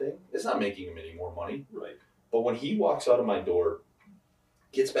shine that thing. It's not making him any more money. Right. But when he walks out of my door,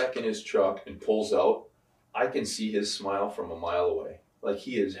 gets back in his truck and pulls out, I can see his smile from a mile away. Like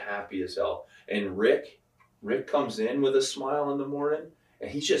he is happy as hell. And Rick comes in with a smile in the morning, and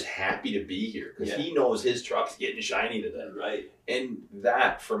he's just happy to be here because he knows his truck's getting shiny today. Right. And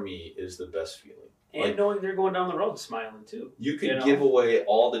that, for me, is the best feeling. And like, knowing they're going down the road smiling too. You could give away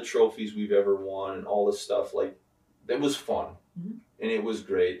all the trophies we've ever won and all the stuff. Like, that was fun. Mm-hmm. And it was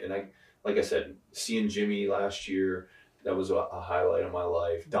great. And like I said, seeing Jimmy last year, that was a highlight of my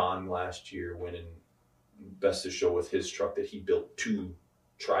life. Don last year winning Best of Show with his truck that he built to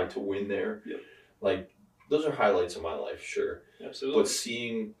try to win there. Yep. Like, those are highlights of my life, sure. Absolutely. But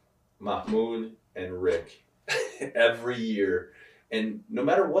seeing Mahmoud and Rick every year, and no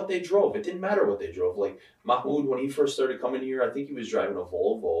matter what they drove, it didn't matter what they drove. Like, Mahmoud, when he first started coming here, I think he was driving a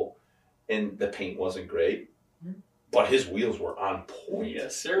Volvo, and the paint wasn't great, but his wheels were on point.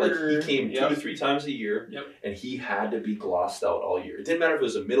 Yes, sir. Like, he came 2 to 3 times a year, and he had to be glossed out all year. It didn't matter if it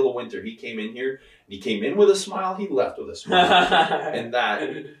was the middle of winter. He came in here, and he came in with a smile, he left with a smile. And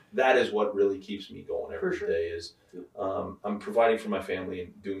that is what really keeps me going every day is I'm providing for my family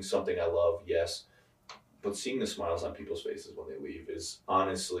and doing something I love, yes. But seeing the smiles on people's faces when they leave is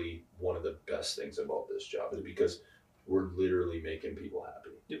honestly one of the best things about this job, is because we're literally making people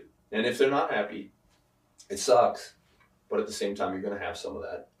happy. Yep. And if they're not happy, it sucks. But at the same time, you're going to have some of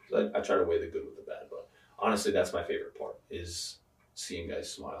that. I try to weigh the good with the bad. But honestly, that's my favorite part, is seeing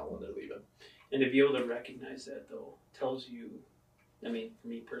guys smile when they're leaving. And to be able to recognize that, though, tells you, I mean, for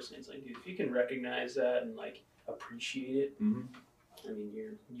me personally, it's like, dude, if you can recognize that and, like, appreciate it, I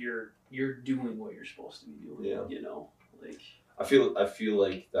mean, you're doing what you're supposed to be doing. Yeah. You know, like, I feel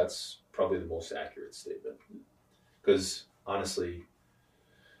like that's probably the most accurate statement, because honestly,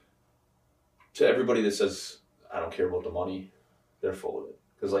 to everybody that says I don't care about the money, they're full of it.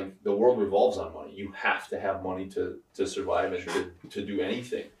 Because like, the world revolves on money. You have to have money to survive and to do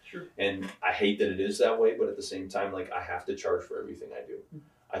anything. Sure. And I hate that it is that way, but at the same time, like, I have to charge for everything I do.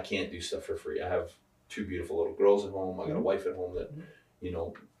 I can't do stuff for free. I have 2 beautiful little girls at home. I got a wife at home that, you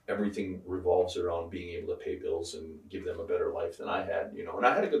know, everything revolves around being able to pay bills and give them a better life than I had, you know. And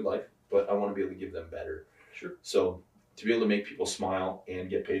I had a good life, but I want to be able to give them better. Sure. So to be able to make people smile and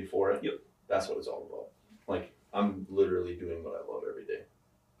get paid for it, that's what it's all about. Like, I'm literally doing what I love every day.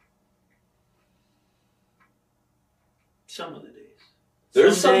 Some of the days.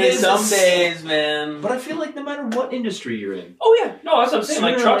 There's some days, man. But I feel like no matter what industry you're in. Oh, yeah. No, that's what I'm saying.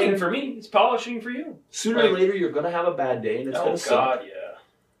 Like, trucking for me, it's polishing for you. Sooner or later, you're going to have a bad day, and it's going to suck. God, yeah.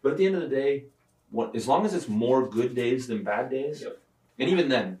 But at the end of the day, as long as it's more good days than bad days, and even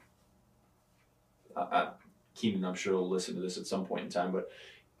then, Keenan, I'm sure, will listen to this at some point in time, but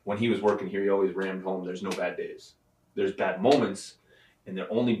when he was working here, he always rammed home, there's no bad days. There's bad moments, and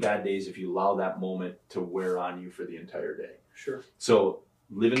they're only bad days if you allow that moment to wear on you for the entire day. Sure. So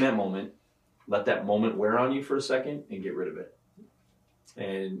live in that moment, let that moment wear on you for a second, and get rid of it.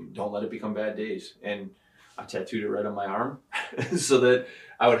 And don't let it become bad days. And I tattooed it right on my arm so that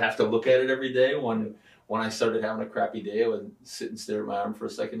I would have to look at it every day. When I started having a crappy day, I would sit and stare at my arm for a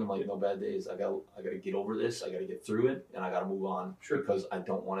second. I'm like, no bad days. I got to get over this. I got to get through it, and I got to move on. Sure. Because I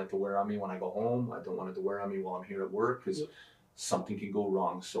don't want it to wear on me when I go home. I don't want it to wear on me while I'm here at work, because something can go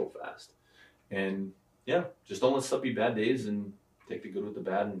wrong so fast. And yeah, just don't let stuff be bad days, and take the good with the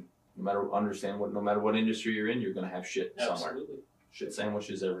bad. And no matter what industry you're in, you're going to have shit somewhere. Absolutely. Shit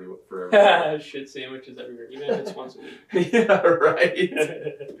sandwiches everywhere. Shit sandwiches everywhere, even if it's once a week. Yeah, right.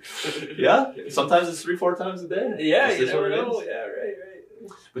 Yeah, sometimes it's 3-4 times a day. Yeah, you never know. Yeah, right.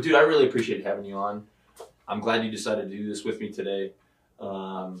 But dude, I really appreciate having you on. I'm glad you decided to do this with me today.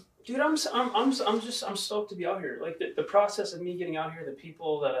 Dude, I'm stoked to be out here. Like the process of me getting out here, the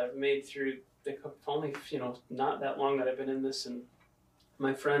people that I've made through only not that long that I've been in this, and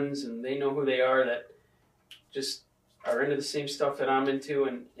my friends, and they know who they are, that just are into the same stuff that I'm into,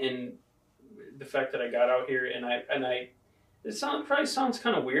 and the fact that I got out here and I it probably sounds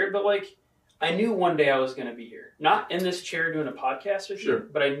kind of weird, but like, I knew one day I was going to be here, not in this chair doing a podcast with you,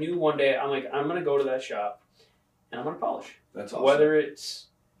 but I knew one day I'm going to go to that shop and I'm going to polish. That's awesome. Whether it's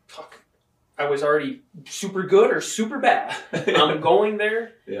I was already super good or super bad, I'm going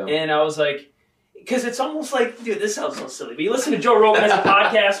there, and I was like, because it's almost like, dude, this sounds so silly, but you listen to Joe Rogan as a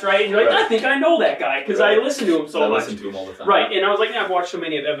podcast, right? And you're like, I think I know that guy, because I listen to him so much. I listen to him all the time. Right, and I was like, I've watched so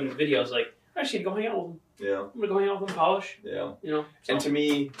many of Evan's videos, like, I should go hang out with him. Yeah. I'm going to go hang out with him, polish. Yeah. You know? So. And to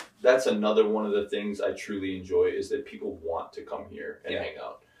me, that's another one of the things I truly enjoy, is that people want to come here and hang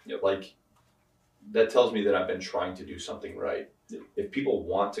out. Yep. Like, that tells me that I've been trying to do something right. Yep. If people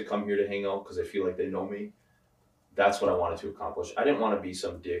want to come here to hang out because they feel like they know me, that's what I wanted to accomplish. I didn't want to be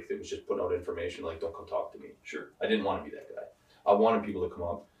some dick that was just putting out information like, don't come talk to me. Sure. I didn't want to be that guy. I wanted people to come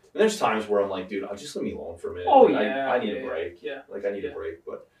up. And there's times where I'm like, dude, just leave me alone for a minute. Oh, like, yeah. I need a break. Yeah. Like, I need a break.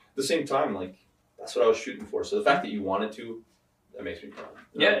 But at the same time, like, that's what I was shooting for. So the fact that you wanted to, that makes me proud.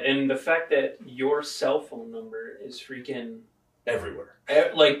 Yeah, and the fact that your cell phone number is freaking everywhere.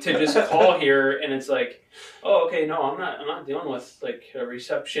 Like, to just call here and it's like, oh, okay, no, I'm not dealing with like a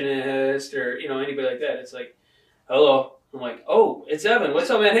receptionist or anybody like that. It's like, hello. I'm like, oh, it's Evan. What's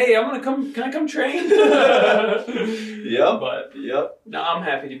up, man? Hey, I'm gonna come. Can I come train? Yep. But Yep. no, I'm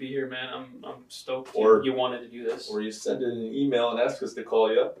happy to be here, man. I'm stoked. Or you wanted to do this. Or you send an email and ask us to call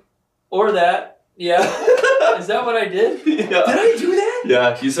you. Or that. Yeah. Is that what I did? Yeah. Did I do that?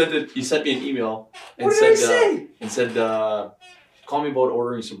 Yeah. You sent me an email and What did I say? Call me about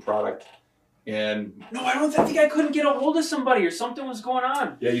ordering some product. And No, I don't think I couldn't get a hold of somebody or something was going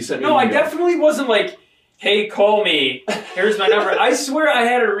on. yeah, you sent me No, an I email. definitely wasn't like, hey, call me. Here's my number. I swear I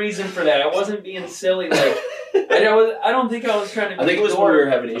had a reason for that. I wasn't being silly. Like, I don't think I was trying to be I think it was a when we dork.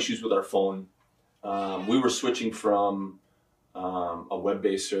 were having issues with our phone. We were switching from a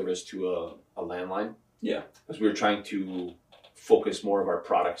web-based service to a landline. Yeah. Because we were trying to focus more of our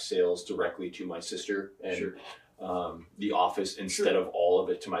product sales directly to my sister and Sure. the office instead of all of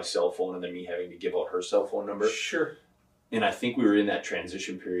it to my cell phone and then me having to give out her cell phone number. Sure. And I think we were in that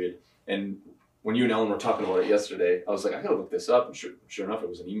transition period. And when you and Ellen were talking about it yesterday, I was like, I gotta look this up. And sure enough, it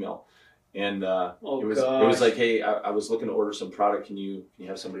was an email. And it was like, hey, I was looking to order some product. Can you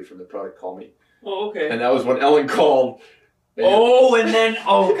have somebody from the product call me? Oh, okay. And that was when Ellen called.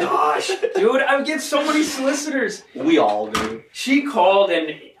 Oh gosh, dude, I get so many solicitors. We all do. She called,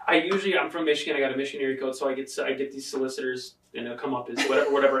 and I'm from Michigan. I got a Michigan area code, so I get these solicitors, and it'll come up as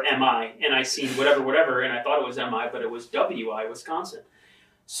whatever MI, and I seen whatever, and I thought it was MI, but it was WI, Wisconsin.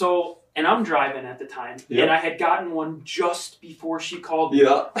 So, and I'm driving at the time, Yep. and I had gotten one just before she called me,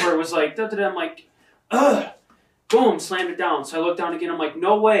 Yeah. where it was like, da-da-da, I'm like, ugh, boom, slammed it down. So I looked down again, I'm like,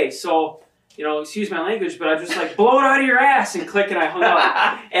 no way. So, excuse my language, but I just like, blow it out of your ass, and click, and I hung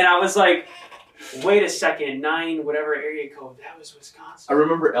up. And I was like, wait a second, 9, whatever area code, that was Wisconsin. I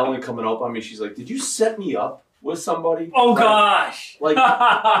remember Ellen coming up on me. She's like, did you set me up with somebody? Oh gosh! Like,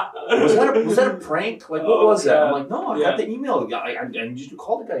 was that a prank? Like, what was that? I'm like, no, I got the email. I need you to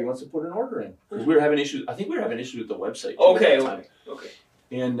call the guy. He wants to put an order in. Because we were having issues. I think we were having issues with the website. Okay. At the time. Okay.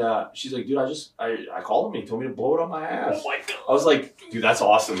 And she's like, dude, I called him and he told me to blow it on my ass. Oh my god. I was like, dude, that's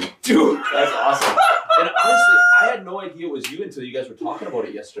awesome. Dude. That's awesome. And honestly, I had no idea it was you until you guys were talking about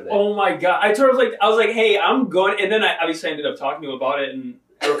it yesterday. Oh my god. I was like, hey, I'm going, and then I obviously ended up talking to him about it, and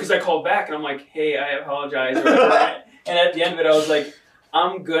because I called back and I'm like, hey, I apologize. Or whatever. And at the end of it, I was like,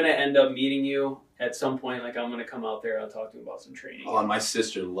 I'm gonna end up meeting you at some point. Like, I'm gonna come out there. I'll talk to you about some training. Oh, and my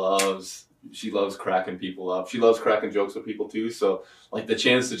sister loves cracking people up. She loves cracking jokes with people too. So like the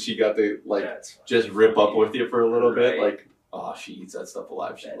chance that she got to like That's just rip up with you for a little bit, Right. like, oh, she eats that stuff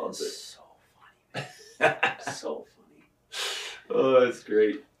alive. She loves it. So funny. Man. So funny. Oh, that's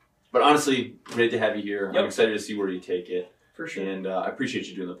great. But honestly, great to have you here. Yep. I'm excited to see where you take it. For sure. And I appreciate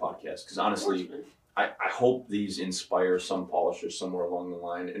you doing the podcast because honestly, Of course, man. I hope these inspire some polishers somewhere along the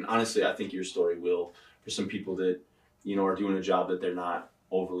line. And honestly, I think your story will for some people that, are doing a job that they're not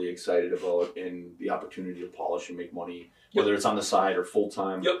overly excited about and the opportunity to polish and make money, whether it's on the side or full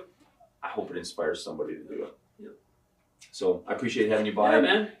time. Yep. I hope it inspires somebody to do it. Yep. So I appreciate having you by. Yeah,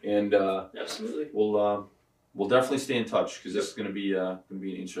 man. And Absolutely. we'll definitely stay in touch because this is going to be an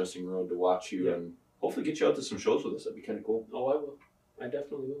interesting road to watch you and hopefully get you out to some shows with us. That'd be kind of cool. Oh, I will. I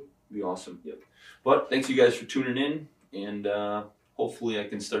definitely will. Be awesome. Yep. But thanks you guys for tuning in, and hopefully I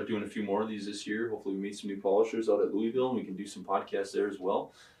can start doing a few more of these this year. Hopefully we meet some new polishers out at Louisville, and we can do some podcasts there as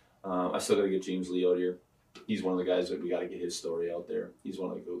well. I still got to get James Lee out here. He's one of the guys that we got to get his story out there. He's one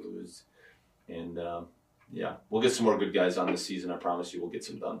of the go-tos. And we'll get some more good guys on this season. I promise you we'll get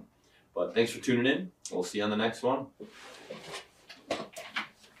some done. But thanks for tuning in. We'll see you on the next one.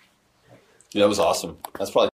 Yeah, that was awesome. That's probably